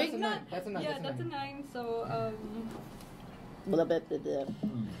 You That's drink. a 9. That's a 9. Yeah, that's a 9. So Blah, blah, blah, blah.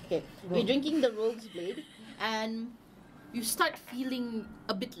 Okay, you're drinking the rogue's blade, and you start feeling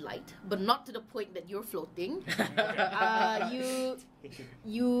a bit light, but not to the point that you're floating.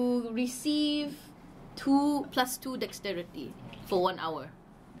 You receive 2 + 2 dexterity for 1 hour.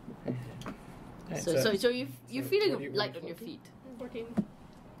 Alright, So you're so feeling what do you- light what on do your you feet. 14.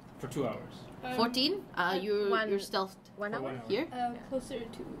 For 2 hours. 14. You're stealthed 1 For hour. 1 hour. here. Closer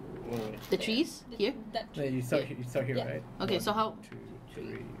to The trees here. that. No, tree. you start here, Yeah. right? Okay, One, so how? 2,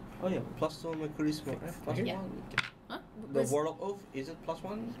 3. Oh yeah, +1 my charisma. Plus Yeah. 1. Huh? The Warlock Oath, is it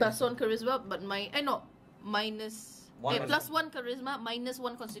 +1? +1 charisma, but no, minus. One. +1 charisma,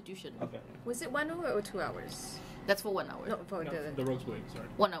 -1 constitution. Okay. Was it 1 hour or 2 hours? That's for 1 hour. No, for No, the. the Rogue's Blade, sorry.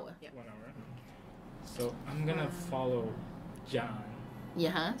 1 hour. Yeah. 1 hour. So I'm gonna follow John.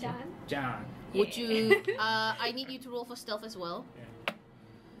 Yeah. Huh? John. John. Would you? I need you to roll for stealth as well. Yeah.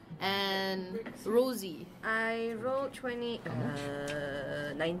 And Rosie. I rolled 20.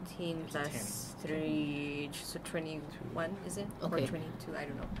 19 It's a plus 3, so 21 is it? Okay. Or 22? I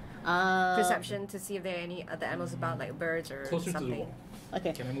don't know. Perception. Perception to see if there are any other animals about, like birds or Closer something. to the wall.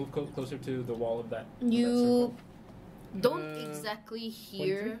 Okay. Can I move closer to the wall of that? You don't Uh, exactly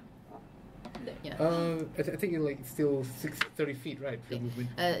hear. Yeah. I think you're like still 30 feet, right? For movement.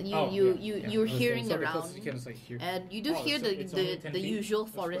 You're Yeah. hearing So the around, closest you can is like here. and you do Oh, hear so the it's only 10 the feet? usual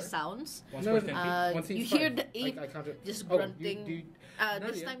That's forest fair. sounds. One No, square 10 feet. Once you it's hear fine. the ape I counted. just Oh, grunting. not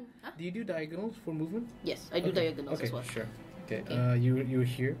This yet. time, huh? Do you do diagonals for movement? Yes, I do Okay. diagonals Okay, as well. sure. Okay. Okay. You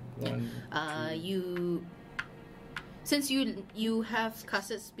here? Yeah. One. two. Since you have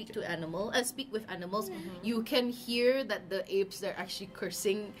casted speak with animals, you can hear that the apes, they're actually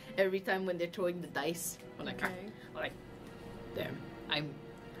cursing every time when they're throwing the dice. Like, like, damn,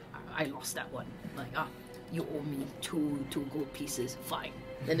 I lost that one. Like, you owe me two gold pieces. Fine.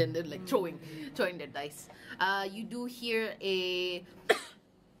 And then they're like throwing their dice.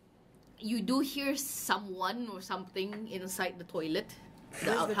 You do hear someone or something inside the toilet. The Where's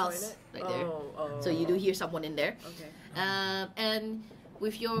the outhouse, toilet? right there. Oh. So you do hear someone in there. Okay. And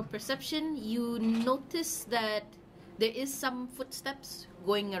with your perception, you notice that there is some footsteps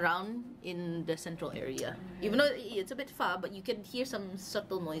going around in the central area. Even though it's a bit far, but you can hear some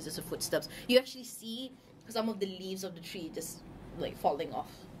subtle noises of footsteps. You actually see some of the leaves of the tree just like falling off.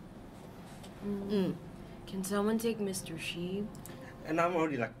 Can someone take Mr. Sheep? And I'm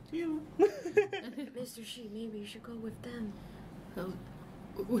already like, phew. Mr. Sheep, maybe you should go with them.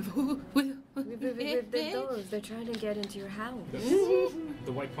 With who? With With those, they're trying to get into your house.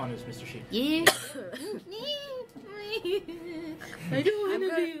 The white pawn is Mr. Sheep. Yeah. I don't want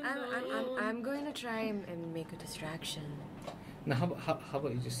to be I'm going to try and make a distraction. Now, how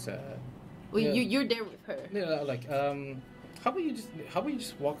about you just Well, yeah. you're there with her. how about you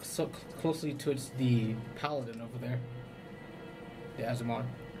just walk so closely towards the paladin over there? The Azamar.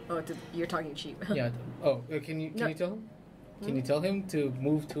 Oh, you're talking sheep. Yeah. Can you tell him? Can you tell him to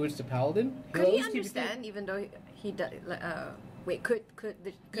move towards the paladin? Could he He'll always keep it understand, even though he does? Wait, could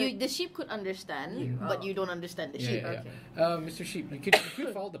The sheep could understand, You. but Oh. you don't understand the Yeah, sheep. yeah, Okay. yeah. Mr. Sheep, you could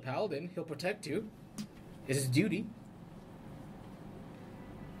follow the paladin. He'll protect you. It's his duty.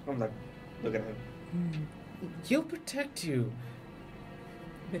 I'm like, look at him. He'll protect you.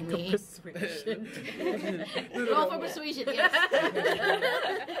 make Me. a persuasion? Roll for persuasion, yes. Oh,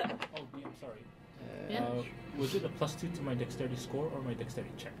 yeah, I'm sorry. Yeah. Was it a +2 to my dexterity score or my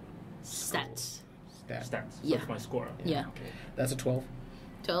dexterity check? Stats. Stat. Stats. So Yeah. it's my score. Yeah. That's a 12.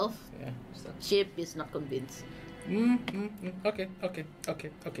 12. Yeah. Sheep is not convinced. Okay.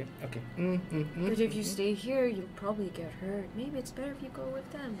 But if you stay here, you'll probably get hurt. Maybe it's better if you go with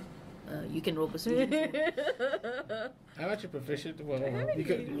them. You can roll persuasion. I'm actually proficient. Well, you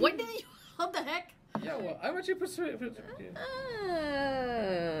could. Why didn't you? What the heck? Yeah, well, I'm actually persuaded.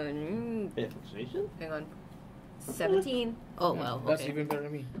 Yeah, persuasion? Hang on. 17. Oh wow. That's Okay. even better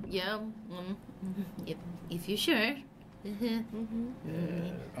than me. Yeah. If you're sure.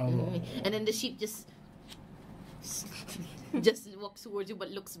 And then the sheep just walks towards you, but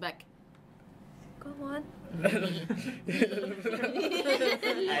looks back. Go on. I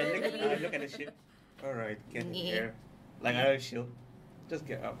look at the ship. Alright, get in here. Like I have a shield. Just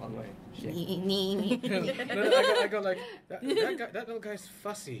get up on my ship. I go like that little guy's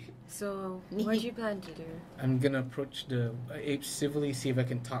fussy. So, what do you plan to do? I'm gonna approach the apes civilly, see if I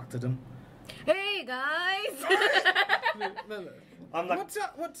can talk to them. Hey guys! I'm like,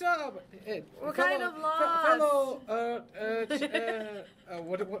 What's up? Hey, We're kind of lost. Fellow,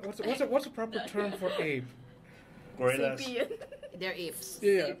 what's the proper term for ape? gorillas. They're apes.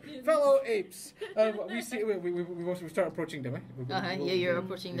 Yeah, fellow apes. We start approaching them. Yeah, you're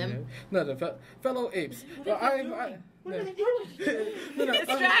approaching them. No, fellow apes.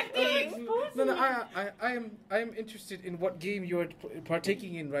 Distracting. I am interested in what game you are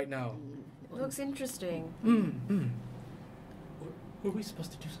partaking in right now. Looks interesting. Were we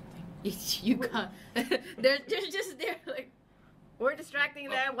supposed to do something? You can't. they're just there like. We're distracting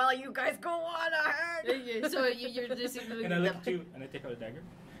them while you guys go on ahead. So you're just ignoring And I them. look at you and I take out a dagger.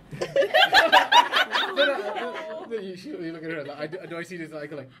 You look at her. Like, do I see this?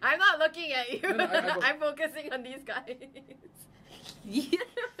 Like, I'm not looking at you. No, I'm focusing on these guys. You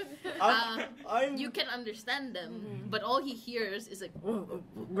can understand them, but all he hears is like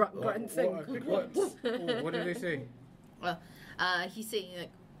grunts and what did they say? he's saying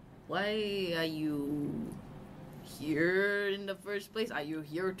like, why are you here in the first place? Are you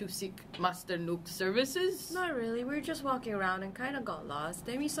here to seek Master Nook's services? Not really. We were just walking around and kind of got lost.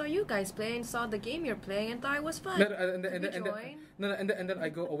 Then we saw you guys play and saw the game you're playing and thought it was fun. And then I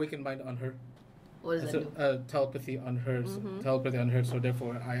go awaken mind on her. What does that do? Telepathy on her. Telepathy on her. So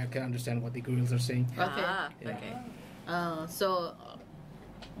therefore, I can understand what the girls are saying. Okay. Okay. So,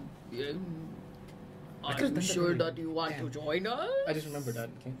 are you sure that you want to join us? I just remember that.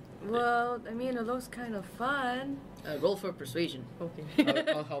 Okay. Well, I mean, it looks kind of fun. Roll for persuasion. Okay.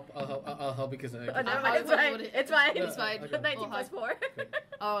 I'll help because I. Oh, never mind. It's fine. It's fine. It's fine. Okay. 19 plus 4.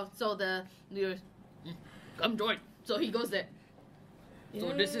 So you're, come join. So he goes there.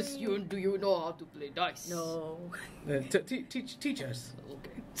 So this is you. Do you know how to play dice? No. Teach us.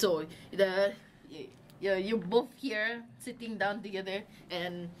 Okay. So you're both here sitting down together,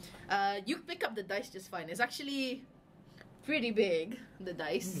 and you pick up the dice just fine. It's actually pretty big. The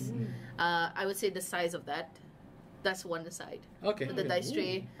dice. I would say the size of that. That's one side. Okay. The dice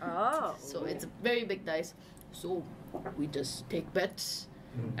tray. Oh. So it's a very big dice. So we just take bets.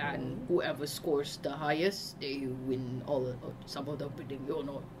 And whoever scores the highest, they win some of the bidding.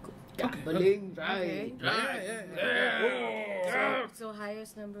 Gambling, Okay. right. So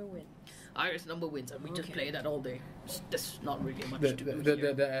highest number wins. Highest number wins, and we just Okay. play that all day. There's not really much to do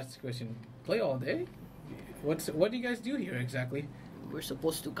here. The asked question. Play all day. What do you guys do here exactly? We're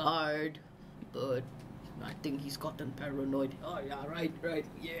supposed to guard, but I think he's gotten paranoid. Oh yeah, right,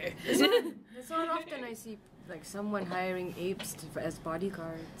 yeah. It's not often I see like someone hiring apes as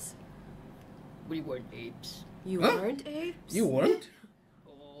bodyguards. We weren't apes. You Huh? weren't apes? You weren't?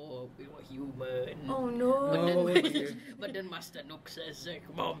 Oh, we were human. Oh no. No. Okay. But then Master Nook says, like,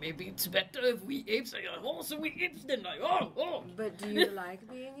 well, maybe it's better if we apes. Like, oh, so we apes then. Like, oh. But do you like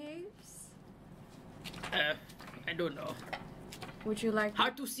being apes? I don't know. Would you like?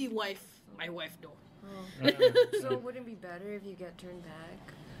 Hard to see my wife though. Oh. So would it be better if you get turned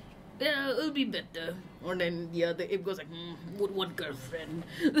back? Yeah, it'll be better. Or then the other ape goes like, would one girlfriend.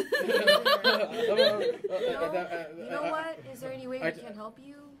 You know what? Is there any way we can help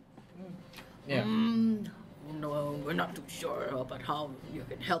you? Yeah. No, we're not too sure about how you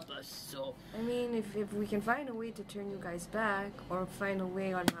can help us. So I mean, if we can find a way to turn you guys back, or find a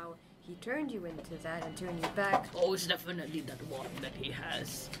way on how he turned you into that and turn you back. oh, it's definitely that one that he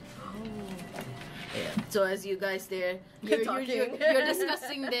has. Oh. Yeah. So as you guys there, You're you're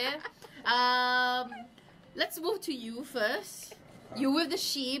discussing there. Let's move to you first. You with the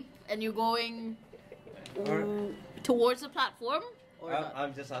sheep, and you're going towards the platform. Or not?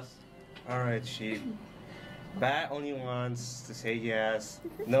 I'm just asked. Alright, sheep. Bat only wants to say yes,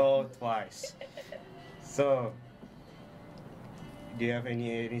 no twice. So, do you have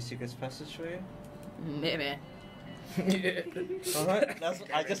any secret passageway? Maybe. Alright,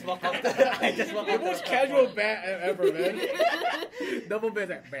 I just walk up. I just walk up. Most casual bat ever, man. Double bat,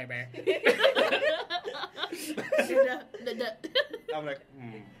 like, bah. I'm like,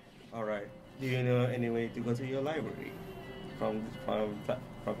 alright. Do you know any way to go to your library from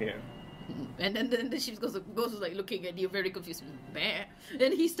here? And then the sheep goes like looking at you, very confused. Bear.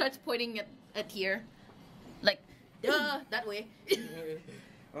 And he starts pointing at here, like, that way.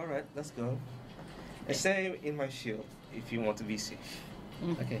 Alright, let's go. And stay in my shield if you want to be safe.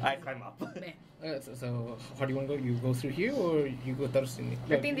 Okay. I climb up. So how do you want to go? You go through here or you go Thursday?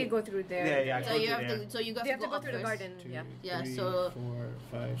 I think they go through there. Yeah, So you have to. So you They have to go up through the first. garden. Yeah. Yeah, 3, so-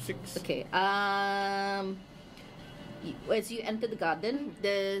 4, 5, 6. Okay. As you enter the garden,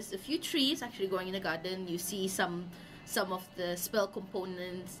 there's a few trees actually growing in the garden. You see some of the spell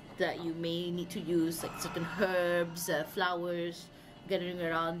components that you may need to use, like certain herbs, flowers, gathering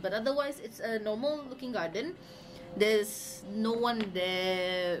around. But otherwise, it's a normal looking garden. There's no one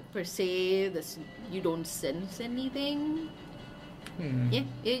there per se. You don't sense anything. Yeah,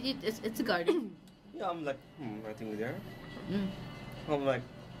 it's a garden. Yeah, I'm like, nothing there. Mm. I'm like,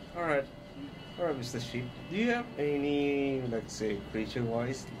 alright, Mr. Sheep. Do you have any, let's say,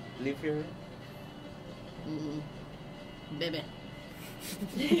 creature-wise live here? Baby.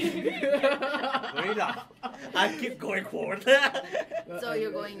 Really laugh. I keep going forward. So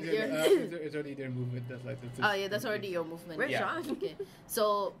you're going. It's already their movement. That's like. Oh yeah, that's already your movement. Where's Yeah. Sean? Okay.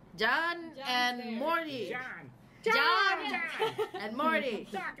 So John and Morty. John and Morty.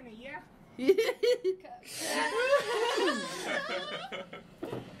 Talking to you.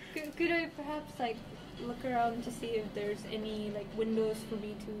 Could I perhaps like look around to see if there's any like windows for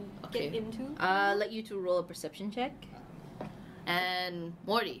me to get into? I'll let you to roll a perception check. And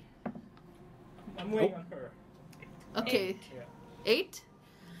Morty. I'm waiting on her. Okay. Yeah. 8.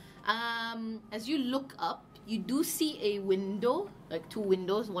 As you look up, you do see a window, like 2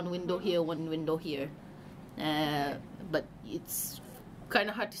 windows, one window here, one window here. But it's kind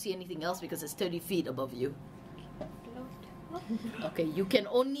of hard to see anything else because it's 30 feet above you. Okay, you can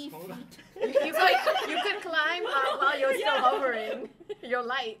only... You can climb while you're still hovering. You're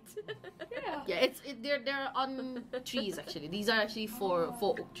light. Yeah. Yeah, they're on trees actually. These are actually four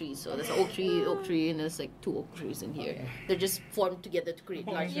oak trees. So there's an oak tree, and there's like 2 oak trees in here. They're just formed together to create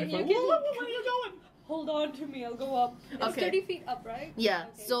large. You can Where are you going? hold on to me. I'll go up. It's Okay. 30 feet up, right? Yeah.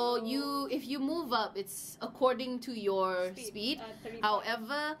 Okay, So if you move up, it's according to your speed. 35.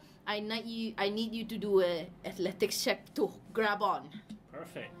 However, I need you to do a athletics check to grab on.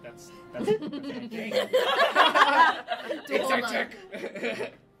 Perfect. That's okay. To hold on.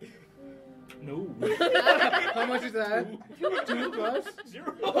 No. How much is that? 2 plus?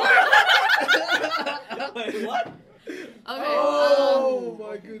 0. Wait, what? Okay. Oh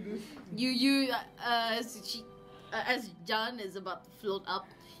my goodness. As John is about to float up,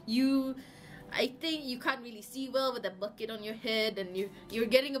 I think you can't really see well with that bucket on your head, and you're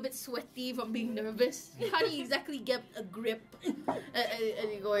getting a bit sweaty from being nervous. You can't exactly get a grip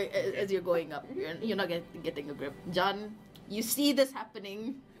as you're going up. You're not getting a grip. John, you see this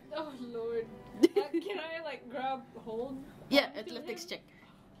happening. Oh Lord. Can I like grab hold? Yeah, onto athletics him? check.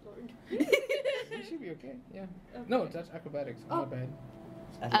 Lord. You should be okay. Yeah. Okay. No, that's acrobatics. Oh. Not bad.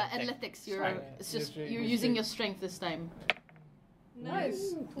 Athletics. It's just Your you're strength. using your strength this time.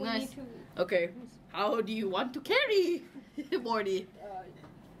 Nice. Nice. 22. Okay. How do you want to carry, Morty?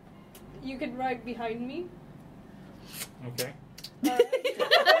 You can ride behind me. Okay. Uh,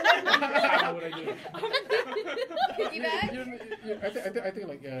 How would I do it? Piggyback? I think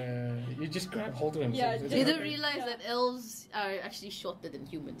like you just grab hold of him. Yeah, so it's You okay. don't realize that elves are actually shorter than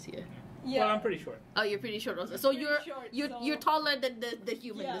humans here. yeah. Well, I'm pretty short. Oh, you're pretty short also. So Pretty short, so- you're taller than the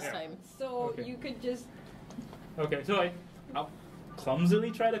human Yeah. this time. So Okay. you could just Okay, so I'll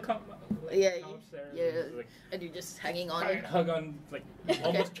clumsily try to come Yeah, upstairs. yeah. Like, And you're just hanging on. try and hug on, like,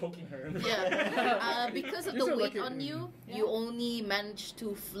 almost choking her. Yeah. Because of You're the so weight lucky. on you, Yeah. you only manage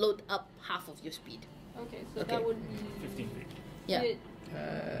to float up half of your speed. okay. So Okay. that would be 15 feet. Yeah.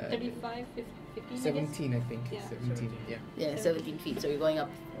 35, 15, I guess? 17, I think. Yeah. 17. Yeah. Yeah, 17 feet. So you're going up.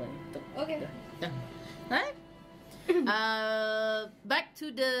 Okay. Right? Back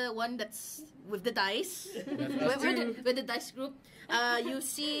to the one that's with the dice. With the dice group. You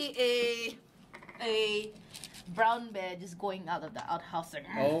see a brown bear just going out of the outhouse. Like,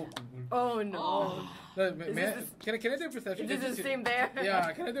 Oh. Oh no. No, can I do a perception? This check is the to- same bear.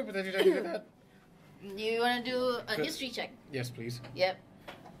 Yeah, can I do a perception check to get that? You wanna do a Good. history check? Yes, please. Yep.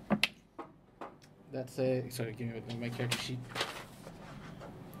 That's a. Sorry, give me my character sheet.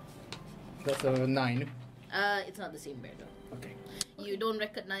 That's a 9. It's not the same bear though. Okay. You don't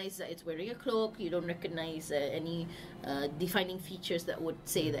recognize that it's wearing a cloak. You don't recognize any defining features that would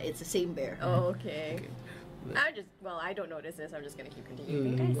say that it's the same bear. Oh, okay. Okay. I don't notice this. I'm just gonna keep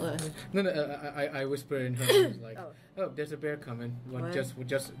continuing. Okay. No, I whisper in her ears like, Oh. oh, there's a bear coming. What? Just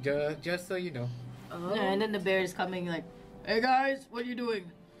so you know, Oh. And then the bear is coming like, hey guys, what are you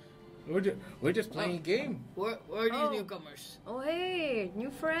doing? we're just playing a game. Where are these Oh. newcomers? Oh hey, new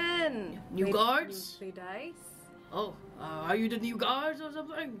friend. New guards? Play dice. Oh, are you the new guards or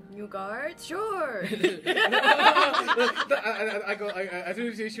something? New guards? Sure. I go. As soon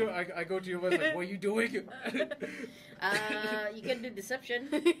as you say sure, I go to you. Like, what are you doing? You can do deception.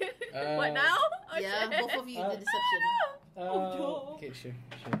 What now? Yeah, Okay. both of you do deception. no. Okay, sure.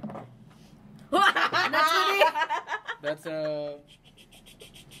 Naturally. That's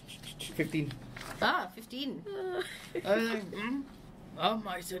 15. 15.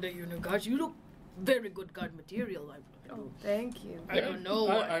 I said that you new guards. You look very good guard material. Oh, thank you. I don't know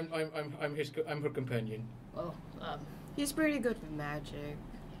what- I'm her companion. Oh, He's pretty good with magic.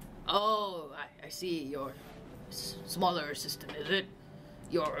 I see. Your smaller assistant, is it?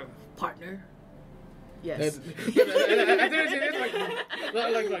 Your partner? Yes. I didn't say this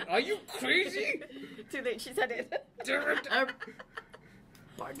like, are you crazy? Too late. She said it.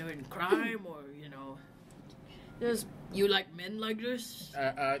 Partner in crime, or Just you like men like this?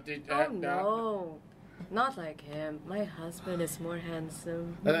 oh no, not like him. My husband is more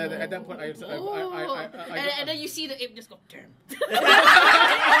handsome. At that point, I And then you see the ape just go, damn.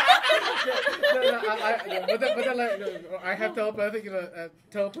 then like, I have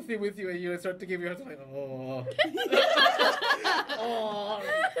telepathy with you, and you start to give your hands like, oh. Oh.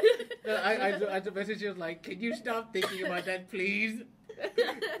 Then I just message you like, can you stop thinking about that, please?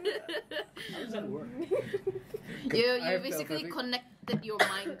 How does that work? You I have basically telepathy. connected your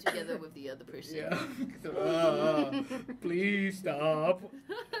mind together with the other person. Yeah. So, please stop.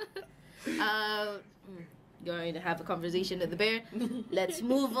 Going to have a conversation with the bear. Let's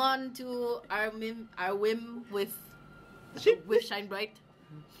move on to our whim with Shine Bright.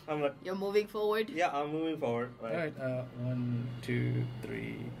 I'm like, You're moving forward. yeah, I'm moving forward. All right. 1, 2,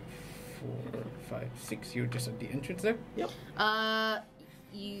 3, 4, 5, 6. You're just at the entrance there.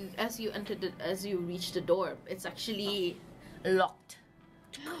 As you reach the door, it's actually locked.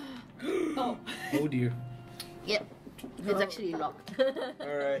 Oh. Oh dear. Yep, it's actually locked.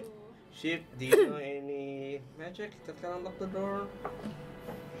 Alright. Sheep, do you know any magic that can unlock the door?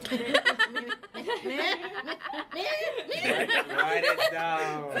 Write it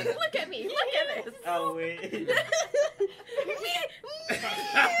down. Look at me. Look at this. Oh, wait.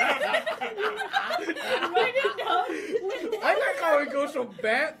 Write it down. I like how it goes from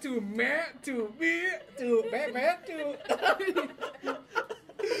bat to mat to me to bat to.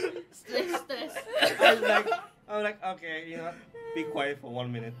 Stress. I'm like, okay, you know what? Be quiet for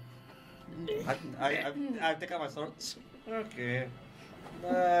 1 minute. I take out my sword. Okay.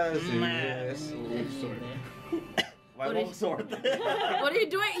 Yes. My What long is- sword. What are you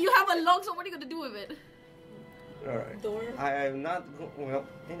doing? You have a long sword. What are you gonna do with it? Alright. Door. I am not. Well,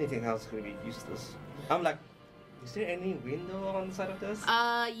 anything else could be useless. I'm like, is there any window on the side of this?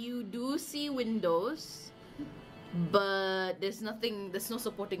 You do see windows, but there's nothing. There's no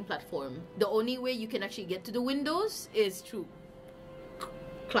supporting platform. The only way you can actually get to the windows is through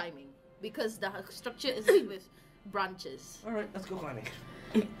climbing, because the structure is made with branches. Alright, let's go climbing.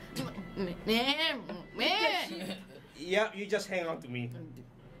 Yeah, you just hang on to me.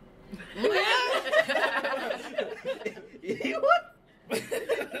 What?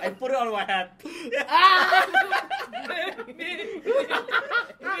 I put it on my hat.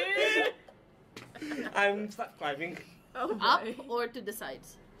 I'm stuck climbing Oh Up boy. or to the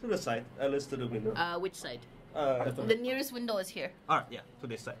sides? to the side, at least to the window. Which side? That's The nearest window is here. Alright, yeah, to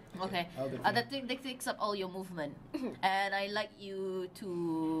this side. Okay. I'll do That takes up all your movement, and I like you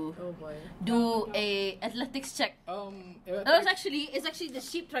to Oh boy. do a athletics check. No, it's actually the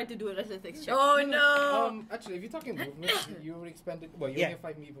sheep tried to do an athletics check. Oh no. Actually, if you're talking movement, you already expanded. Well, you Yeah. only have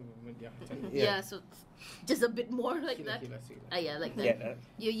 5 movement. Yeah. Yeah, so just a bit more like Hila, that. hila, hila. Yeah, like that.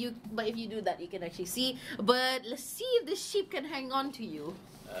 Yeah. But if you do that, you can actually see. But let's see if this sheep can hang on to you.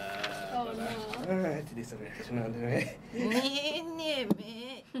 Oh no. Alright, to this direction.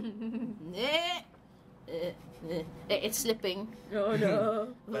 It's slipping. Oh no.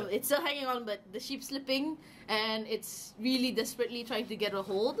 Well, it's still hanging on, but the sheep's slipping, and it's really desperately trying to get a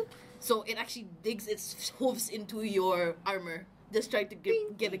hold. So it actually digs its hooves into your armor, just trying to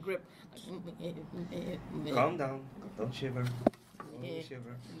get a grip. Calm down. Don't shiver. Don't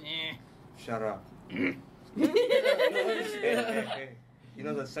shiver. Shut up. Hey. You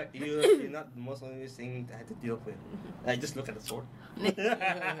know you're not the most only thing I had to deal with. I just look at the sword. You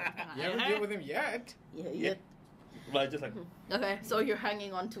haven't dealt with him yet. Yeah. But I just like Okay, so you're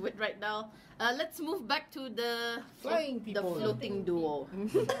hanging on to it right now. Let's move back to the Flying the people. floating duo.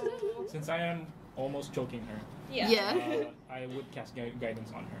 Since I am almost choking her, Yeah. I would cast guidance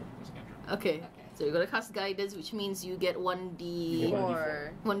on her. This cantrip. Okay. So you're gonna cast guidance, which means you get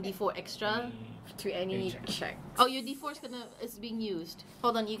 1d4 extra. To any check. check. Oh, your d4 is being used.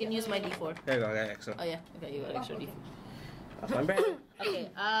 Hold on, you can use my d4. there you go, yeah, extra. Oh yeah, okay, you got extra d4. That's my bad. Okay,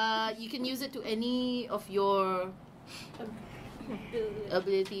 you can use it to any of your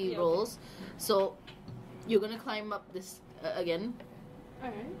ability Yeah, rolls. So you're gonna climb up this again,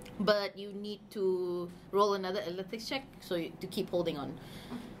 Alright. but you need to roll another athletics check to keep holding on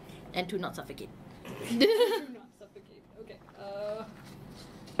and to not suffocate. Do not suffocate. Okay.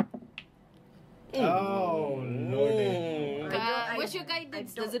 Oh lordy. What's your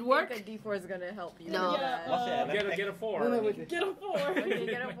guidance? I Does it don't work? think a D4 is gonna help you. No. with that. What's that? Get a 4. Get a 4. Okay,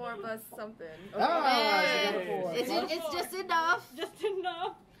 get a 4 plus something. Okay. Ah, Yeah. she got a 4. It's just enough. Just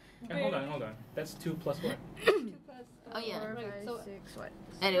enough. And hold on. That's 2 plus 1. 2 plus. Oh, yeah. 4, Right, 5, so 6, what?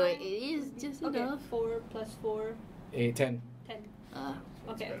 Anyway, it is just okay. enough. 4 plus 4, 10. 10.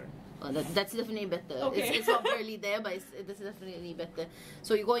 Okay. Better. Well, that's definitely better. Okay. It's not barely there, but it's definitely better.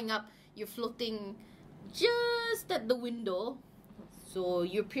 So you're going up. You're floating just at the window. So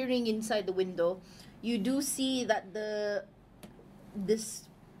you're peering inside the window. You do see that this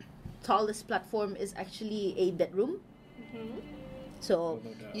tallest platform is actually a bedroom. Mm-hmm. So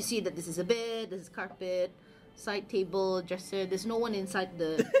no doubt. you see that this is a bed, this is carpet, side table, dresser. There's no one inside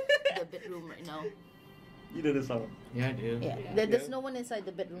the bedroom right now. You know the song. Yeah, I do. Yeah, there's no one inside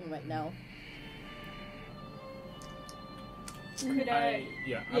the bedroom right now. Could I?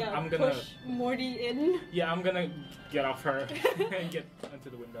 I'm gonna. push Morty in. Yeah, I'm gonna get off her and get onto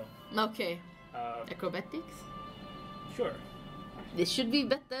the window. Okay, acrobatics. Sure, This should be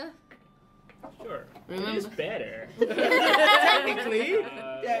better. sure. Remember- It is better. Technically.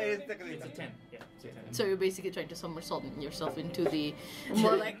 Yeah, it's technically It's a 10. Yeah, it's a 10. So you're basically trying to somersault yourself into the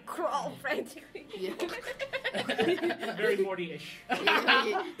More like crawl frantically. yeah. Very Morty-ish.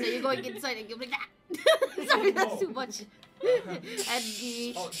 So you're going inside and you're like, ah! Sorry, that's too much. And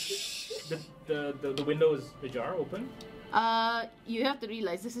The window is ajar, open. you have to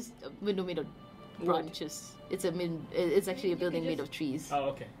realize this is a window made of branches. It's actually a building made of trees. Oh,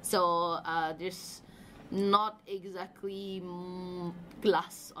 okay. So there's not exactly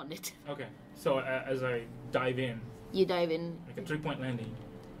glass on it. Okay. So as I dive in, You dive in. like a 3-point landing,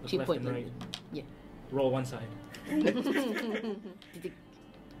 look 3 left point and right, landing. Yeah. roll one side,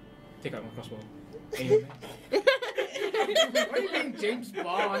 take out my crossbow. Aim. Why are you being James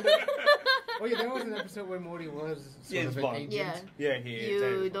Bond? Oh yeah, there was an episode where Morty was sort James of an Bond. agent. Yeah. Yeah, he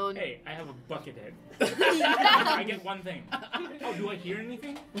You don't. Hey, I have a bucket head. I get one thing. Oh, do I hear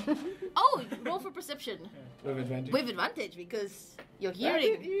anything? Oh, roll for perception With advantage. with advantage because you're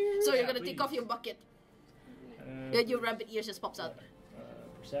hearing. So you're Yeah, gonna take please. off your bucket. Uh, Your rabbit ears just pops out.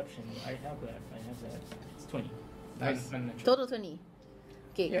 Perception. I have that. It's 20. Nice. Unnatural. Total 20.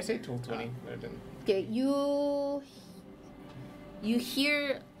 Okay. Yeah, say total 20. rather than- Okay, you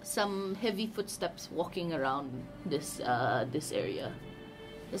hear some heavy footsteps walking around this area.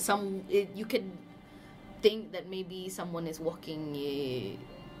 You can think that maybe someone is walking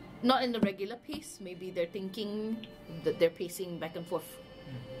not in the regular pace. Will they're thinking that they're pacing back and forth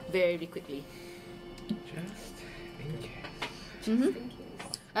very quickly. Just in case.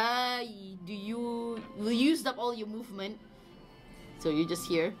 You used up all your movement, so you're just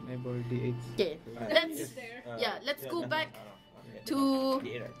here. I borrowed the 8. Okay, let's go back to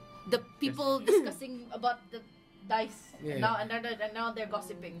the people discussing about the dice. Yeah. And now they're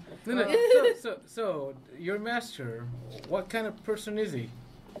gossiping. No. So your master, what kind of person is he?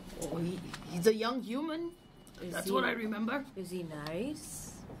 Oh, he's a young human. That's what I remember. Is he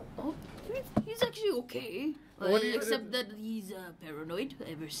nice? Oh, he's actually okay. What do you- Except that he's paranoid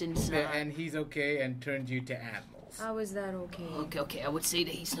ever since. And he's okay and turned you to animals. How is that okay? Okay. I would say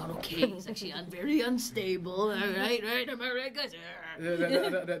that he's not okay. He's actually very unstable. Right? Am I right, guys?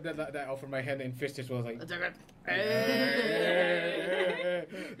 That offered my hand and fist as well.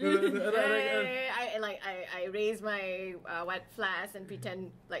 Like, I raise my wet flask and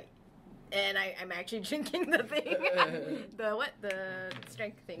pretend like, and I'm actually drinking the thing, the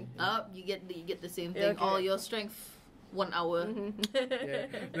strength thing. You get the same thing. Yeah, okay. All your strength, 1 hour.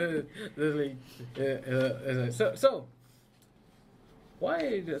 So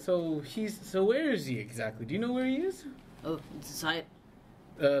why? So where is he exactly? Do you know where he is? Oh, it's inside.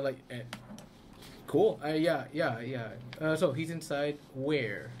 Cool. Yeah. So he's inside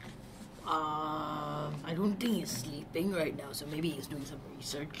where? I don't think he's sleeping right now, so maybe he's doing some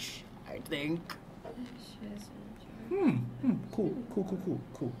research. I think. Cool.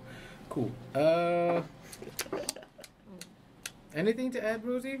 Anything to add,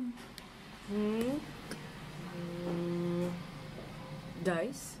 Rosie?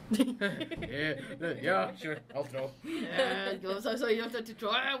 Dice? yeah, sure. I'll throw. So you have to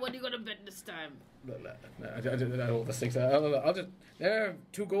try. What are you gonna bet this time? I rolled a 6. I'll just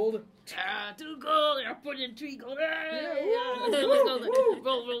 2 gold. 2 gold. I put in 3 gold. Let's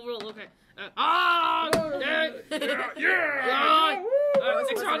go. Roll. Okay.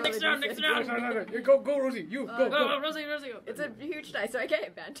 Next round. Go, Rosie. You go. Rosie. It's a huge dice, so I get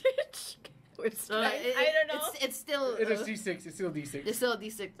advantage. With I don't know. It's still. It's a D6. It's still D6. It's still a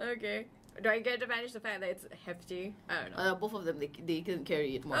D6. Okay. Do I get advantage the fact that it's hefty? I don't know. Both of them, they can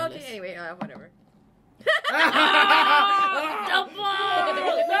carry it more or Okay, less. anyway, whatever. Double!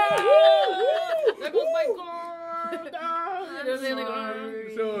 There goes my gold!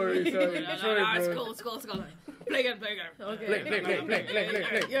 Sorry, It's bro. cool, it's cool. Play again. Okay.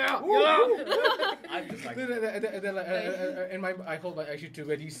 Play. Yeah. I'm just like, And I hold my action to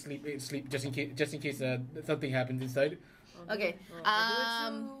ready sleep just in case something happens inside. Okay.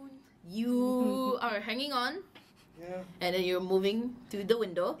 You are hanging on, Yeah. and then you're moving to the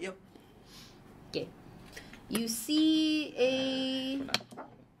window. Yep. Okay. You see a.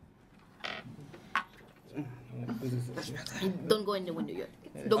 Don't go in the window yet.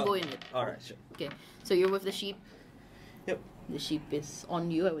 Don't go in it. All right, sure. Okay. So you're with the sheep. Yep. The sheep is on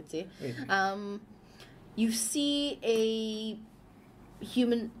you, I would say. Wait. You see a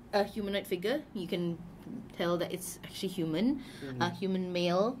humanoid figure. You can tell that it's actually human, a human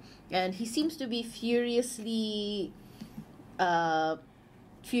male, and he seems to be furiously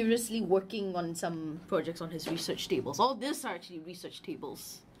working on some projects on his research tables. All these are actually research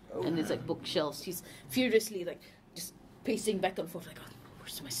tables, and it's like bookshelves. He's furiously like just pacing back and forth, like, oh,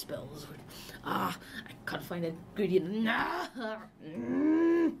 where's my spells? I can't find an ingredient.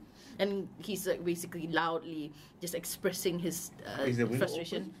 And he's like basically loudly just expressing his Is the window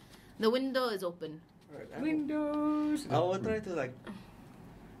frustration. open? The window is open. Windows. I will try to like.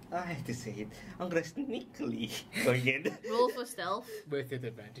 I hate to say it. I'm gonna sneakily go in. Roll for stealth. With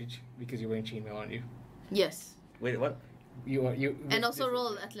advantage because you're wearing chainmail, aren't you? Yes. Wait, what? You. And also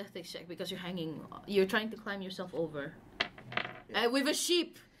roll athletics check because you're hanging. You're trying to climb yourself over. With a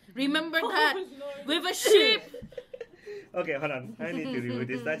sheep. Remember that. With a sheep. Okay, hold on. I need to remove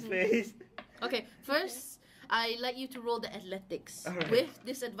this dice space. Okay, first I like you to roll the athletics Alright. with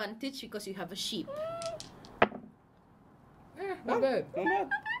disadvantage because you have a sheep. Not bad. Not bad.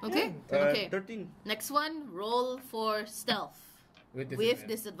 Okay. Okay. 13. Next one, roll for stealth With with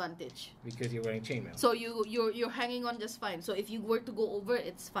disadvantage. because you're wearing chainmail. So you're hanging on just fine. So if you were to go over,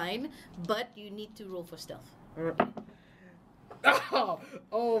 it's fine, but you need to roll for stealth.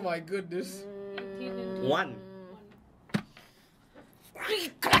 Oh my goodness. 1. Who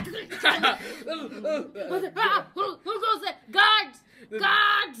goes there? Guards!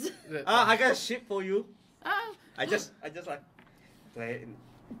 Guards! I got a ship for you. Ah. I just like play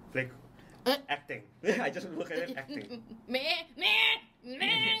acting. I just look at it acting. Meh, meh,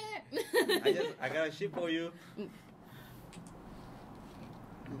 meh. I got a ship for you.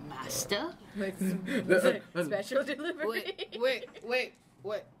 Master? Special delivery. Wait.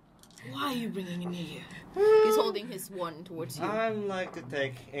 Why are you bringing him here? He's holding his wand towards you. I'm like to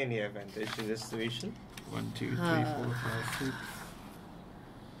take any advantage in this situation. 1, 2, 3, 4, 5, 6.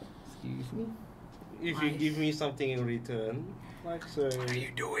 Excuse me. If you give me something in return, like say. What are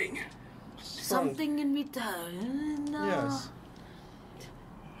you doing? Something in return. Yes.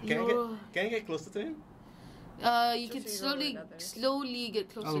 Can I get closer to him? You can slowly get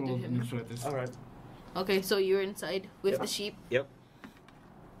closer I'll to roll him. next right this. All right. Okay, so you're inside with Yep. the sheep. Yep.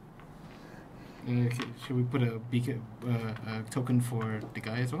 Okay, should we put a beacon, token for the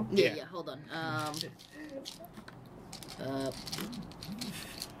guy as well? Yeah, Yeah. hold on.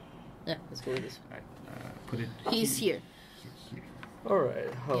 Yeah, let's go with this. Alright, put it. He's here. Here. All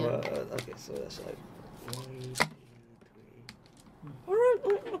right. How Yeah. about okay? So that's like 1, 2, 3. All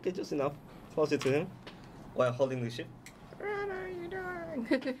right. Okay, just enough. Close it to him while holding the ship. What are you doing?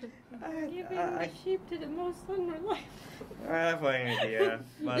 Giving the sheep to the most unreliable. I have an idea,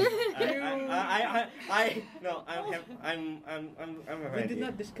 but I no, I'm We did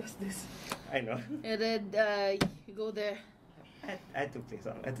not discuss this. I know. And then you go there. I had to think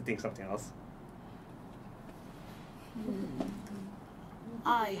something else.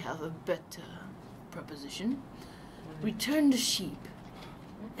 I have a better proposition. Return the sheep,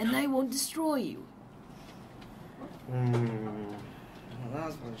 and I won't destroy you.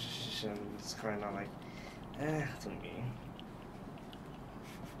 Last position is kind of like, to me.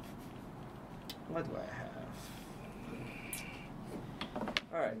 What do I have?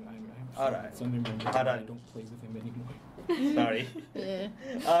 All right. Alright. Something wrong with Hold him. I on. don't play with him anymore. Sorry. Yeah.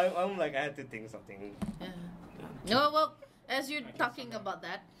 I'm like I had to think something. No, well, as you're talking about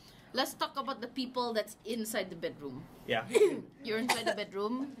that, let's talk about the people that's inside the bedroom. Yeah. You're inside the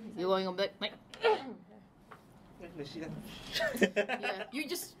bedroom. You're going on back. Like, yeah. You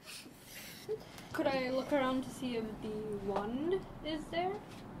just. Could I look around to see if the wand is there?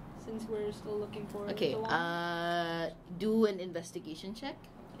 Since we're still looking for Okay. the wand. Do an investigation check.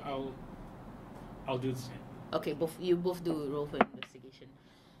 I'll do the same. Okay, you both do roll for investigation.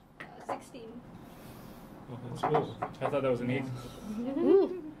 16. Oh, that's cool. I thought that was an 8.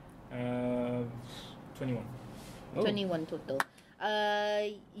 Ooh. 21. Oh. 21 total.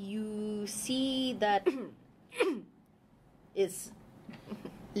 You see that it's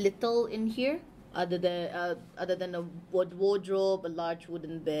little in here other than a wardrobe, a large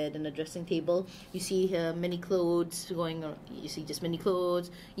wooden bed, and a dressing table. You see many clothes going on. You see just many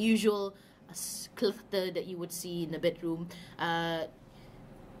clothes, usual clutter that you would see in a bedroom.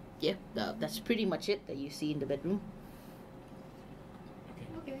 Yeah, that's pretty much it that you see in the bedroom.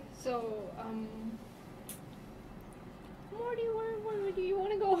 Okay, so, Morty, where do you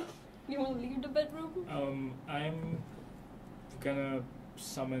want to go? You want to leave the bedroom? I'm gonna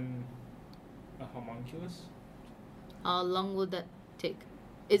summon a homunculus. How long will that take?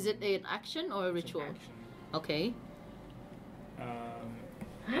 Is it an action or a It's an ritual? action. Okay.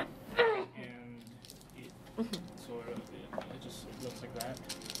 And it sort of it just looks like that.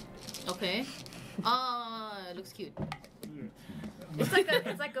 Okay. It looks cute.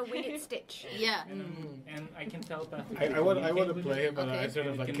 It's like a winged stitch. Yeah. And I can telepathically. I want to communicate with play it. it, but I Okay. sort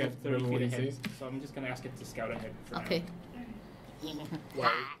of And like it can can't move 30 remember what he feet ahead. says. So I'm just gonna ask it to scout ahead. For Okay.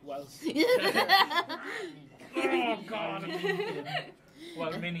 Whilst oh god.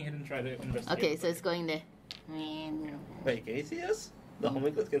 While Minnie hadn't tried to investigate. Okay, so it's going there. Wait, can you see us? The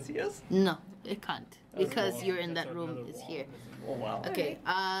homunculus can see us? No, it can't because Wall. you're in That's that room. another It's wall. here. Oh wow. Okay.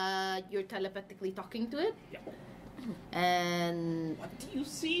 You're telepathically talking to it. Yeah. And What do you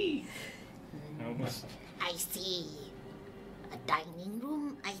see? Almost. I see a dining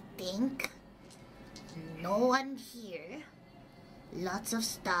room, I think. No one here. Lots of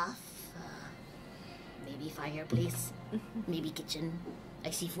stuff. Maybe fireplace. Maybe kitchen. I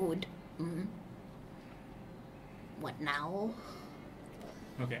see food. What now?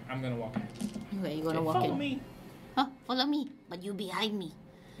 Okay, I'm gonna walk in. okay, you're gonna walk Follow in. me. Huh? Follow me. But you behind me.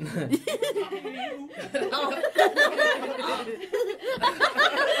 We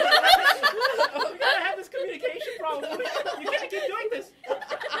gotta have this communication problem. You can't keep doing this.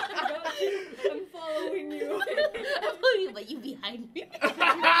 I'm following you. But you behind me.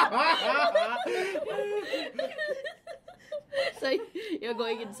 So you're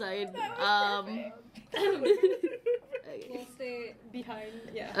going inside. We'll stay behind.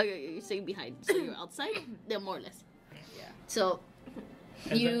 Yeah. Okay, you're staying behind. So you're outside? They're more or less. Yeah. So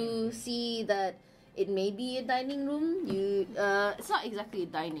you see that it may be a dining room. It's not exactly a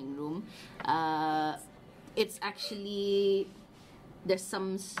dining room. It's actually there's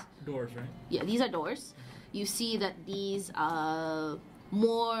some Doors, right? yeah, these are doors. You see that these are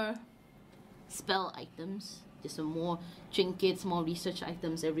more spell items, just some more trinkets, more research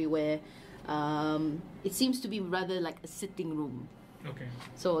items everywhere. It seems to be rather like a sitting room. Okay.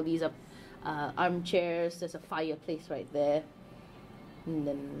 So these are armchairs. There's a fireplace right there, and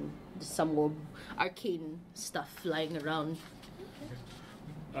then there's some more arcane stuff lying around.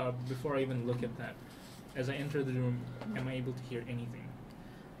 Before I even look at that, as I enter the room, am I able to hear anything?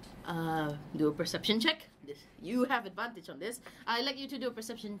 Do a perception check. You have advantage on this. I'd like you to do a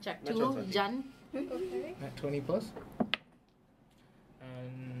perception check Natural too, 20. Jan. Okay. At 20 plus?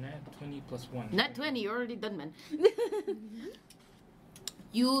 Nat 20 plus 1. Nat 20, you're already done, man.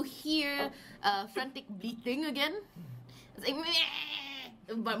 You hear frantic bleating again. It's like,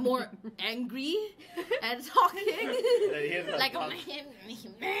 "Meh," but more angry and talking. Like,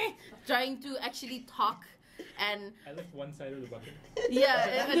 trying to actually talk. And I left one side of the bucket.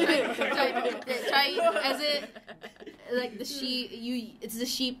 yeah, try as it like the sheep. It's the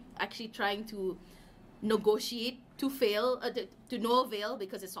sheep actually trying to negotiate to fail, to no avail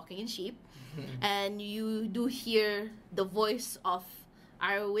because it's talking in sheep. And you do hear the voice of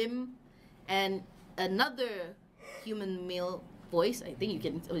Arwim and another human male voice. I think you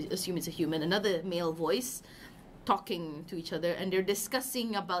can assume it's a human. Another male voice talking to each other, and they're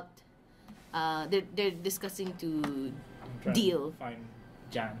discussing about. They're discussing to I'm trying deal. to find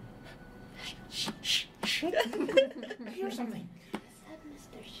Jan. Shh. I hear something. Said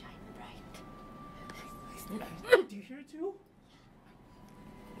Mr. Shine Bright. Do you hear it too?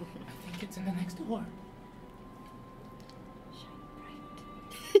 I think it's in the next door. Shine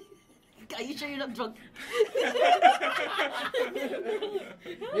Bright. Are you sure you're not drunk?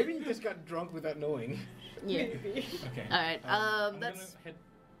 Maybe you just got drunk without knowing. Yeah. Okay. All right. I'm That's gonna head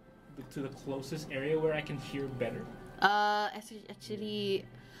to the closest area where I can hear better. actually,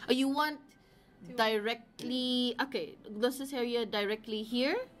 you want directly. Okay, closest area directly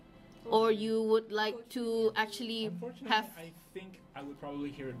here, or you would like to actually Unfortunately, have I think I would probably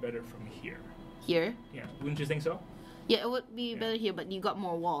hear it better from here. here. Yeah, wouldn't you think so? Yeah, it would be better here, but you got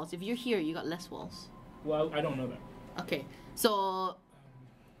more walls. If you're here, you got less walls. Well, I don't know that. Okay, so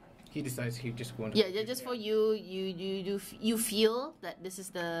He decides he just wants. yeah, just for you, you feel that this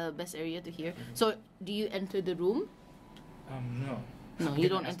is the best area to hear. So, do you enter the room? No. No, I'm you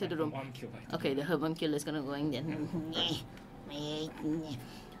gonna don't ask enter the my room. homunculus to Okay, do the homunculus is gonna go in then.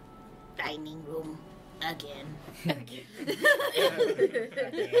 Dining room again.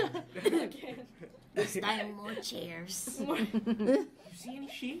 This time more chairs. it. You see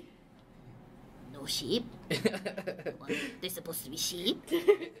any sheep? No sheep. What? They're supposed to be sheep.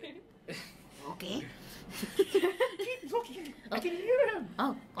 Okay. Keep looking. I can hear him.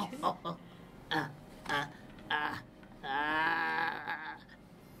 Oh.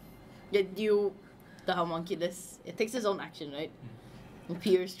 Yeah, the homunculus, it takes its own action, right? It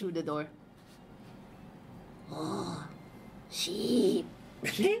peers through the door. Oh, sheep.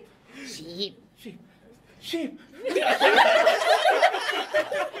 Sheep? Sheep. Sheep. Sheep.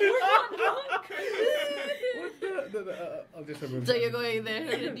 I'll just remove So that. you're going there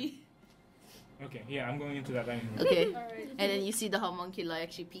already. Okay, yeah, I'm going into that dining room. Okay. Alright. And then you see the homunculi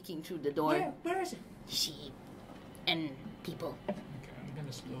actually peeking through the door. Where is it? Sheep and people. Okay, I'm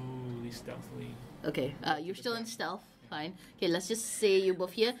gonna slowly, stealthily. Okay, you're still in stealth. Fine. Okay, let's just say you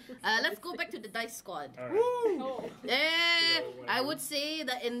both here. Let's go back to the dice squad. Alright. Oh. I would say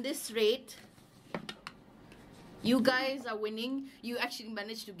that in this rate, you guys are winning. You actually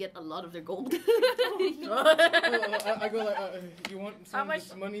managed to get a lot of their gold. I go like, you want some of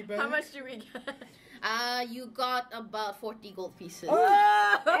this money back? How much do we get? You got about 40 gold pieces.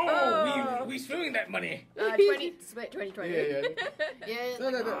 Oh, we swinging that money. 20, split 20, 20. Yeah. Yeah.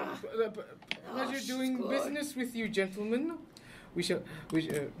 Pleasure doing business with you, gentlemen. We shall. I'm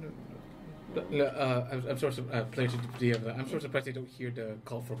sort of I'm sort of surprised they don't hear the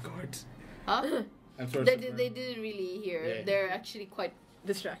call for guards. Huh? I'm sort of They surprised. didn't really hear. Yeah. They're actually quite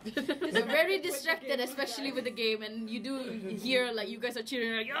Distracted. they're very distracted, especially with the game, and you do hear like you guys are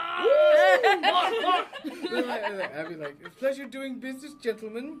cheering like I'll be like, it's pleasure doing business,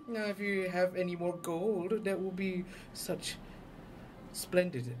 gentlemen. Now, if you have any more gold, that will be such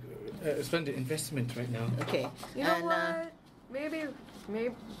splendid investment right now. okay. You know And, what?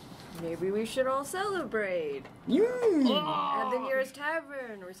 Maybe we should all celebrate at the nearest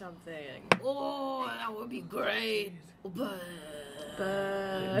tavern or something. Oh, that would be great. But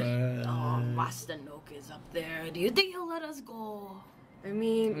But Master Nook is up there. Do you think he'll let us go? I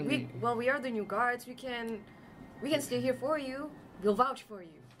mean, we are the new guards. We can stay here for you. We'll vouch for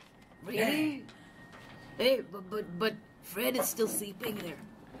you. Really? Hey, but Fred is still sleeping there.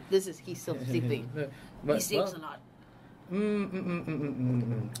 He's still sleeping. He sleeps a lot.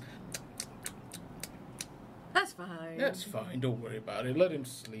 That's fine. That's fine. Don't worry about it. Let him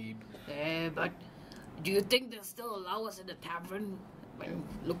sleep. But do you think they'll still allow us in the tavern? I mean,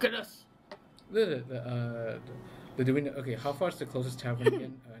 look at us. Okay, how far is the closest tavern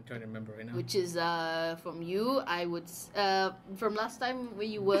again? I'm trying to remember right now. Which is from you, I would from last time where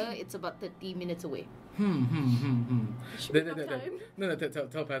you were, it's about 30 minutes away.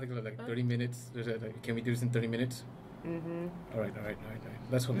 Telepathically, like 30 minutes. Can we do this in 30 minutes? All right.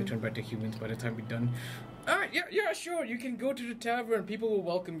 Let's hope they turn back to humans by the time we're done. All right, yeah, sure. You can go to the tavern. People will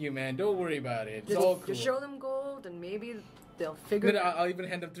welcome you, man. Don't worry about it. It's all cool. Just show them gold, and maybe they'll figure. I'll even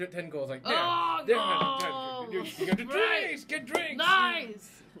hand them 10 goals. Like, there, Oh, there, no. you get the drinks. Get drinks.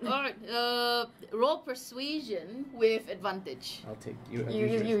 Nice. All right. Roll persuasion with advantage. I'll take you.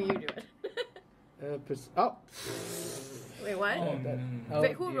 You do it. Wait, what?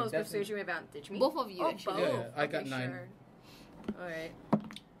 Wait, who rolls persuasion with advantage? Me? Both of you, Oh, actually. both. Yeah, I got 9. Sure. All right.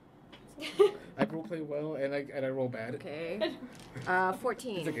 I role play well and I roll bad. Okay.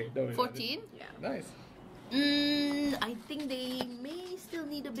 14. It's okay. Don't worry about it. 14. Yeah. Nice. I think they may still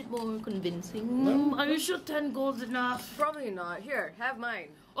need a bit more convincing. Are you sure 10 gold's enough? Probably not. Here, have mine.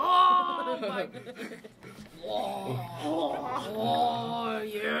 Oh my goodness. Oh,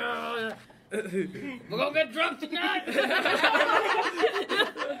 yeah. We're gonna get drunk tonight.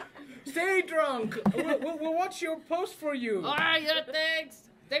 Stay drunk. We'll watch your post for you. Alright, yeah, thanks.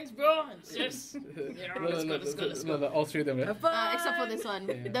 Thanks, bro. And sis. Yeah, let's go. No, all 3 of them. Except for this one.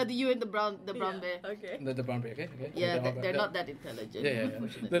 Yeah. You and the brown bear. Okay. The brown bear, okay? Yeah, they're not that intelligent. Yeah.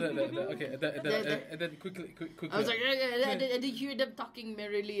 Unfortunately. No, okay. And then quickly. I was like, yeah. And then you hear them talking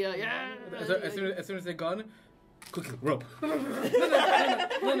merrily. Yeah. As soon as they're gone, quickly, rope. No.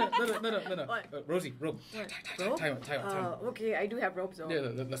 What? Rosie, rope. Rope? Tie him. Okay, I do have ropes though. Yeah,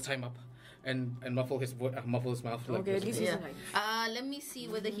 let's tie him up. And muffle his mouth. Like Okay, this is Yeah. nice. Let me see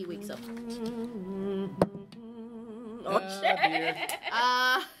whether he wakes up. Oh shit! Dear.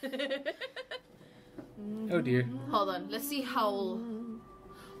 Oh dear. Hold on. Let's see how.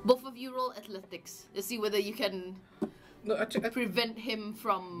 Both of you roll athletics. Let's see whether you can No, actually, prevent him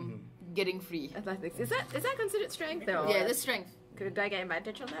from getting free. Athletics. Is that considered strength though? Yeah, that's strength. Could I get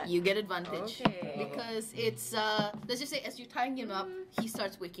advantage on that? You get advantage. Okay. Because it's, let's just say as you're tying him up, he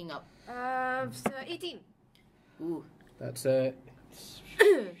starts waking up. So 18. Ooh. that's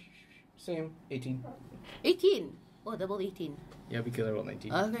same 18. 18. Oh, double 18. Yeah, because I rolled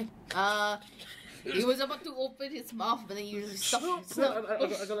 19. Okay. He was about to open his mouth, but then you just stop. I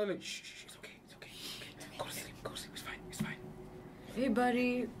got like, shh, it's okay. Go to sleep. It's fine. Hey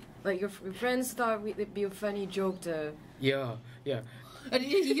buddy, like your friends thought it'd be a funny joke to. Yeah. And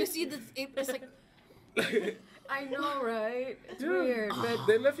you see the ape is like, I know, right? It's Dude, weird, but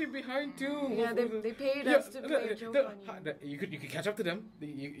they left you behind too. yeah, they paid us to play a joke on you. You could catch up to them.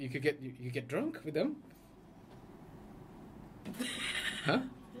 You could get drunk with them. Huh?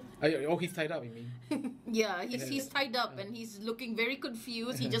 Oh, he's tied up. You mean? Yeah, he's tied up and he's looking very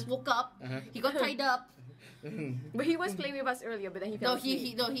confused. He just woke up. Uh-huh. He got tied up. But he was playing with us earlier, but then he fell No,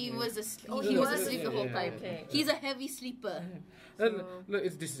 he was he was asleep the whole time. Okay. He's a heavy sleeper.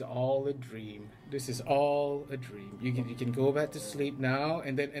 Look, this is all a dream. This is all a dream. You can go back to sleep now,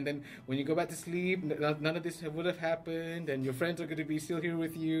 and then when you go back to sleep, none of this would have happened, and your friends are going to be still here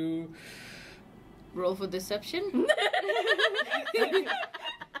with you. Roll for deception.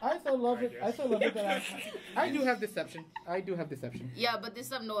 I so love it. That I do have deception. Yeah, but this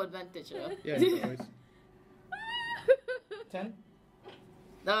time no advantage. Yeah, of course. 10.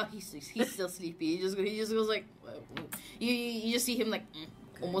 No, he's still sleepy. He just goes like, you just see him like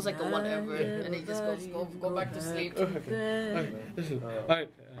almost like a whatever, and he just goes go back to sleep. Okay.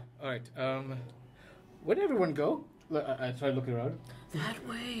 All right. Where did everyone go? I try to look around. That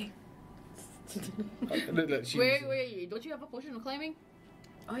way. Where are you? Don't you have a potion of climbing?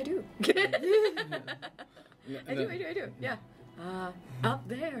 Oh, I do. I do. Yeah. Up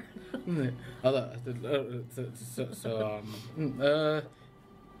there.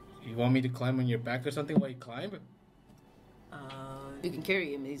 You want me to climb on your back or something while you climb? You can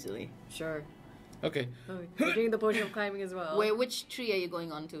carry him easily. Sure. Okay. Oh, you're doing the potion of climbing as well. Wait, which tree are you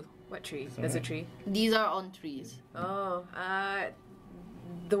going on to? What tree? There's a tree. These are on trees. Oh,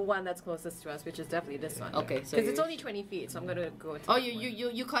 the one that's closest to us, which is definitely this one. Okay, so because it's only 20 feet, so I'm gonna go. To Oh, that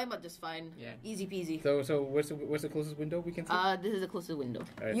you climb up just fine. Yeah. Easy peasy. So where's the closest window we can see? This is the closest window.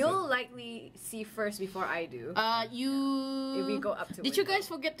 Alright, You'll likely see first before I do. You. If we go up to. Did you guys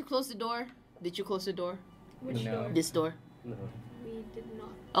forget to close the door? Did you close the door? Which No. door? This door. No. We did not.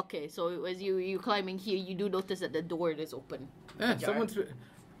 Okay, so as you climbing here, you do notice that the door is open.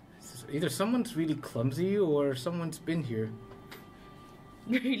 Someone's really clumsy or someone's been here.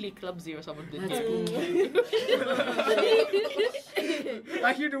 Really clumsy or something.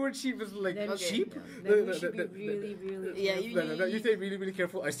 I hear the word sheep is like Then- sheep. Then we should be really, really. Yeah, careful. You say really, really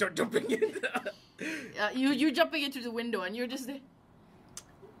careful. I start jumping in. You're jumping into the window and you're just there.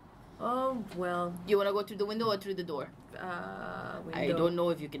 Oh well. You wanna go through the window or through the door? Window. I don't know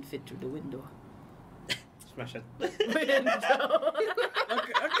if you can fit through the window. Smash it.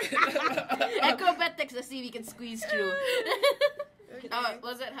 Acrobatics. Let's see if you can squeeze through.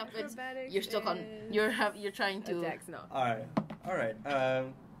 Once that happens, Acrobatics you're stuck on. and You're trying to. Attacks, no. Alright. How?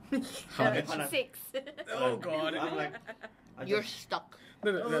 6. Oh God. I'm like, You're stuck.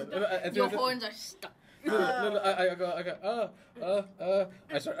 No. Your horns are stuck. I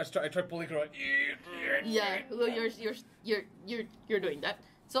try pulling her out. Yeah, well, you're doing that.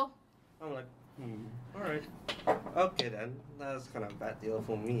 So I'm like, alright. Okay then, that's kind of a bad deal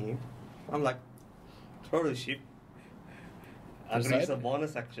for me. I'm like, throw the ship. Agrees a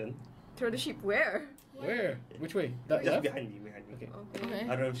bonus action. Throw the sheep where? Where? Which way? That Just left? behind me. Okay. okay.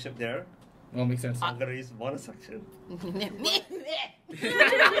 I don't have ship there. Well, makes sense. Agrees bonus action.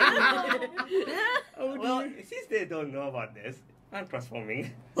 Oh, Well, since they don't know about this, I'm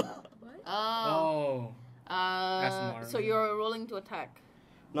transforming. Oh. That's So you're rolling to attack.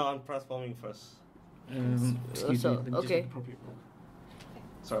 No, I'm transforming first. Excuse So, me. let me just okay. make appropriate roll.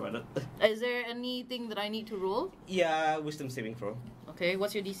 Sorry about that. Is there anything that I need to roll? Yeah, wisdom saving throw. Okay,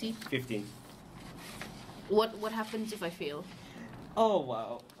 what's your DC? 15. What happens if I fail? Oh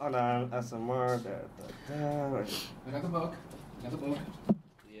wow. On an SMR. Another bug.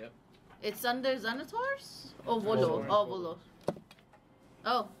 Yep. It's under Xanatar's? Oh, Volo. Oh, Volo.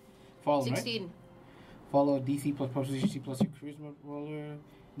 Oh, Follow, 16. right? Follow DC plus proficiency plus your charisma roller.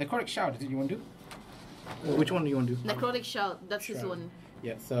 Necrotic shout. Is it you want to do? Which one do you want to do? Necrotic Shout. That's his Shout. one.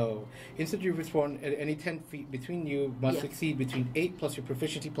 Yeah, so instant you respawn at any 10 feet between you must Yeah. succeed between 8 plus your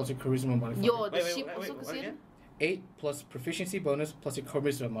proficiency plus your charisma modifier. Yo, the Wait, sheep wait, also what kasi again? 8 plus proficiency bonus plus your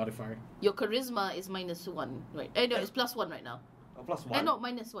charisma modifier. Your charisma is -1, right? No, it's +1 right now. Oh, plus one. No,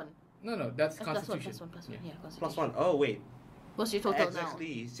 -1. No, that's That's constitution. +1. Yeah. Yeah, Plus Constitution. one. Oh wait. What's your total now?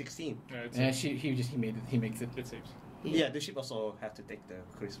 Exactly 16. Yeah, he makes it. It saves. Yeah, the ship also have to take the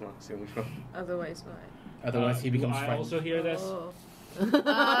charisma saving throw. Otherwise, what? Otherwise, he becomes I frightened. also hear this. Oh.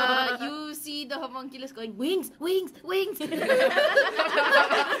 You see the homunculus going, wings, wings, wings.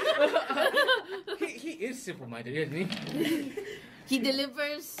 he is simple-minded, isn't he? He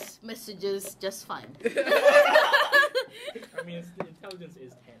delivers messages just fine. I mean, the intelligence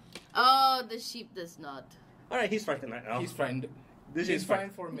is 10. Oh, the sheep does not. Alright, he's frightened right now. He's frightened. This He's is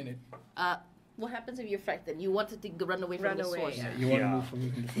frightened for a minute. What happens if you're frightened? You wanted to run away from Run the away, source. yeah. You want to Yeah. move from the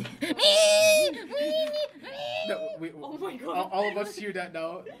No, Oh my God. All of us hear that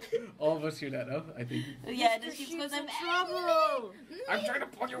now. All of us hear that now, I think. Yeah, the sheep goes, I'm in trouble. I'm trying to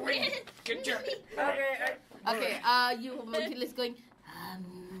pull your wing. Get your... Okay, you homunculus going,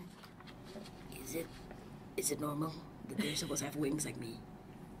 Is it normal that they're supposed to have wings like me?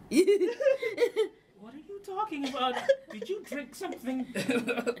 What are you talking about? Did you drink something?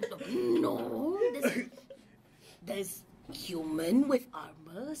 No, there's human with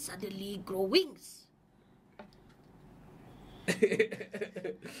armor suddenly grow wings. Let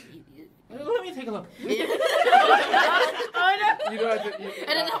me take a look. You don't have to.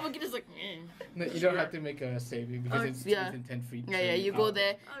 And then Hamagita is like, No, you don't have to make a saving because it's yeah. within 10 feet. yeah, so yeah. You go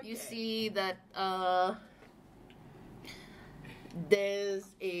there. You see that there's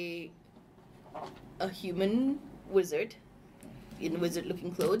a human wizard in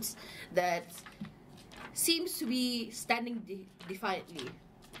wizard-looking clothes that seems to be standing defiantly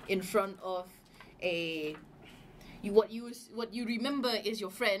in front of what you remember is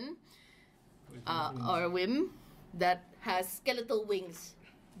your friend or Wim that has skeletal wings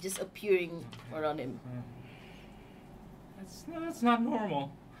just appearing around him. That's not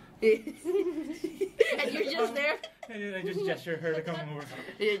normal. And you're just there. I just gesture her to come over.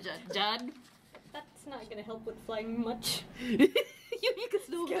 Yeah, Jan. That's not gonna help with flying much. you can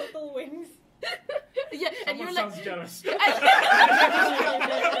still Skeletal wings. yeah, and you're like Sounds jealous.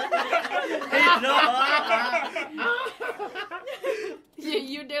 yeah,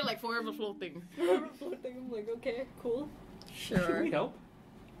 you're there like forever floating. Floating. I'm like, okay, cool. Should we help?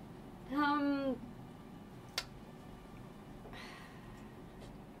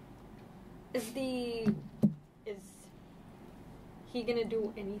 Is he gonna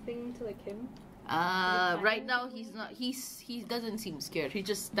do anything to like him? Right now he's not. He doesn't seem scared. He's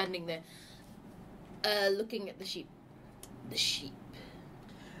just standing there, looking at the sheep. The sheep.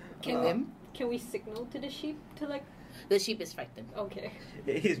 Can we signal to the sheep to like? The sheep is frightened. Okay.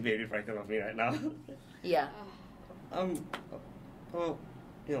 He's very frightened of me right now. Yeah. Well,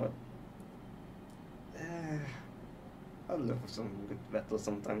 you know what? I'll look for some good battles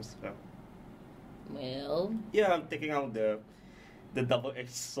sometimes. Well. Yeah, I'm taking out the double-edged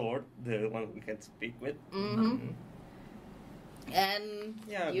sword, the one we can speak with. Mm-hmm. And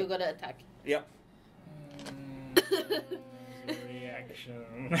Yeah, you gotta attack. Yep. Reaction.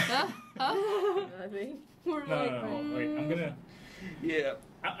 Huh? We're No, wait. I'm gonna. Yeah.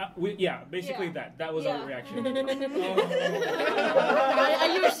 Basically Yeah. that was Yeah. our reaction.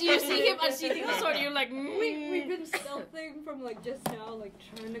 You see him unsheathing the sword. You're like, We've been stealthing from like just now, like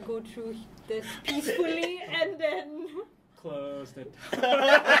trying to go through this peacefully, and then Close the.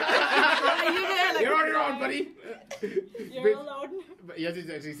 You're on your own, buddy. you're alone. But you have to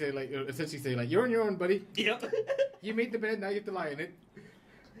actually say essentially say you're on your own, buddy. Yep. You made the bed, now you have to lie in it.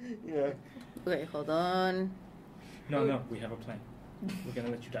 Yeah. wait, hold on. No, we have a plan. We're gonna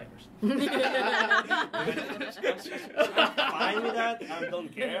let you die first. Fine with that. I don't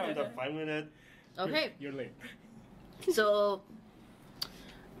care. I'm just fine with it. Okay, You're late. so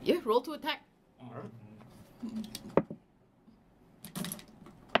yeah, roll to attack.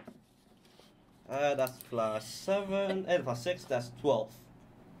 That's +7 and +6. That's 12.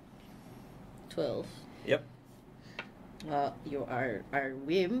 12. Yep. You are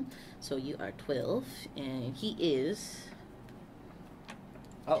Wim, so you are 12, and he is.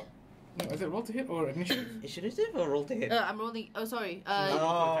 Oh. No, is it roll to hit or initiative? Initiative or roll to hit? I'm rolling. Oh, sorry.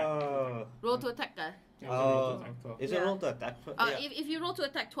 Oh. Roll to attack, guy. Oh. Is it Yeah. roll to attack? Yeah. If you roll to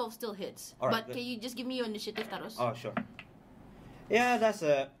attack, 12 still hits. Alright, But good. can you just give me your initiative, Taros? Oh, sure. Yeah, that's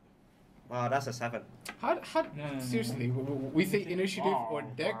a 7. How seriously, we say initiative or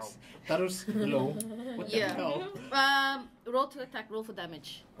dex, that was low. What the Yeah. hell? Roll to attack, roll for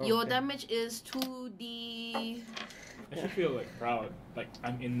damage. Your Okay. damage is 2d. I should feel like proud, like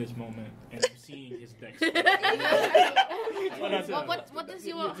I'm in this moment and I'm seeing his dex. What does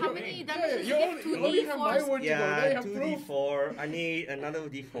your. How many damage you does he only get? have my 2d4? word to go. Now you Yeah, have proof. 2d4. I need another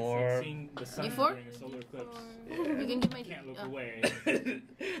d4. Seeing the sun D4? during a solar eclipse. You can give my. Can't look uh, away.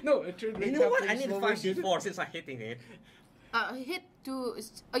 No, it turned You know what? I need 5d4 since I'm hitting it. Hit to.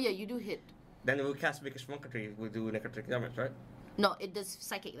 Oh, yeah, you do hit. Then we'll cast Biggest Monkey. We'll do necrotic damage, right? No, it does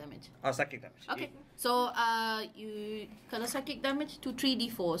psychic damage. Oh, psychic damage. Okay, so you kalau psychic damage to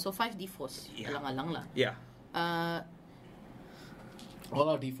 3d4, so 5d4s. Yeah. Alang-alang lah. Yeah. All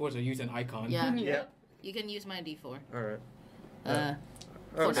our d4s are used an icon. Yeah. Yeah. You can use my d4. Alright.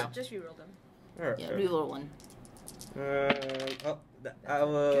 For Okay. now. Just reroll them. Alright. Yeah, reroll one. I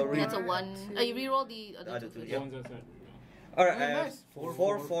will That's a one. You reroll the Other other two, two. yeah. One's outside. Alright, Oh, nice.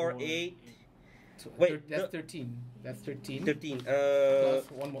 4, 4, 8. Wait, That's no, 13. That's 13. 13.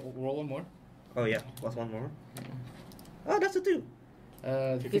 Plus one more. Roll one more. Oh yeah, plus one more. Oh, that's a 2.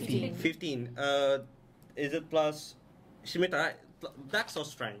 15. 15. Is it plus Scimitar? Dex or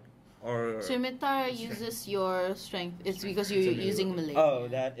strength? Or Scimitar uses your strength. It's because you're using melee. oh,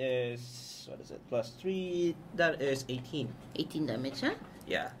 that is what is it? Plus 3, that is 18. 18 damage, huh?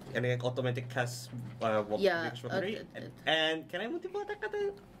 Yeah, and then automatic cast Yeah, Vicious Mockery. And can I multiple attack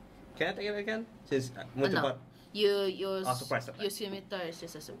it? Can I take it again? Since No. multiple. Your Surprise attack. your scimitar is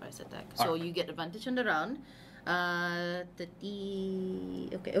just a surprise attack, so Alright. you get advantage on the round. 30.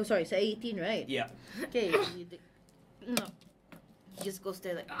 Okay. Oh, sorry. So 18, right? Yeah. Okay. No. He just goes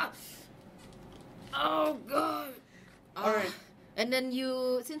there like oh god. Alright. And then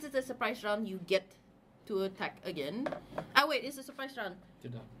you, since it's a surprise round, you get to attack again. Ah wait, it's a surprise round.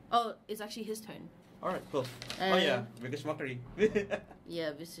 You're done. Oh, it's actually his turn. Alright, cool. Uh, oh yeah, Vicious Mockery.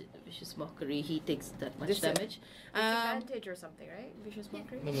 Yeah, vicious mockery. He takes that much Dis- damage. Disadvantage or something, right? Vicious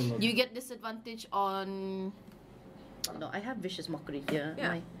mockery. No. You get disadvantage on. No, I have vicious mockery here.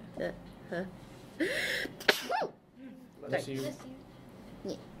 Yeah. Bless you.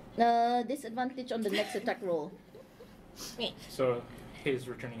 Disadvantage on the next attack roll. So his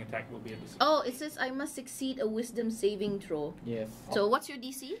returning attack will be a disadvantage. Oh, it says I must succeed a wisdom saving throw. Yes. So what's your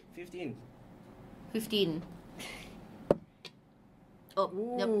DC? 15. 15. Oh,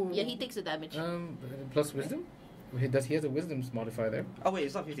 yep. Yeah, he takes the damage. Plus wisdom. Does he has a wisdom modifier there? Oh wait,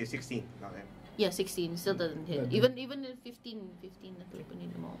 it's not 15, 16. Not that. Yeah, 16 still doesn't hit. Yeah. Even in 15, not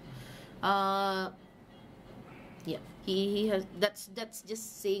opening them all. Yeah, he has. That's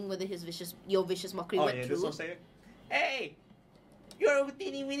just saying whether your vicious mockery Oh went yeah, through. this will say, hey, you're a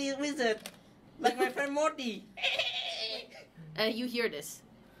teeny weeny wizard, like my friend Morty. You hear this.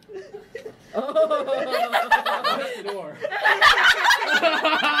 The door.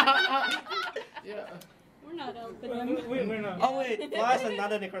 Yeah. We're not helping Well, him. we're not. Oh wait, plus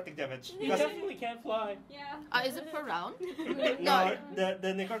another necrotic damage. You Because definitely can't fly. Yeah. Is it per round? no,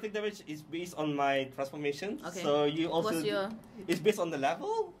 the necrotic damage is based on my transformation. Okay. So you also What's your it's based on the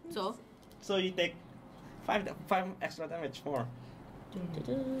level. so? So you take five extra damage more.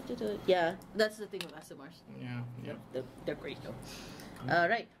 Yeah, that's the thing with ASMRs. Yeah. Yep. They're great though.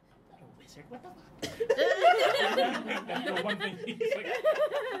 Right. Wizard, what the fuck? That's the one thing he's like.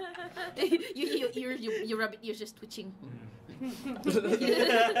 Your rabbit ears just twitching. If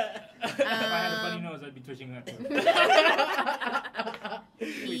I had a bunny nose, I'd be twitching that too.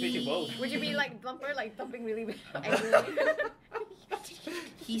 We take it both. Would you be like Bumper, like thumping really big?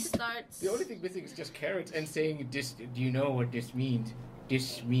 He starts. The only thing missing is just carrots and saying, "This. Do you know what this means?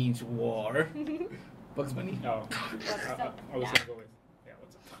 This means war." Bugs Bunny. Oh, I was gonna go with. Yeah,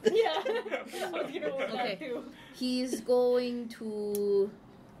 what's up? Yeah. I was gonna go with that Okay. too. He's going to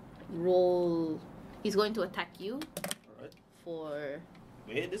roll. He's going to attack you Alright. for.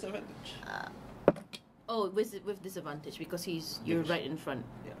 With disadvantage. With disadvantage because you're right in front.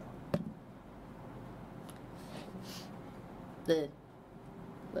 Yeah.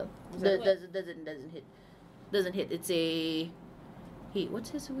 Doesn't hit. Doesn't hit. It's a. What's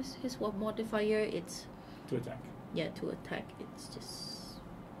his modifier? It's To attack. to attack. It's just.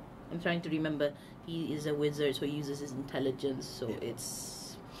 I'm trying to remember. He is a wizard, so he uses his intelligence. So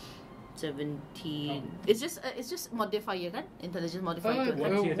it's 17. It's just modifier, kan? Intelligence modifier. to attack.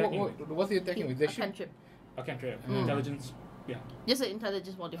 What's he attacking with? What's he attacking with? A They should. cantrip. I can't try it. Mm. Intelligence. Yeah. Just an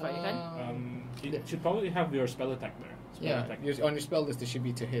intelligence modifier, kan? It should probably have your spell attack there. Spell Yeah. attack. On your spell list, it should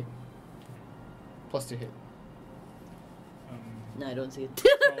be to hit. Plus to hit. No, I don't see it. So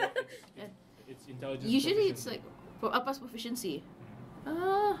it's intelligence. Usually it's proficiency. like for plus proficiency.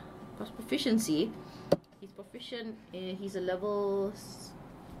 Plus proficiency. He's proficient. He's a level.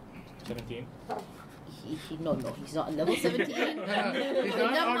 17. No, he's not a level 17. He's not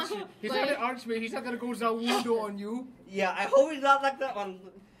an archer. He's not an archmage. He's not gonna go Zawundo on you. Yeah, I hope it's not like that one.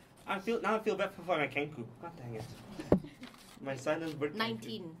 I feel bad for my Kenku. God dang it. My silent bird.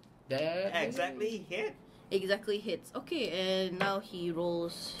 19. Exactly hit. Exactly hits. Okay, and now he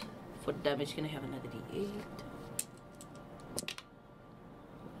rolls for damage. Can I have another D8?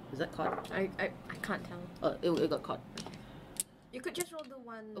 Is that caught? I can't tell. Oh, it got caught. You could just roll the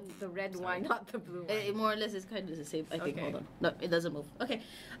one, Oh, the red sorry. one, not the blue one. More or less, it's kind of the same. I think. Okay. Hold on. No, it doesn't move. Okay.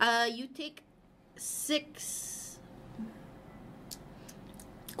 You take 6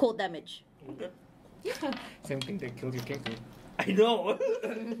 cold damage. Same thing that killed your Kenku. I know.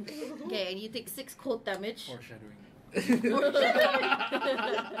 Okay, and you take 6 cold damage. Foreshadowing.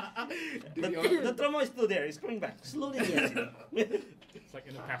 the trauma is still there. It's coming back. Slowly. It's like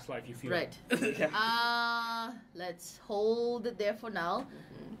in the past life you feel. Right. Yeah. Let's hold it there for now.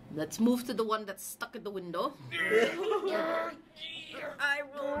 Let's move to the one that's stuck at the window. I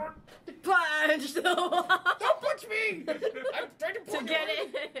will punch the wall Don't punch me! I'm trying to to get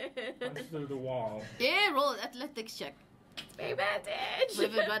it. Punch through the wall. Yeah, roll athletics check Advantage.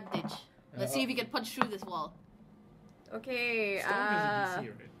 with advantage. Let's see if you can punch through this wall. Okay. Storm has a DC,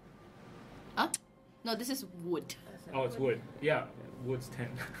 right? Huh? No, this is wood. Oh, it's wood. Yeah, wood's 10.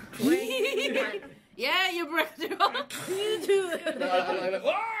 Yeah, you broke it wrong. You do it.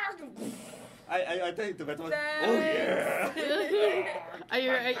 I tell you to Beto. Oh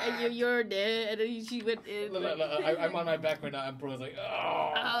yeah. You're there, and then she went in. I'm on my back right now. I'm probably like,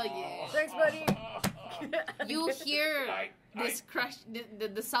 Oh yeah. Thanks, buddy. You hear this crash,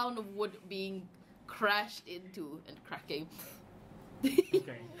 the sound of wood being crashed into and cracking.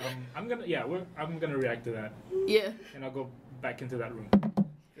 Okay. I'm gonna react to that, Yeah. and I'll go back into that room.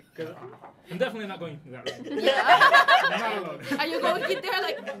 Because I'm definitely not going into that room. Yeah. I'm not alone. Are you going in there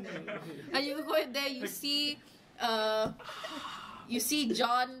like? Are you going there? You see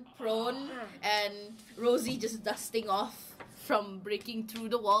John prone and Rosie just dusting off from breaking through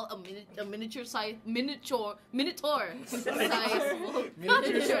the wall. A miniature size minotaur size wall.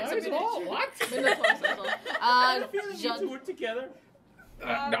 Miniature size wall? What? Minotaur size wall. I feel like you two were together.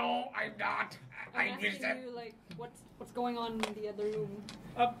 No, I'm not. I I'm wish asking that. you, like, what's going on in the other room?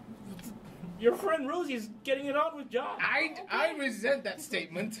 Your friend Rosie's getting it on with John. I resent that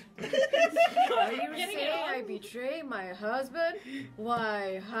statement. Are you saying I betray my husband?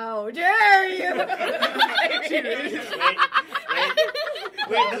 Why, how dare you?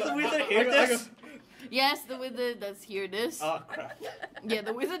 Wait, does the wizard hear this? Yes, the wizard does hear this. Oh crap. Yeah,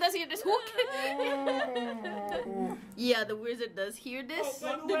 the wizard does hear this. Who Yeah, the wizard does hear this.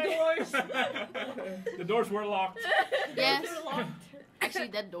 Open the doors. The doors were locked. Yes. Actually,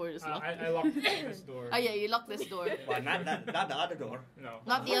 that door is locked. I locked this door. Oh yeah, you locked this door. Well, not the other door. No.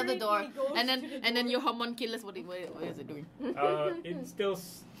 Not the other door. And then your homunculus, what is it doing? It's still.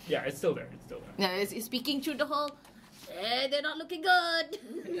 It's still there. It's still there. Yeah, it's speaking through the hole. They're not looking good.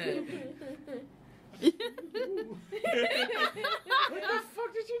 What the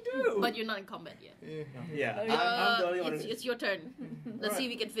fuck did you do? But you're not in combat yet. Yeah, I'm the only one. It's your turn. Let's see if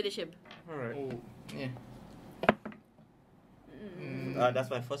we can finish him. Alright. Yeah. That's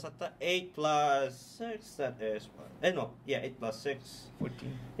my first attack. 8 plus 6, that is what? 8 plus 6.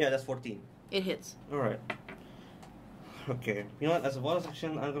 14. Yeah, that's 14. It hits. Alright. Okay, you know what? As a bonus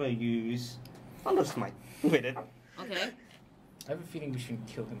action, I'm gonna use Thunder Smite with it. Okay. I have a feeling we shouldn't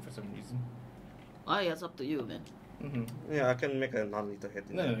kill him for some reason. Oh, yeah, it's up to you, man. Mm-hmm. Yeah, I can make a non-lethal hit.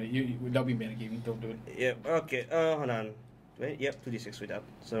 No, that'll be metagaming. Don't do it. Yeah, okay, hold on. Wait, yep, 2d6 with that.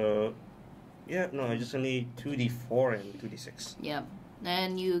 So, yeah, no, I just need 2d4 and 2d6. Yeah.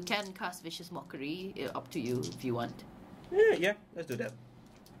 And you can cast Vicious Mockery. Up to you if you want. Yeah, let's do that.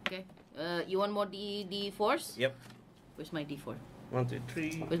 Okay. You want more D4s? Yep. Where's my D4? 1, 2,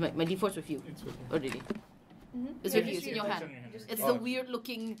 3. Where's my D4's with you? It's with me. Already. It's with you. It's in your hand. It's the weird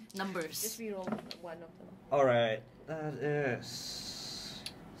looking numbers. Just reroll one of them. Alright, that is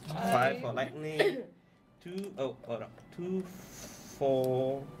 5 for lightning. 2, hold up. 2,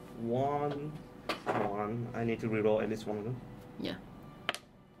 4, 1, 1. I need to reroll at least one of them. Yeah.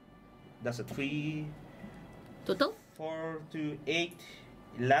 That's a 3. Total? 4 to 8,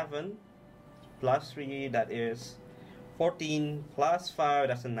 11. Plus 3, that is 14. Plus 5,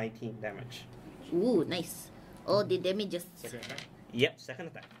 that's a 19 damage. Ooh, nice. Oh, the damage just. Second attack. Yep, second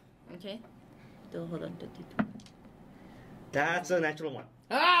attack. Okay. So hold on. 32. That's a natural one.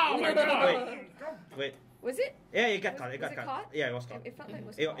 Oh my god! Wait. Was it? Yeah, it got caught. It Was got it caught. caught? Yeah, it was caught. It felt like it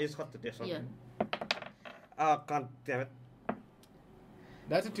was caught. It's caught to this one. Yeah. God damn it.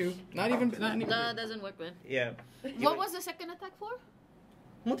 That's a 2. Not even. No, that doesn't work, man. Yeah. What was the second attack for?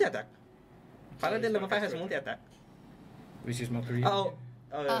 Multi attack. Paladin level 5 has multi attack. Which is mockery. Oh.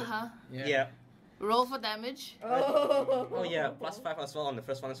 Uh-huh. Yeah. Roll for damage. Oh yeah. Plus 5 as well on the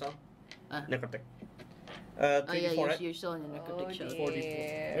first one as well. Necrotic. 3d4, Oh yeah, right? you're still on your necrotic shell.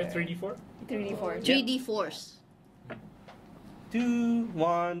 4d4. 3d4? 3d4. 3d4s. 2,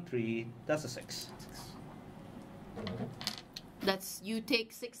 1, 3. That's a 6. That's you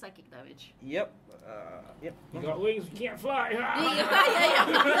take 6 psychic damage. Yep. Yep. You got wings, you can't fly. yeah.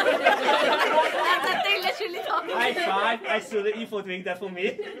 That's the thing literally talking. I tried. I saw the evil doing that for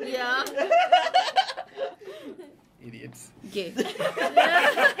me. Yeah. Idiots. Okay.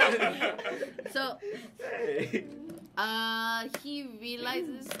 So, he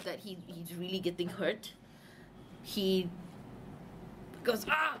realizes that he's really getting hurt. He goes,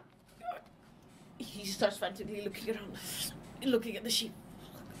 he starts frantically looking around, looking at the sheep.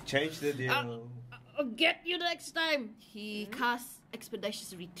 Change the deal. I'll get you next time. He casts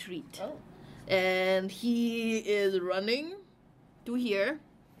Expeditious Retreat. And he is running to here.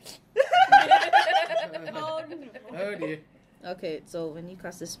 Oh, no. Oh dear. Okay, so when you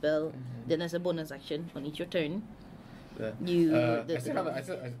cast a spell, then as a bonus action on each your turn, I still have. I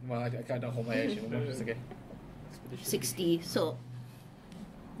can't hold my action. It's okay. 60. So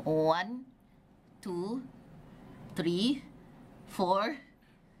 1, 2, 3, 4.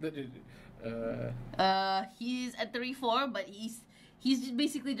 He's at 3, 4, but he's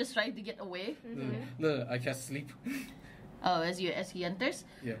basically just trying to get away. No, I cast sleep. Oh, as he enters.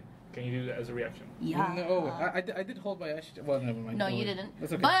 Yeah. Can you do that as a reaction? Yeah. No, I did hold my action. Well, never mind. No, Don't you worry. didn't.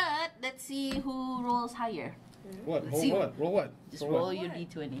 That's okay. But let's see who rolls higher. What? Let's Roll see. what? Roll what? Just Roll roll what? your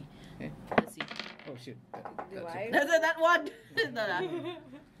d20. Okay. Let's see. Oh shit. Do That's I? That one. No.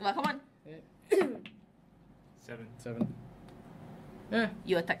 Well, come on. 7. 7. Yeah.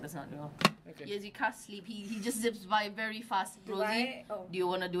 Your attack does not roll. Okay. As you cast sleep, he just zips by very fast. Rosie, Oh. do you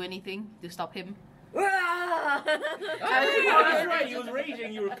want to do anything to stop him? Oh, that's right. He was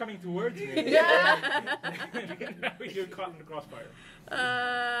raging. You were coming towards me. Yeah. Now you're caught in the crossfire. Do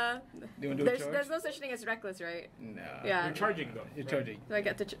you want to do a charge? There's no such thing as reckless, right? No. Yeah. You're charging though. You're right? charging. So I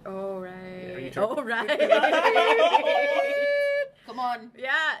get to. Oh Yeah, right. you charge. Oh right. Come on.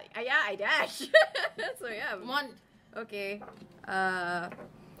 Yeah, I dash. So yeah. Come on. Okay. I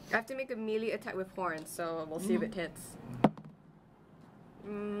have to make a melee attack with horns, so we'll see if it hits.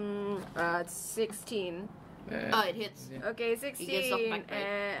 It's 16. Oh, it hits. Yeah. Okay, gets knocked 16. back,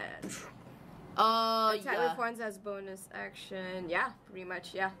 right? And Oh, attack with horns as bonus action. Yeah, pretty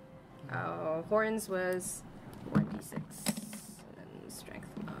much. Yeah. Horns was 1d6 and strength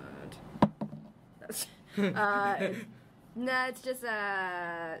mod. That's no, it's just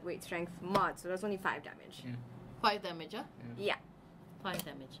strength mod. So that's only 5 damage. Yeah. 5 damage, huh? Yeah. 5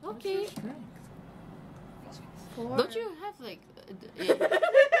 damage. Okay. 4. Don't you have like? 18.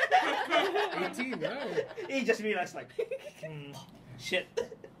 No. He just realized like, shit.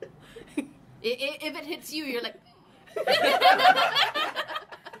 If it hits you, you're like.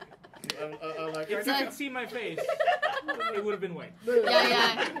 Like, If you could see my face, it would have been white.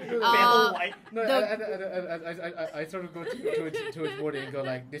 Yeah. Pale white. No, I sort of go towards Morty and go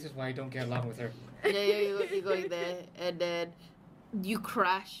like, this is why I don't get along with her. You go there, and then you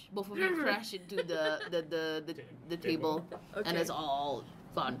crash. Both of you crash into the table, and Okay. it's all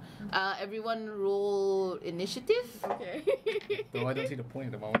gone. Everyone roll initiative. Okay. No, I don't see the point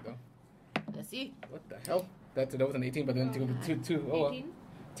at the moment though. Let's see. What the hell? That was an 18, but then two. Oh well.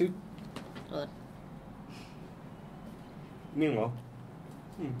 2. Hold on. Meanwhile,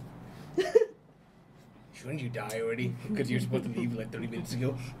 Shouldn't you die already? Because you're supposed to leave like 30 minutes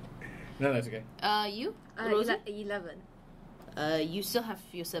ago. No, that's okay. You, Rosie. 11. You still have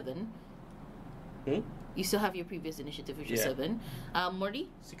your 7. You still have your previous initiative, which is Yeah. 7. Morty,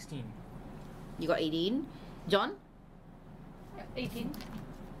 16. you got 18. John, 18.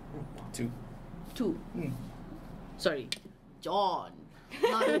 2. 2. Sorry, John.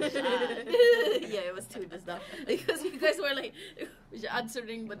 Not yeah, it was 2 just now because you guys were like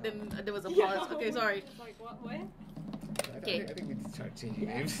answering, but then there was a pause. Okay, sorry. Like what? Okay. I think we need to start changing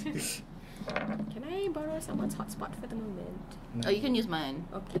names. Can I borrow someone's hotspot for the moment? Oh, you can use mine.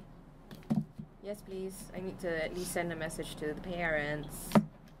 Okay. Yes, please. I need to at least send a message to the parents.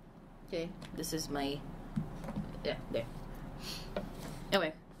 Okay, this is my. Yeah, there.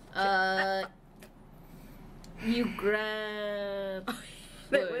 Anyway, you grab.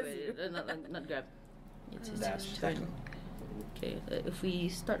 Wait, not grab. It's his turn. Okay, if we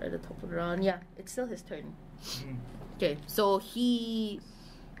start at the top of the round, yeah, it's still his turn. Okay, so he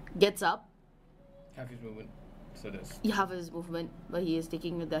gets up. Half his movement. So that's. You have his movement, but he is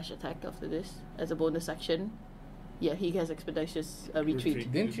taking a dash attack after this as a bonus action. Yeah, he has expeditious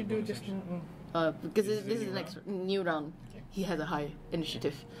retreat. Didn't you do just? Because this is the next new round. Okay. He has a high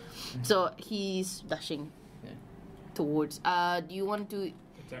initiative, so he's dashing towards. Do you want to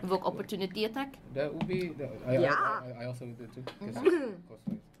invoke opportunity attack? That would be. I also would do too. 'Cause close to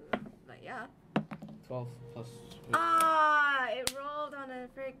it. But yeah. 12 plus. It rolled on a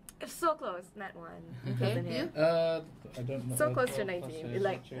frick. So close. Not one. Okay, Doesn't hit. I don't know. So close to 12 plus, 19.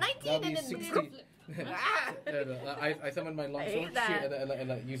 Like, sure. 19 That'd be and then 60. Ah! I summon my I long hate sword, that. shoot,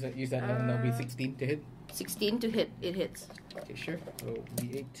 and use that, and that'll be 16 to hit. 16 to hit. It hits. Okay, sure. So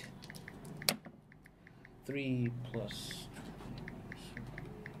D8. 3 plus.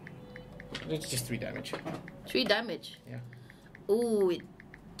 It's just 3 damage. 3 damage. Yeah. Ooh, it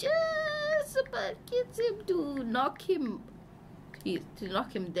just about gets him to knock him. To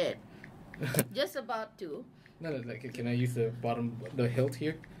knock him dead. Just about to. No, like, can I use the bottom, the hilt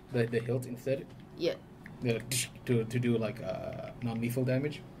here, the hilt instead? Yeah. To do like non-lethal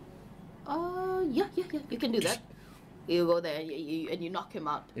damage. Yeah. You can do that. You go there and you knock him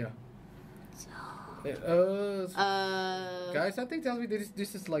out. Yeah. Guys, something tells me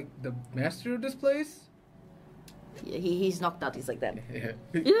this is like the master of this place. Yeah, he's knocked out. He's like that. Yeah.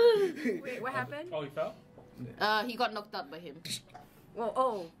 Wait, what happened? Oh, he fell? He got knocked out by him. Well,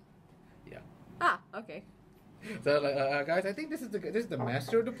 oh. Yeah. Ah, okay. So, guys, I think this is the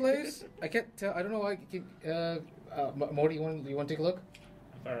master of the place. I can't tell. I don't know why. Morty, you want to take a look?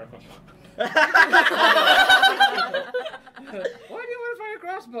 Fire a crossbow. Why do you want to fire a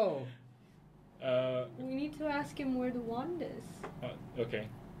crossbow? We need to ask him where the wand is. Okay.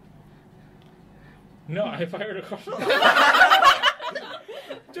 No, I fired a crossbow.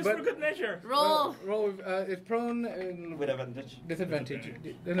 Just But- for good measure. Roll. Roll. It's prone and With advantage. disadvantage.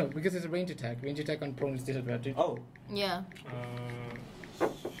 No, because it's a range attack. Range attack on prone is disadvantage. Oh, Yeah.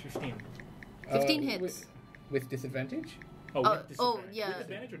 15. 15 hits. With disadvantage. Oh, Oh, with disadvantage. yeah. With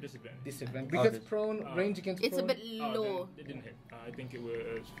advantage or disadvantage? Disadvantage because this- prone range against It's a prone. bit Oh, low. then it didn't hit. I think it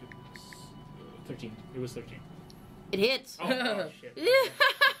was 13. It was 13. It hits. Oh, oh shit.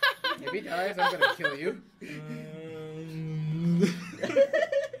 If he dies, I'm gonna kill you.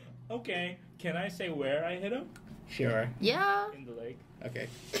 Okay. Can I say where I hit him? Sure. Yeah. In the leg. Okay.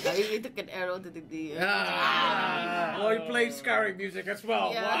 You took an arrow to the. Well, you play scary music as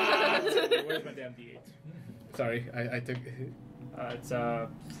well. Yeah. Wow. Where's my damn D8? Sorry, I took. It's 4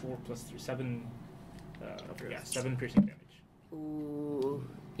 plus 3, 7. Yeah, 7 piercing damage. Ooh.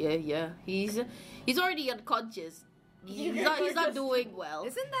 Yeah. He's already unconscious. He's not doing well.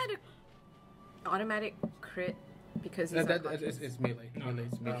 Isn't that a automatic crit? Because he's That unconscious? is melee. No, Melee.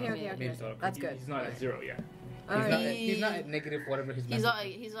 It's melee. Okay. Melee. So That's good. He's not at 0 yet. He's not at negative whatever his. He's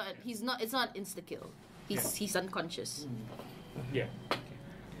magic not. It's not insta kill. He's unconscious. Yeah.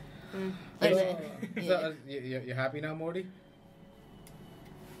 Like So, that. Yeah. you're happy now, Morty?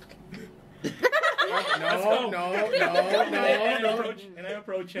 Let's go. No. And I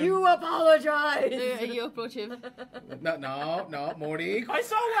approach him. You apologize. You approach him. No, Morty. I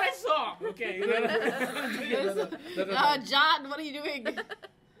saw what I saw. Okay. John, what are you doing?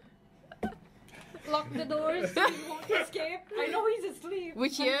 Lock the doors. He won't escape. I know he's asleep.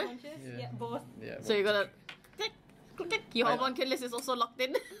 Which year? Unconscious. Yeah. Yeah, both. Yeah. So you're gonna. Your homunculus is also locked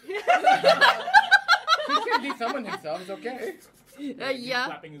in. He can desummon himself. It's okay. Yeah.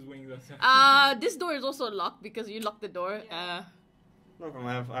 Flapping his wings. That's This door is also locked because you locked the door. no problem.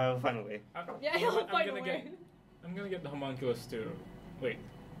 I'll find a way. Yeah, he'll find a gonna way. I'm gonna get the homunculus to. Wait,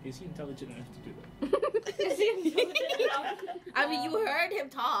 is he intelligent enough to do that? Is he intelligent enough? I mean, you heard him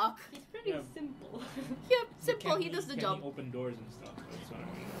talk. He's pretty Yeah. simple. Yep, simple. Can He does the can job. He open doors and stuff. That's what I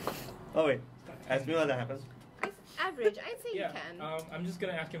mean. Oh wait, ask me when that happens. Average, I'd say Yeah. you can. I'm just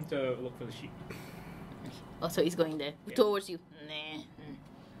gonna ask him to look for the sheep. Oh, so he's going there Yeah. towards you. Nah.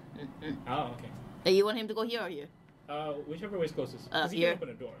 Oh, okay. You want him to go here or here? Whichever way is closest. Uh, 'Cause he here. can open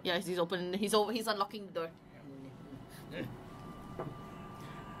a door. Yeah, he's open. He's over. He's unlocking the door.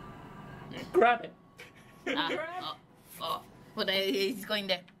 Grab it. But he's going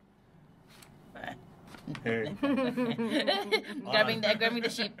there. Here. grabbing the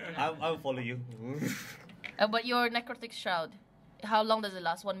sheep. I'll follow you. But your necrotic shroud, how long does it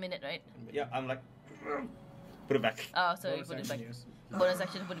last? 1 minute, right? Yeah, I'm like, put it back. Oh, so you put it back. Bonus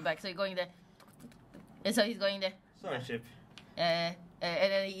action, put it back. So you're going there. And so he's going there. Sorry, ship. And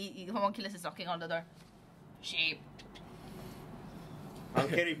then homunculus is knocking on the door. Sheep. I'll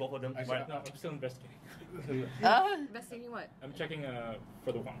carry both of them. Actually, no, I'm still investigating. Investigating what? I'm checking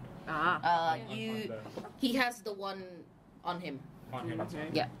for the wand. Ah. He has the one on him. On him. It's on.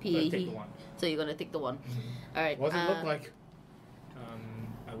 Yeah, I'm gonna take the wand. So you're gonna take the one. All right. What does it look like?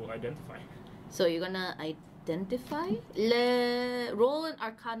 I will identify. So you're gonna identify. Roll an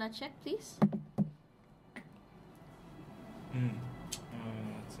Arcana check, please.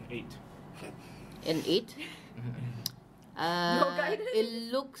 It's an 8. An 8. No guidance?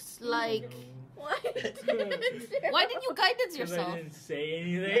 It looks like. What? Why did you guidance Because yourself? I didn't say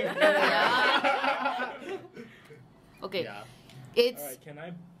anything. Yeah. Okay. Yeah. It's. Alright, can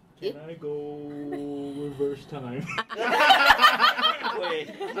I go reverse time? Wait.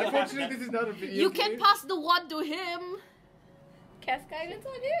 Unfortunately, this is not a video. You can game. pass the wand to him. Cast guidance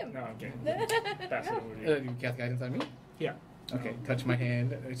on him. No, okay. That's it. You cast guidance on me? Yeah. Okay, touch my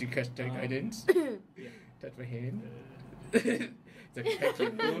hand as you cast guidance. Touch my hand. It's a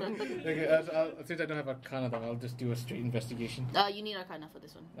catching rule. Okay, since I don't have Arcana, though, I'll just do a straight investigation. You need Arcana for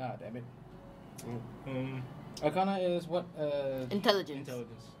this one. Ah, damn it. Arcana is what? Intelligence.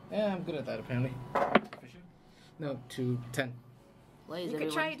 Yeah, I'm good at that, apparently. Efficient? No, to 10. Why is You could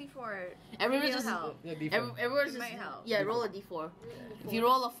everyone? try D4. Everyone's It'll just. help. Yeah, D4. Everyone's It just. might help. Yeah, roll a d4. If you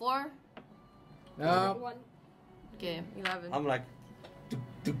roll a 4, No. One. okay. 11. I'm like,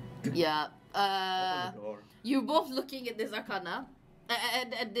 Yeah. open the door. You're both looking at this Arcana,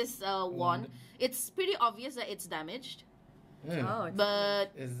 at this wand. It's pretty obvious that it's damaged, Oh, it's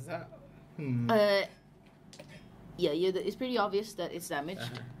but Is that? yeah, it's pretty obvious that it's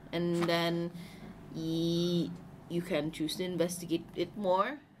damaged. and then you can choose to investigate it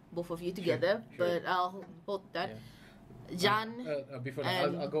more, both of you together. Sure. But I'll hold that. Jan, Before that,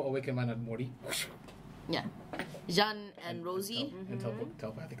 and- I'll go awaken man and Morty. yeah, Jan and Rosie. And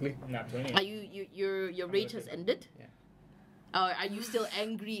telepathically. Not 20. Are your rage has ended? Yeah. Or are you still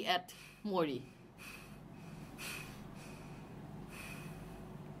angry at Morty?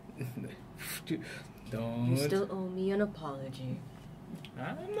 Don't. You still owe me an apology.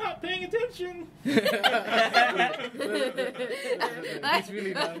 I'm not paying attention. He's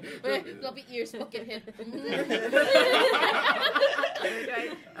really not. Floppy ears, fucking head.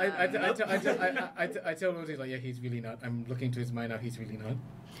 I tell Rosie like, yeah, he's really not. I'm looking to his mind now. He's really not.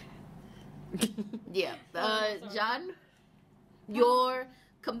 Yeah. Jan, your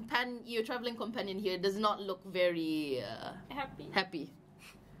traveling companion here does not look very Happy. happy.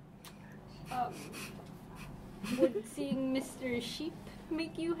 Would seeing Mr. Sheep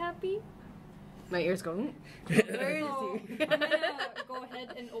make you happy? My ears going. So I'm gonna go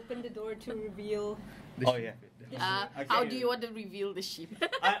ahead and open the door to reveal. Oh yeah. How do you want to reveal the sheep?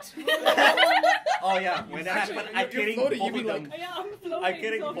 Oh yeah. When that happened, I'm carrying both of them. Oh, yeah, I'm floating. I'm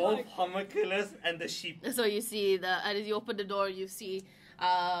carrying so both like, homunculus and the sheep. So you see as you open the door, you see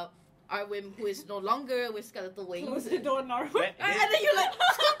Arwim, who is no longer with skeletal wings. close the door, Narwhal. And then you're like,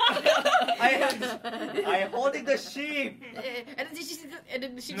 I holding the sheep. and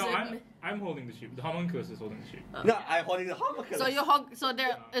then the sheep's No, like, I'm holding the sheep. The homunculus is holding the sheep. No, I'm holding the homunculus. so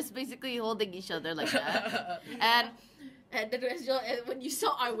they're it's basically holding each other like that, and the rest and when you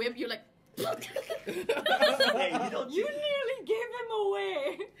saw Arwim, you're like. Hey, you don't. You nearly gave him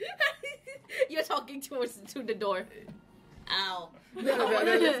away. You're talking to the door. Ow. No.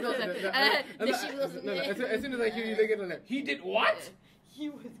 The sheep goes, As soon as I hear you, they get like, he did what? He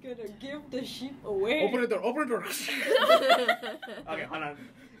was gonna give the sheep away. Open the door. Open the door. Okay, hold on.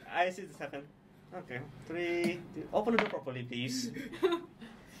 I see the second. Okay, 3. Open the door properly, please.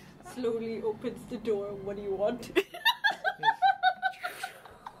 Slowly opens the door. What do you want?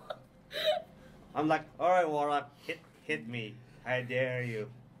 I'm like, all right, Warlock, hit me. I dare you.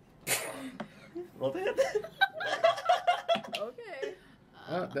 Roll it. Okay.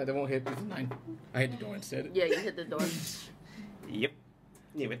 That won't hit. It's a 9. I hit the door instead. yeah, you hit the door. Yep.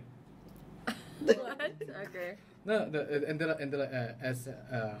 Knew it. What? Okay. No, as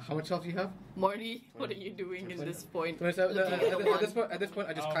how much health do you have? Morty, what are you doing in this point? 27. Looking at the wand. At this point,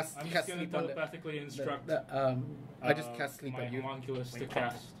 I just cast I'm just gonna sleep on telepathically instruct. I just cast sleep my on you. homunculus to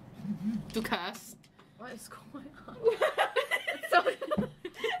cast. To cast. What is going on?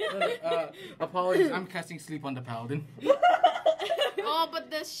 Apologies, I'm casting sleep on the paladin. Oh, but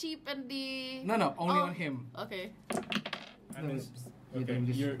the sheep and the. No, only Oh. on him. Okay. I mean, Yeah, okay, let me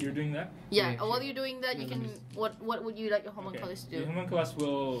just- you're doing that. Yeah. Yeah, while sure. you're doing that, you Yeah, let can. me just- What would you like your homunculus The to do? homunculus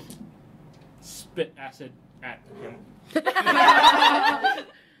will spit acid at him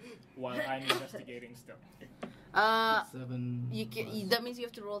while I'm investigating still. 7. That means you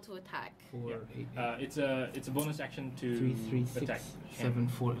have to roll to attack. 4, 8. It's a bonus action to 3, 3, 6, attack. 7,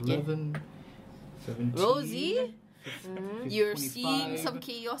 4, 11. 17. Rosie, 15, you're seeing 25, some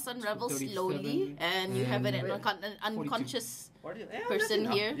chaos unravel 37, slowly, and you have an and unconscious What do you- person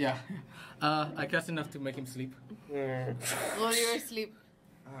that's here. Yeah. I cast enough to make him sleep. enough. While you're asleep.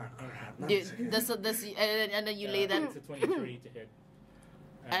 Not And then you lay that, It's a 23 to hit.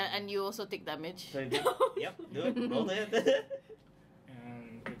 and you also take damage. Yep, do it. Roll it.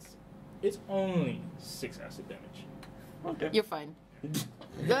 And it's only 6 acid damage. Okay. You're fine.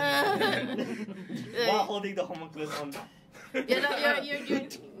 While holding the homunculus on.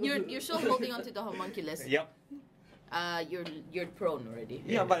 You're still holding onto the homunculus. Yep. You're prone already.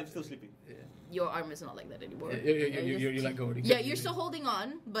 Yeah, but I'm still sleeping. Your arm is not like that anymore. You let go already. Yeah, you're still holding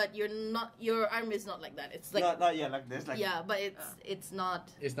on, but you're not. Your arm is not like that. It's like Not yeah, like this. Like yeah, but it's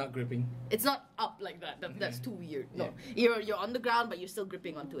not. It's not gripping. It's not up like that. That's too weird. No, you're on the ground, but you're still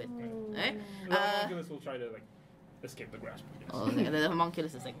gripping onto it. Right? The homunculus will try to like escape the grasp. I guess. Oh, the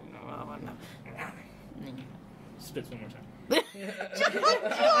homunculus is like. No. Spits one more time.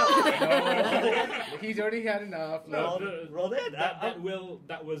 He's already had enough. No. Roll it. That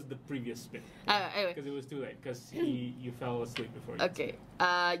was the previous spit Anyway, because it was too late because you fell asleep before. You okay.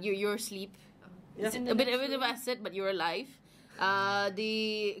 You're asleep. Yeah. It's a bit of acid, but you're alive.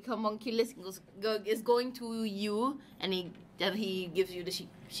 The homunculus is going to you, and he gives you the sheep.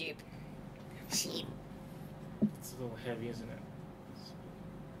 Sheep. It's a little heavy, isn't it?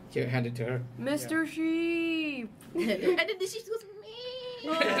 Here, hand it to her. Mr. Sheep! And then the sheep goes me.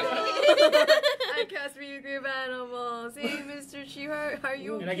 I cast for you, group animals. Hey, Mr. Sheep, are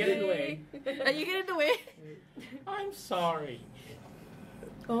you okay? And I get in the way. And you get in the way. I'm sorry.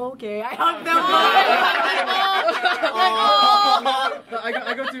 Okay, I have them.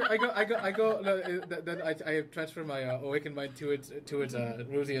 I transfer my awakened mind towards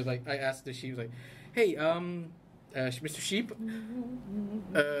Rosie. I asked the sheep, like, hey, Mr. Sheep,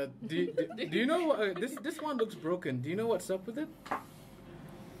 do you know this one looks broken? Do you know what's up with it?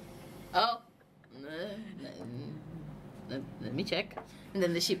 Oh, let me check. And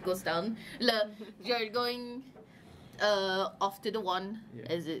then the sheep goes down. You're going off to the one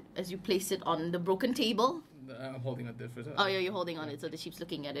as you place it on the broken table. I'm holding on this for a second. Oh, yeah, you're holding on it, so the sheep's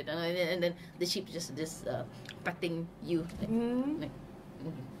looking at it, and then the sheep just patting you.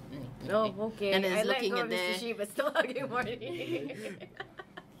 Oh, okay. And then I it's let looking go at of Mr. the. Sheep, but still hugging Morty.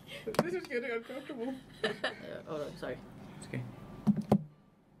 This is getting uncomfortable. Oh, sorry. It's okay.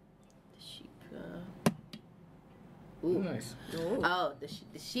 The sheep. Ooh. Nice. Oh, the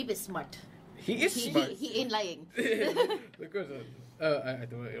sheep is smart. He is smart. He ain't lying. Of course. I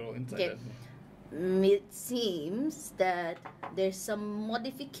do it all inside. Okay. It seems that there's some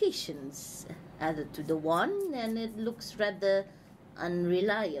modifications added to the one, and it looks rather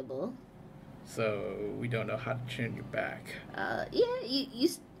unreliable. So we don't know how to turn you back.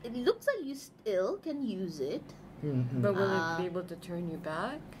 It looks like you still can use it. Mm-hmm. But will it be able to turn you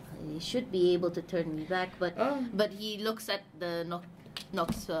back? You should be able to turn me back, but he looks at the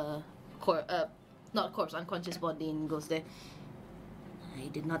Nox not corpse, unconscious body, and goes there. I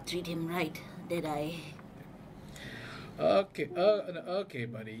did not treat him right, did I? Okay, okay,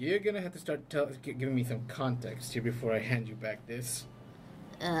 buddy. You're gonna have to start giving me some context here before I hand you back this.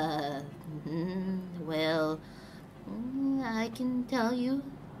 Well, I can tell you.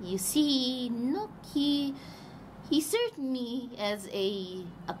 You see, he served me as a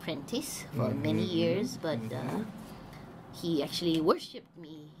apprentice for many years, but he actually worshipped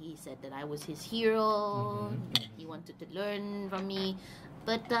me. He said that I was his hero. He wanted to learn from me,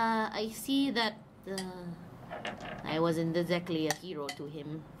 but I see that I wasn't exactly a hero to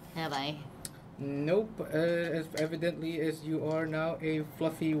him, have I? Nope. As evidently as you are now a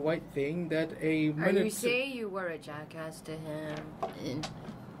fluffy white thing that a Are you saying you were a jackass to him?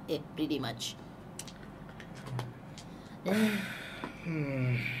 Pretty much.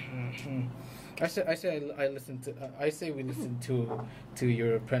 I say we listen to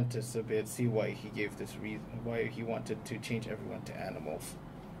your apprentice a bit. See why he gave this reason. Why he wanted to change everyone to animals.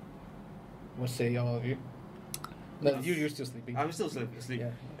 What say all of you? No, you're still sleeping. I'm still sleeping.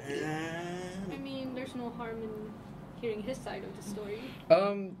 Yeah. I mean, there's no harm in hearing his side of the story.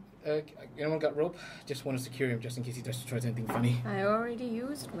 Anyone got rope? Just want to secure him just in case he tries anything funny. I already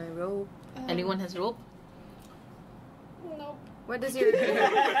used my rope. Anyone has rope? No. What does your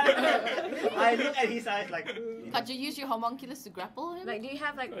I look at his eyes like. Can't you use your homunculus to grapple him? like? Do you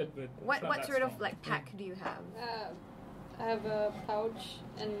have like But what it's not what that sort of strong. like pack do you have? I have a pouch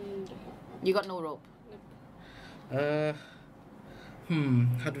and. You got no rope.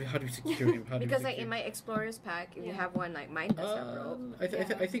 How do we secure him? How do we Because like secure in my explorer's pack, if you have one, like mine does have rope.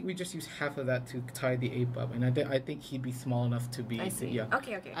 I think we just use half of that to tie the ape up, and I think he'd be small enough to be. I see. Yeah.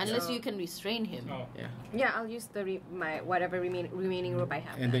 Okay. Unless so, you can restrain him. Oh. Yeah. Yeah, I'll use my whatever remaining rope I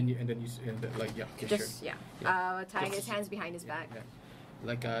have. And then like yeah. Okay, just sure. tying his hands behind his back. Yeah.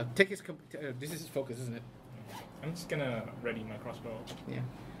 Like take his. This is his focus, isn't it? I'm just gonna ready my crossbow. Yeah.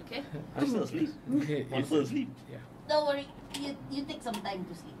 Okay. I'm still asleep. I'm still asleep. Yeah. Don't worry. You take some time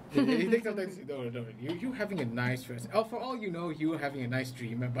to sleep. You think sometimes you're having a nice rest. Oh, for all you know, you're having a nice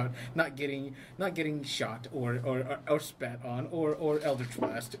dream about not getting shot or spat on or eldritch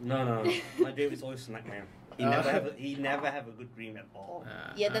blast. No. My dream is always Snackman. He never have a good dream at all.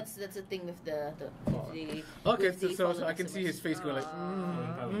 Yeah, that's the thing with the Okay, with the so fallen I can see his face going like.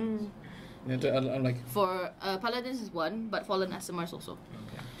 Paladins. And I'm like. For Paladins is one, but Fallen Asimars also.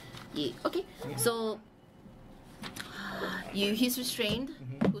 Okay. Yeah. Okay. So he's restrained.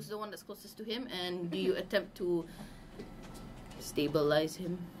 Who's the one that's closest to him? And do you attempt to stabilize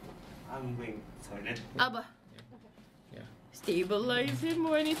him? I'm going toilet. Abba. Yeah. Stabilize him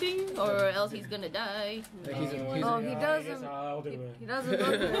or anything, or else he's gonna die. He doesn't. I guess I'll do it. He doesn't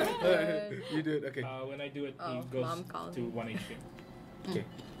look good. You do it. Okay. When I do it, Oh, he goes Mom called to me. 1 HP. Okay.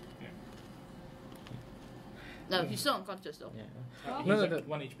 No, he's still unconscious though. Yeah. He's No. at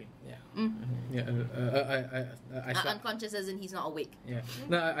 1 HP. Yeah. Yeah. I stop. Unconscious as in he's not awake. Yeah.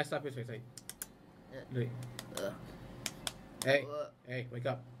 No, I stop his face. Like, wait. Uh, Hey, What? hey, wake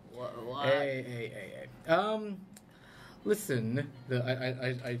up. What? Hey. Listen.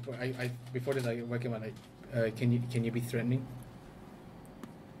 I before this I wake him up. Can you be threatening?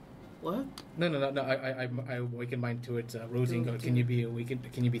 What? No. I awaken mine towards Rosie and go. Can you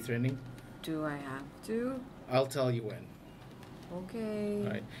be threatening? Do I have to? I'll tell you when. Okay.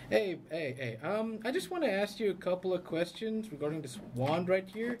 All right. Hey. I just want to ask you a couple of questions regarding this wand right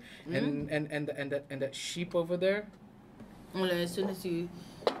here, and that sheep over there. Well, as soon as you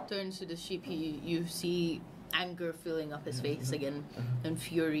turn to the sheep, you see anger filling up his face again and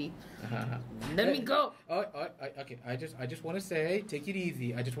fury. Let me go. Okay. I just want to say, take it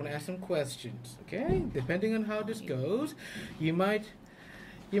easy. I just want to ask some questions. Okay. Depending on how this goes, you might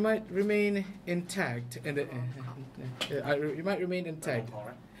remain intact, and you might remain intact.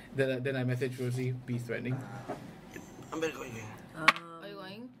 Then I message Rosie, be threatening. I'm better going. Are you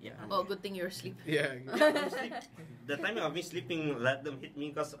going? Yeah. Oh, good thing you're asleep. Yeah. The timing of me sleeping, let them hit me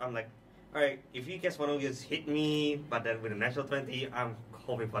because I'm like, alright, if you guys want to just hit me, but then with a natural 20, I'm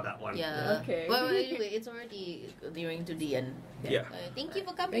hoping for that one. Yeah. Okay. Well, anyway, it's already nearing to the end. Yeah. Thank you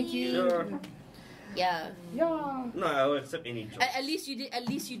for coming. Thank you. Sure. Yeah. No, I will accept any choice. At least you did. At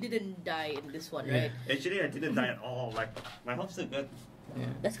least you didn't die in this one, Yeah. right? Actually, I didn't die at all. Like, my health's still good. Yeah.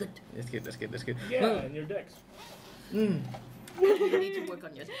 That's good. That's good. Yeah, No. and your decks. You need to work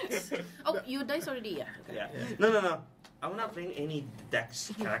on your dice. Oh, you dice already? Yeah. Okay. Yeah. No. I'm not playing any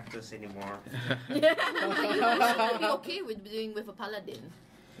Dex characters anymore. You're be okay with doing with a paladin.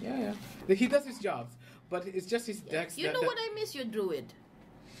 Yeah. He does his jobs, but it's just his decks. You know what I miss? Your druid.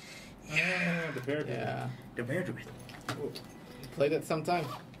 The bear. Yeah. The bear druid. Play that sometime.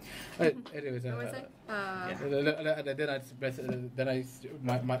 Anyways, What was it?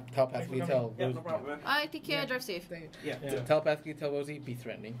 my telepathically tell Yeah, Rosie, no problem. Alright, take care. Drive safe. Yeah. telepathically tell Rosie, be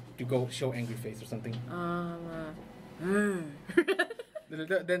threatening, to go show angry face or something. Then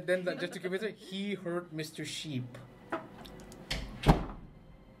just to give it, he hurt Mr. Sheep.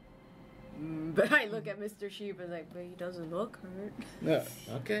 But I look at Mr. Sheep and like, but he doesn't look hurt. No,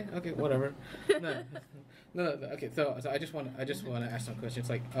 okay, whatever. No. Okay, so I just want to ask some questions.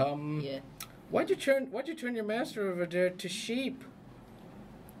 Like, Yeah. why'd you turn your master over there to sheep?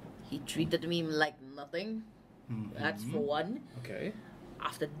 He treated me like nothing. That's for one. Okay.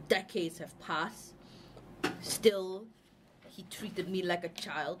 After decades have passed, still, he treated me like a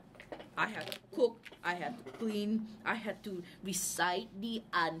child. I had to cook, I had to clean, I had to recite the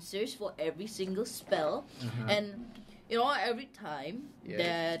answers for every single spell. And, every time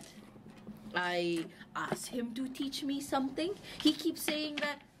that I ask him to teach me something, he keeps saying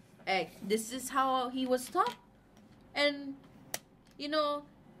that, hey, this is how he was taught. And,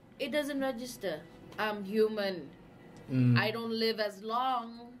 it doesn't register. I'm human. I don't live as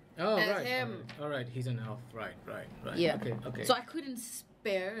long as him. All right, he's an elf. Right. Yeah. Okay. So I couldn't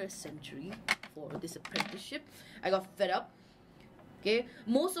spare a century for this apprenticeship. I got fed up. Okay.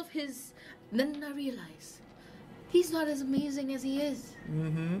 Most of his. Then I realized he's not as amazing as he is.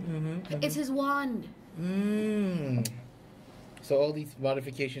 It's his wand. So all these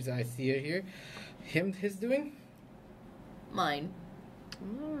modifications that I see here, his doing? Mine.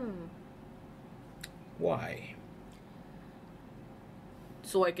 Why?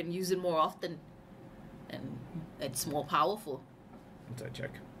 So I can use it more often, and it's more powerful. Let's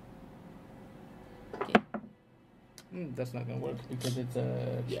check. Okay. That's not gonna work because it's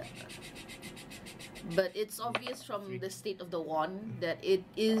Yeah. But it's obvious from the state of the wand that it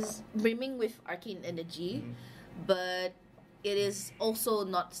is brimming with arcane energy, but it is also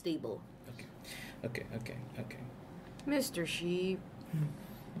not stable. Okay. Mr. Sheep,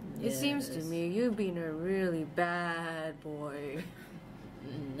 it seems to me you've been a really bad boy.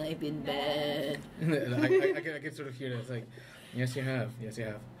 I've been bad. I can sort of hear that. It's like, yes, you have.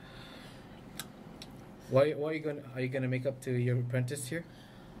 Why are you gonna make up to your apprentice here?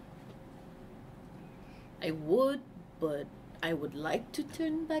 I would, but I would like to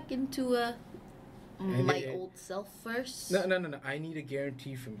turn back into my old self first. No. I need a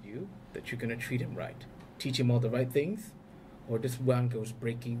guarantee from you that you're gonna treat him right, teach him all the right things, or this wand goes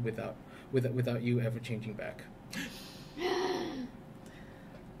breaking without you ever changing back.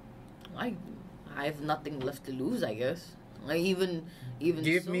 I have nothing left to lose, I guess. Even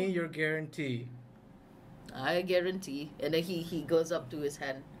Give so, me your guarantee. I guarantee. And then he goes up to his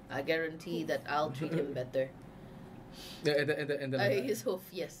hand. I guarantee that I'll treat him better. Yeah, and then His hoof,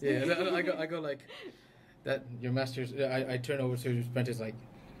 yes. Yeah, and I go like that. Your master's. I turn over to his apprentice like,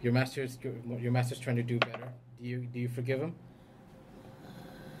 your master's trying to do better. Do you forgive him?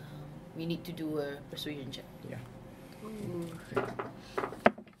 We need to do a persuasion check. Yeah.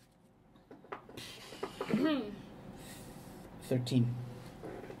 13.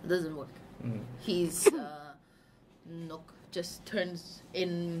 Doesn't work. He's Nook just turns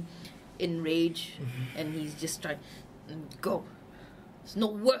in rage, and he's just trying go. It's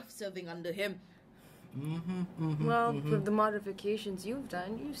not worth serving under him. Well, with the modifications you've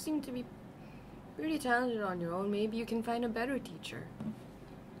done, you seem to be Pretty talented on your own. Maybe you can find a better teacher.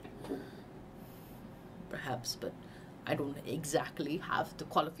 Perhaps, but I don't exactly have the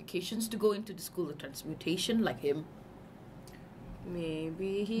qualifications to go into the School of Transmutation like him.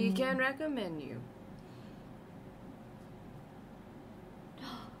 Maybe he can recommend you.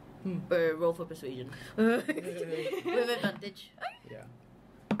 Roll for persuasion. With advantage. Yeah.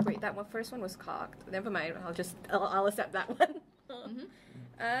 Wait, that one first one was cocked. Never mind. I'll accept that one.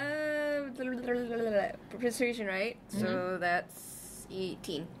 Persuasion, right? So that's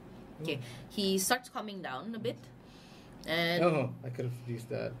 18. Okay, he starts calming down a bit, and Oh, I could have used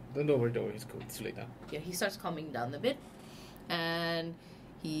that. Don't worry, it's cool. It's too late now. yeah, he starts calming down a bit, and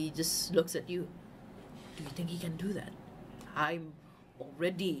he just looks at you. Do you think he can do that? I'm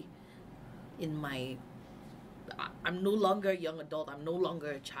already in my. I'm no longer a young adult. I'm no longer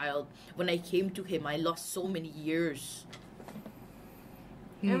a child. When I came to him, I lost so many years.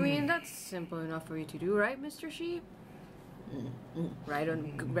 I mean, that's simple enough for you to do, right, Mr. Sheep? Write a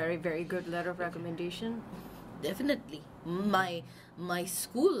very, very good letter of recommendation. Definitely. My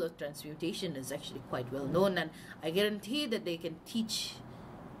school of transmutation is actually quite well known, and I guarantee that they can teach,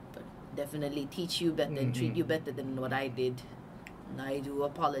 but definitely teach you better and treat you better than what I did. And I do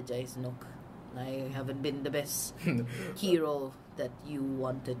apologize, Nook. I haven't been the best hero that you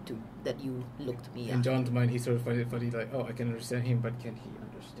wanted to, that you looked me In at. John's mind, he's sort of funny, like, oh, I can understand him, but can he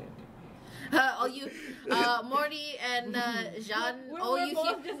understand me? All you, Morty and Jean, We're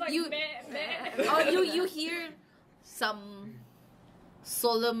both just like, meh, meh. you hear some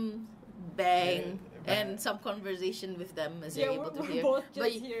solemn bang and some conversation with them as you're able to we're hear. both just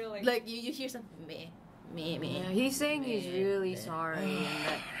But here like you hear some meh. Yeah, he's saying he's really sorry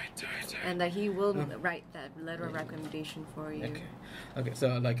and that he will write that letter of recommendation for you. Okay.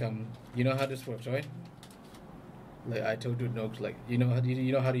 So like you know how this works, right? Like I told you, Nook, like you know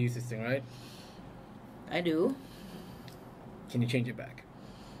how to use this thing, right? I do. Can you change it back?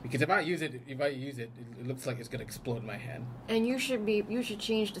 Because if I use it, it looks like it's gonna explode in my hand. And you should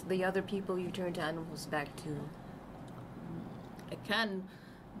change the other people you turn to animals back to. I can,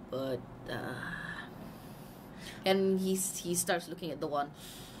 but and he starts looking at the one.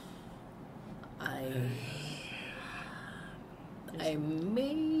 I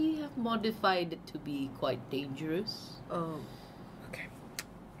may have modified it to be quite dangerous. Oh.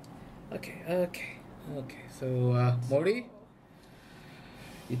 Okay. So Morty,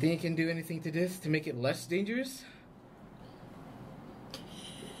 you think you can do anything to this to make it less dangerous?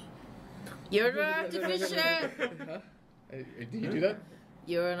 You're an artificer. Huh? Did you do that?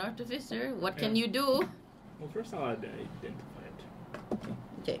 You're an artificer. What can you do? Well, first I'll identify it.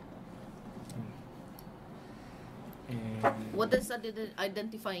 Okay. And What does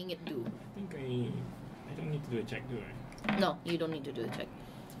identifying it do? I think I don't need to do a check, do I? No, you don't need to do a check.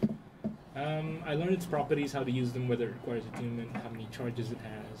 I learned its properties, how to use them, whether it requires attunement, how many charges it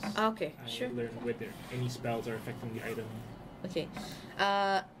has. Okay, I sure. learned whether any spells are affecting the item. Okay.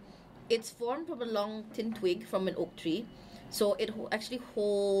 It's formed from a long thin twig from an oak tree. So it actually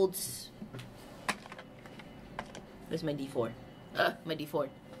holds... Where's my D4? My D4.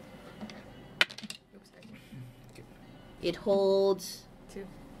 It holds...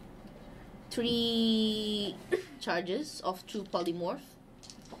 3 charges of true polymorph.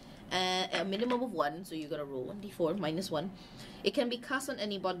 A minimum of 1, so you gotta roll 1d4 minus 1. It can be cast on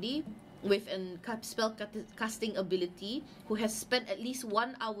anybody with a spell casting ability who has spent at least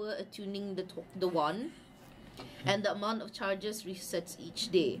 1 hour attuning the wand, and the amount of charges resets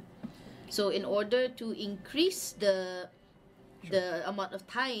each day. So in order to increase the amount of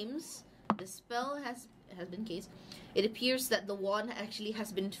times the spell has been cast, it appears that the wand actually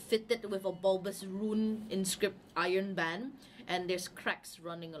has been fitted with a bulbous rune inscribed iron band, and there's cracks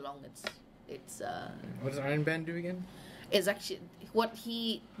running along its What does Iron Band do again? It's actually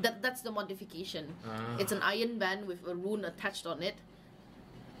that's the modification. It's an iron band with a rune attached on it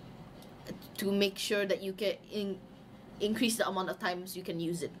to make sure that you can increase the amount of times you can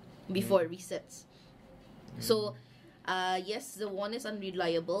use it before it resets. So yes, the one is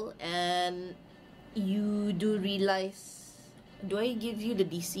unreliable, and you do realize... Do I give you the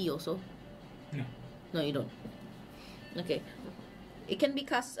DC also? No. No, you don't. Okay. It can be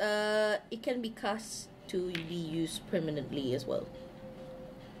cast. It can be cast to be used permanently as well.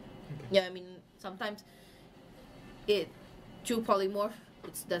 Okay. Yeah, I mean sometimes true polymorph.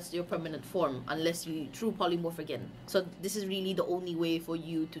 That's your permanent form unless you true polymorph again. So this is really the only way for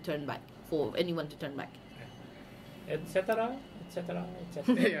you to turn back, for anyone to turn back. Etc.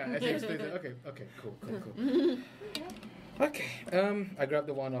 Yeah, I think okay, cool. Okay, I grabbed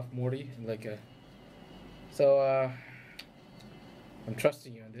the one off Morty, I'm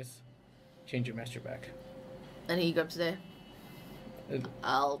trusting you on this. change your master back. And he grabs there. Uh,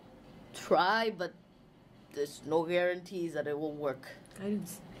 I'll try, but there's no guarantees that it will work.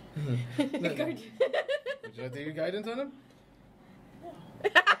 Guidance. no, no. Would you like to use guidance on him?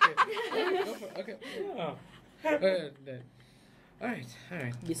 Okay. Go for it. Okay. Yeah.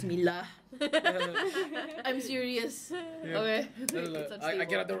 Alright. Bismillah. I'm serious. Okay. It's I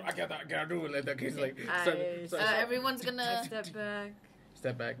cannot do it like that. He's like, everyone's gonna Step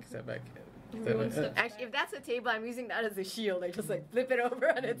back. step back. Actually, if that's a table, I'm using that as a shield. I just like flip it over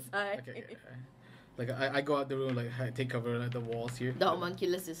on its side. Okay. Like I go out the room, like I take cover at the walls here. The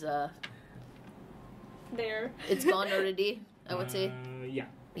homunculus is There. it's gone already. I would say. Yeah.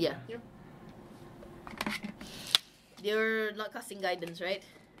 Yeah. Yep. You're not casting guidance, right?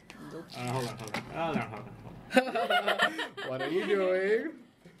 Nope. Hold on. What are you doing?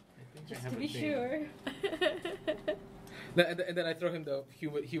 Just to be sure. And then I throw him the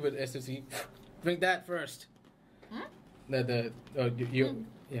human SOC. Drink that first. Hmm?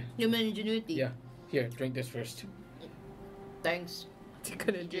 Yeah. Human ingenuity. Yeah. Here, drink this first. Thanks. What you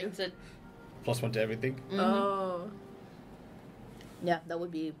gonna do? Drinks it. +1 to everything. Mhm. Oh. Yeah, that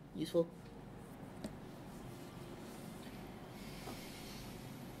would be useful.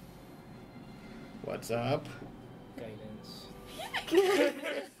 What's up? Guidance.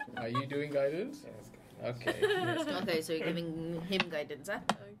 Are you doing guidance? Okay. Yes. Okay, so you're giving him guidance, huh?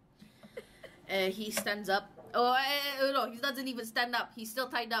 He stands up. Oh, no, he doesn't even stand up. He's still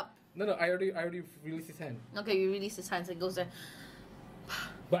tied up. No, I already released his hand. Okay, you release his hands and goes there.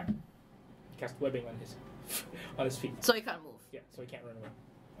 But cast webbing on his feet. So he can't move. Yeah, so he can't run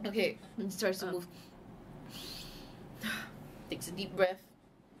away. Okay, he starts to move. Takes a deep breath.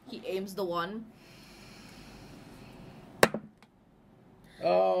 He aims the one.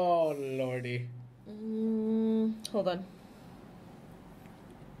 Oh lordy! Hold on.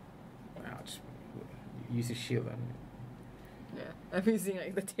 Ouch! Use his shield on it. Yeah, I'm using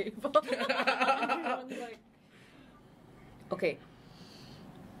like the table. Everyone's like, Okay.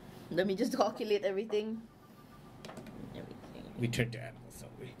 Let me just calculate everything. We turn to animals,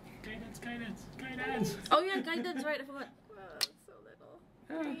 don't we? Guidance. Oh yeah, guidance, right? I forgot. So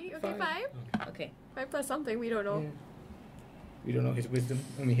little. Okay, 5. Okay. 5 plus something. We don't know. Yeah. We don't know his wisdom.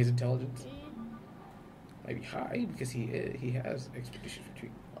 I mean, his intelligence might be high because he has expedition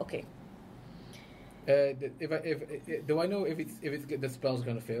retreat. Okay. Do I know if the spell's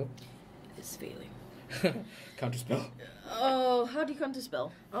gonna fail? It's failing. Counter spell. Oh, how do you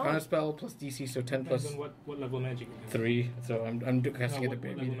counterspell? Counter spell plus DC, so 10 plus Depends on what level magic you have. 3. So I'm casting What it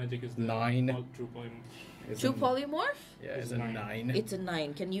at level magic is the 9. True point. It's True a- polymorph? Yeah, it's It's a 9. 9. It's a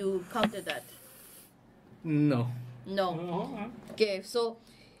 9. Can you counter that? No. No. Hold on. Okay, so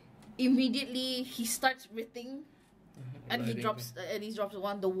immediately he starts writhing, and he Writing. drops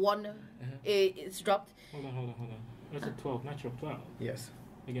one. The one it's dropped. Hold on. That's a 12, natural 12 Yes.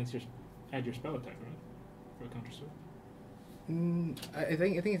 against add your spell attack, right? For a counter spell. I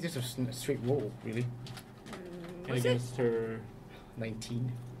think it's just a straight roll, really. And against her.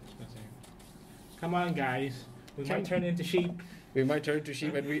 19. Come on, guys. We might turn into sheep. We might turn to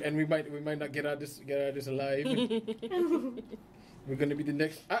sheep, and we might not get out of this alive. We're gonna be the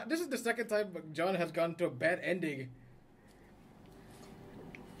next. This is the second time John has gone to a bad ending.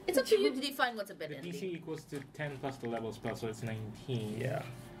 It's up to you to define what's a bad The ending. DC equals to 10 plus the level spell, so it's 19. Yeah.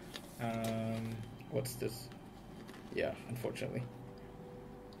 Um. What's this? Yeah, unfortunately.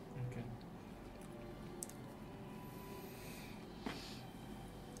 Okay.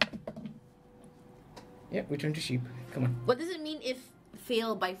 Yeah, we turn to sheep. Come on. What does it mean if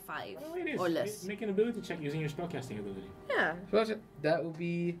fail by 5 Oh, it is. or less? Make an ability check using your spellcasting ability. Yeah. So that's it. That will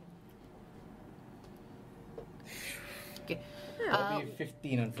be. Okay. That'll be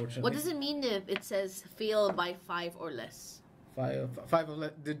 15, unfortunately. What does it mean if it says fail by 5 or less? Five of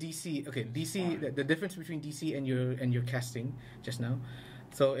the DC. Okay, DC. The difference between DC and your casting just now.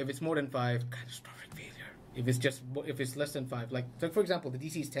 So if it's more than 5, catastrophic failure. If it's less than 5, like so for example, the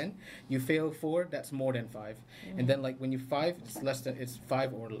DC is 10. You fail 4, that's more than 5. And then like when you 5, it's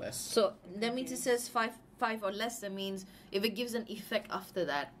 5 or less. So that means it says 5 or less. That means if it gives an effect after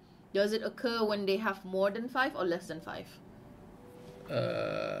that, does it occur when they have more than 5 or less than 5?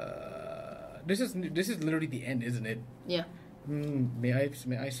 This is literally the end, isn't it? Yeah. May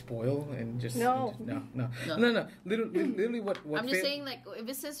I spoil and just No. No. Literally what I'm just fail- saying, like, if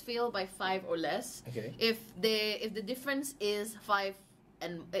it says fail by 5 or less, Okay. if the difference is 5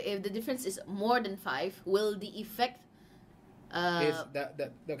 and if the difference is more than 5, will the effect is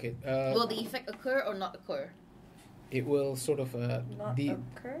that okay? will the effect occur or not occur? It will sort of not the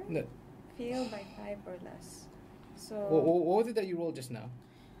occur? no, Fail by 5 or less. So what was it that you rolled just now?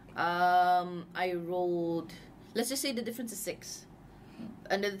 I rolled. Let's just say the difference is 6.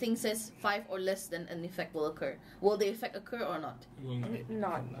 And the thing says 5 or less than an effect will occur. Will the effect occur or not? Will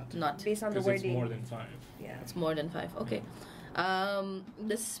not. Not. Based on the Because it's wording. more than 5. Yeah. It's more than 5. Okay.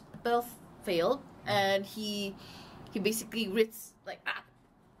 The spell failed, and he basically writs like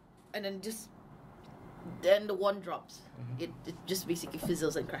and then then the wand drops. It just basically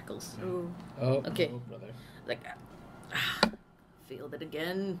fizzles and crackles. Ooh. Oh, Okay. oh, brother. Like failed it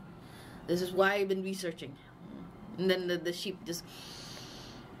again. This is why I've been researching. And then the sheep just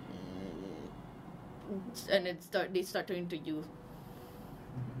and they start turning to you.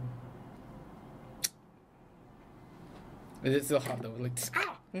 It's still hot though. Like,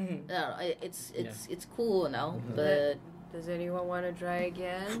 No, it's cool now, but Does anyone want to try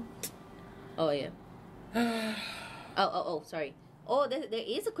again? oh yeah. oh, sorry. Oh, there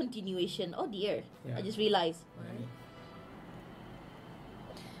is a continuation. Oh dear. Yeah. I just realized.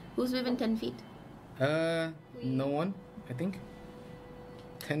 Who's within 10 feet? no one, I think.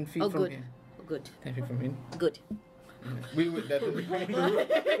 10 feet Oh, from good. here. Oh, good. 10 feet from here. Good. We would that's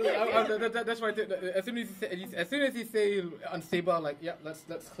why as soon as you say unstable, I'm like, yeah,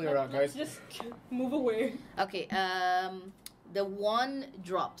 let's clear out, guys. Just move away. Okay, the wand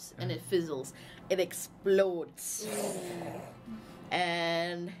drops and it fizzles. It explodes.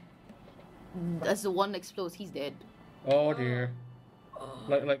 And as the wand explodes, he's dead. Oh dear.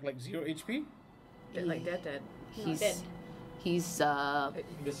 Like 0 HP? Like that, dead. He's dead. he's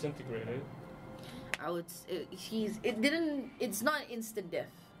Disintegrated. I would it's not instant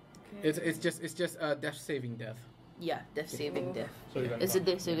death. It's just death saving death. Yeah, death saving death. So he's It's a death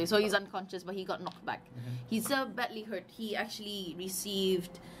unconscious. saving. So he's unconscious, but he got knocked back. He's badly hurt. He actually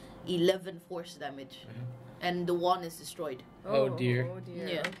received 11 force damage, and the wand is destroyed. Oh, dear. Oh dear.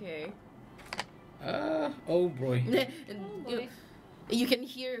 Yeah. Okay. Oh boy. And you can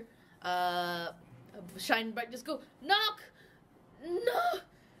hear Shine Bright just go, knock, no.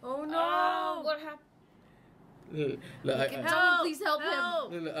 Oh no! What happened? Look, Someone please help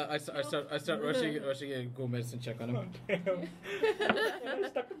him. I start rushing and go medicine check on him. Damn. I'm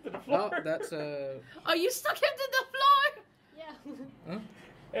stuck into the floor. Oh, that's Are you stuck into the floor? Yeah.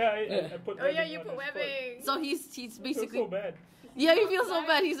 Yeah, I put Oh yeah, webbing you on put his foot. webbing. So he's Feels basically so bad. yeah, he feels so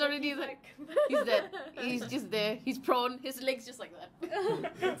bad. He's already like he's dead. He's just there. He's prone. His legs just like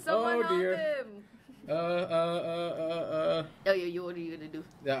that. Someone Oh, dear. help him. Oh yeah, what are you gonna do?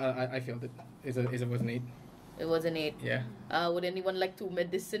 Yeah, I failed it. It was an 8. It was an 8. Yeah. Would anyone like to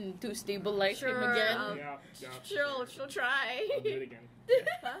medicine to stabilize him Sure, again? Yeah. She'll try. I'll do it again.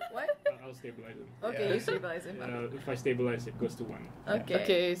 Huh? What? I'll stabilize him. Okay, Yeah. you stabilize him. If I stabilize, it goes to 1. Okay.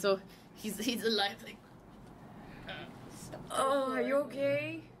 Okay, so he's alive. Like Oh, are you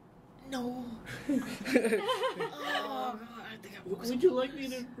okay? no. Oh God, I think I'm Would you like me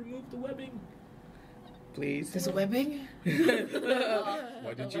to remove the webbing? Please. There's a webbing.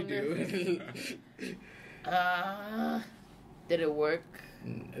 What did you do? Did it work?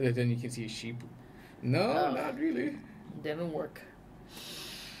 Then you can see a sheep. No, Oh. not really. Didn't work.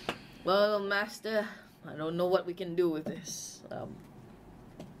 Well, Master, I don't know what we can do with this.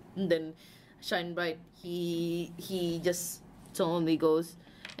 And then Shine Bright, he just solemnly goes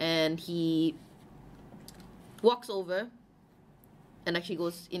and he walks over and actually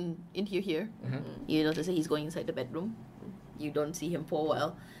goes into here. You notice that he's going inside the bedroom. You don't see him for a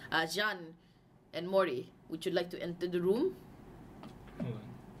while. Jean and Mori, would you like to enter the room? Hold on.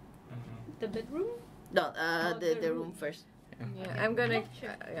 The bedroom? No, the the room. room first. Yeah, I'm gonna.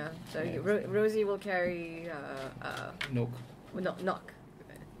 Yeah, so Rosie will carry. Nook. Knock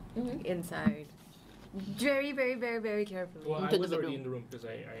Mhm. inside. Very, very, very, very carefully. Well, I Into the was already bedroom. in the room because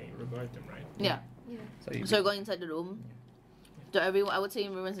I revived him, right? Yeah. So you So you're going inside the room. So everyone, I would say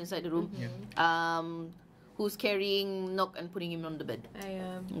everyone's inside the room. Who's carrying Nook and putting him on the bed? I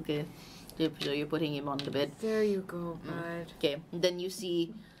am. Okay. So you're putting him on the bed. There you go, bud. Okay. Then you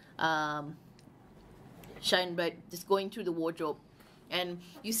see Shine Bright just going through the wardrobe. And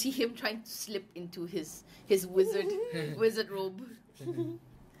you see him trying to slip into his wizard robe.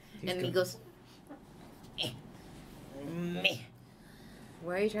 And he goes, meh.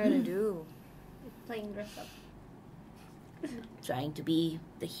 What are you trying to do? Playing dress up. Trying to be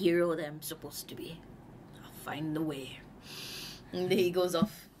the hero that I'm supposed to be. I'll find the way. And then he goes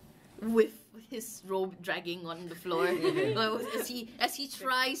off with his robe dragging on the floor as he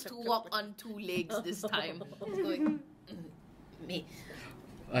tries to walk on 2 legs this time. He's going, me.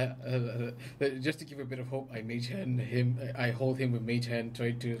 Just to give a bit of hope, I mage hand him. I hold him with mage hand,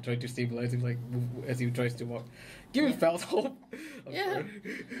 try to stabilize him, like as he tries to walk. Give him false hope. Yeah.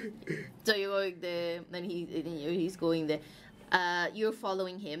 So you're going there, then he's going there. You're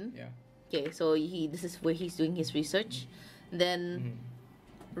following him. Yeah. Okay, so this is where he's doing his research. Then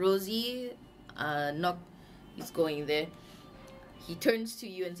Rosie, Nock is going there. He turns to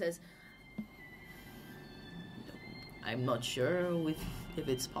you and says, I'm not sure if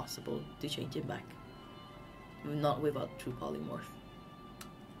it's possible to change him back. Not without true polymorph.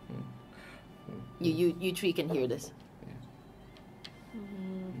 You three can hear this.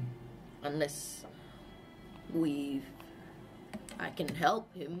 Unless I can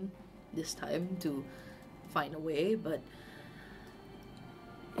help him this time to find a way, but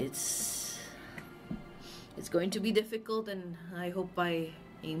it's going to be difficult, and I hope I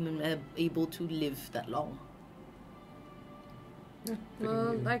am able to live that long.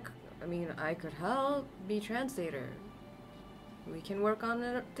 Well, I could help be translator. We can work on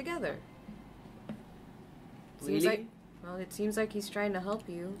it together. Really? It seems like he's trying to help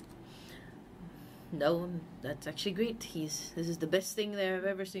you. No, that's actually great. This is the best thing that I've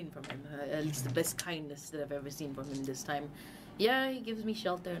ever seen from him. It's the best kindness that I've ever seen from him this time. Yeah, he gives me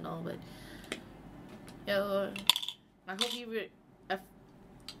shelter and all, but I hope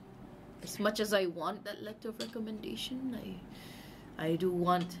as much as I want that letter of recommendation, I do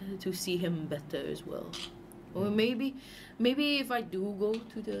want to see him better as well. Or maybe if I do go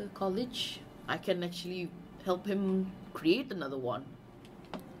to the college, I can actually help him create another one.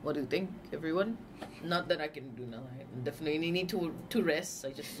 What do you think, everyone? Not that I can do now. I definitely need to rest.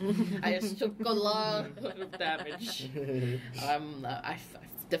 I just took a lot of damage. I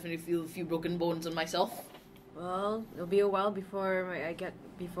definitely feel a few broken bones on myself. Well, it'll be a while before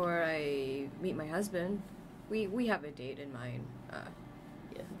I meet my husband. We have a date in mind.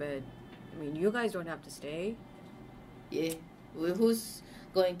 Yeah. But you guys don't have to stay. Yeah. Well, who's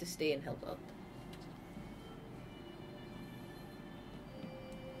going to stay and help out?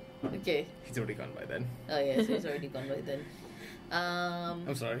 Okay. He's already gone by then. Oh yes, he's already gone by then.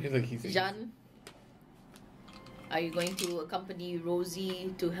 I'm sorry. He's Jean, are you going to accompany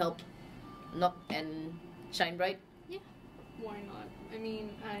Rosie to help Nock and Shine Bright? Yeah, why not?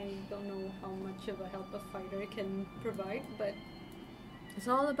 I don't know how much of a help a fighter can provide, but it's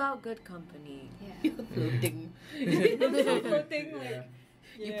all about good company. Yeah. Floating. Floating, like,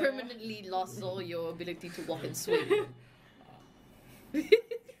 You permanently lost all your ability to walk and swim.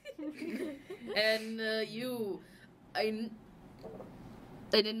 And and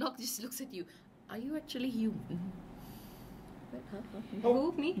then Nock just looks at you. Are you actually human?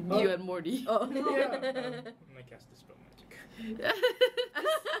 Who? Me? You and Morty. Oh. I cast Dispel Magic.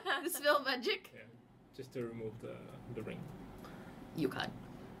 Dispel magic? Yeah, just to remove the ring. You can't.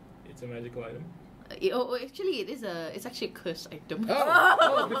 It's a magical item. Actually, it's actually a cursed item. Before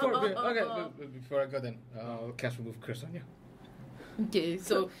I go then, I'll cast remove curse on you. Okay,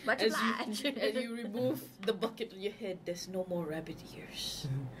 so Much as obliged. as you remove the bucket on your head, there's no more rabbit ears.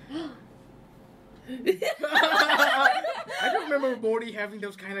 I don't remember Morty having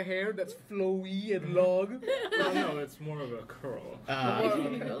those kind of hair that's flowy and long. Well, no, it's more of a curl.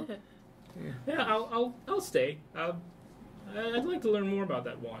 Yeah. I'll stay. I'd like to learn more about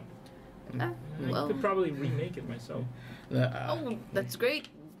that wand. I could probably remake it myself. That's great.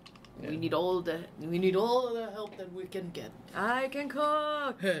 Yeah. We need all the help that we can get. I can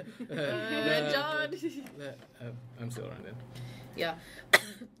cook. John. I'm still around then. Yeah.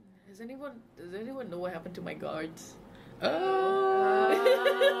 Does anyone know what happened to my guards? We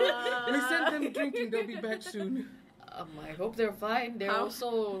sent them drinking. They'll be back soon. I hope they're fine. They're How?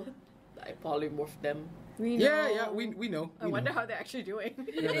 also I polymorphed them. We know. Yeah, we know. I wonder how they're actually doing.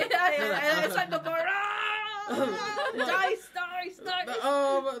 It's like the bar. Die, star.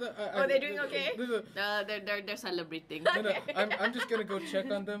 Oh, they're doing okay? They're celebrating. No, I'm just gonna go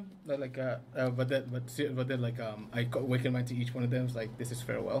check on them. But then I awaken mine to each one of them. It's like, this is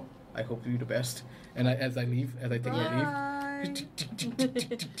farewell. I hope you the best. And as I take my leave,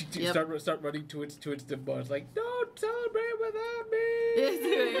 Yep. start running towards the bar. It's like, don't celebrate without me.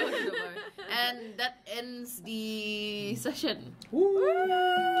 And that ends the session. Woo!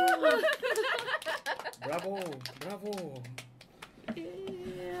 Bravo.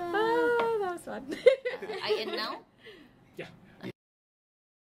 Oh, that was fun. I end now. Yeah.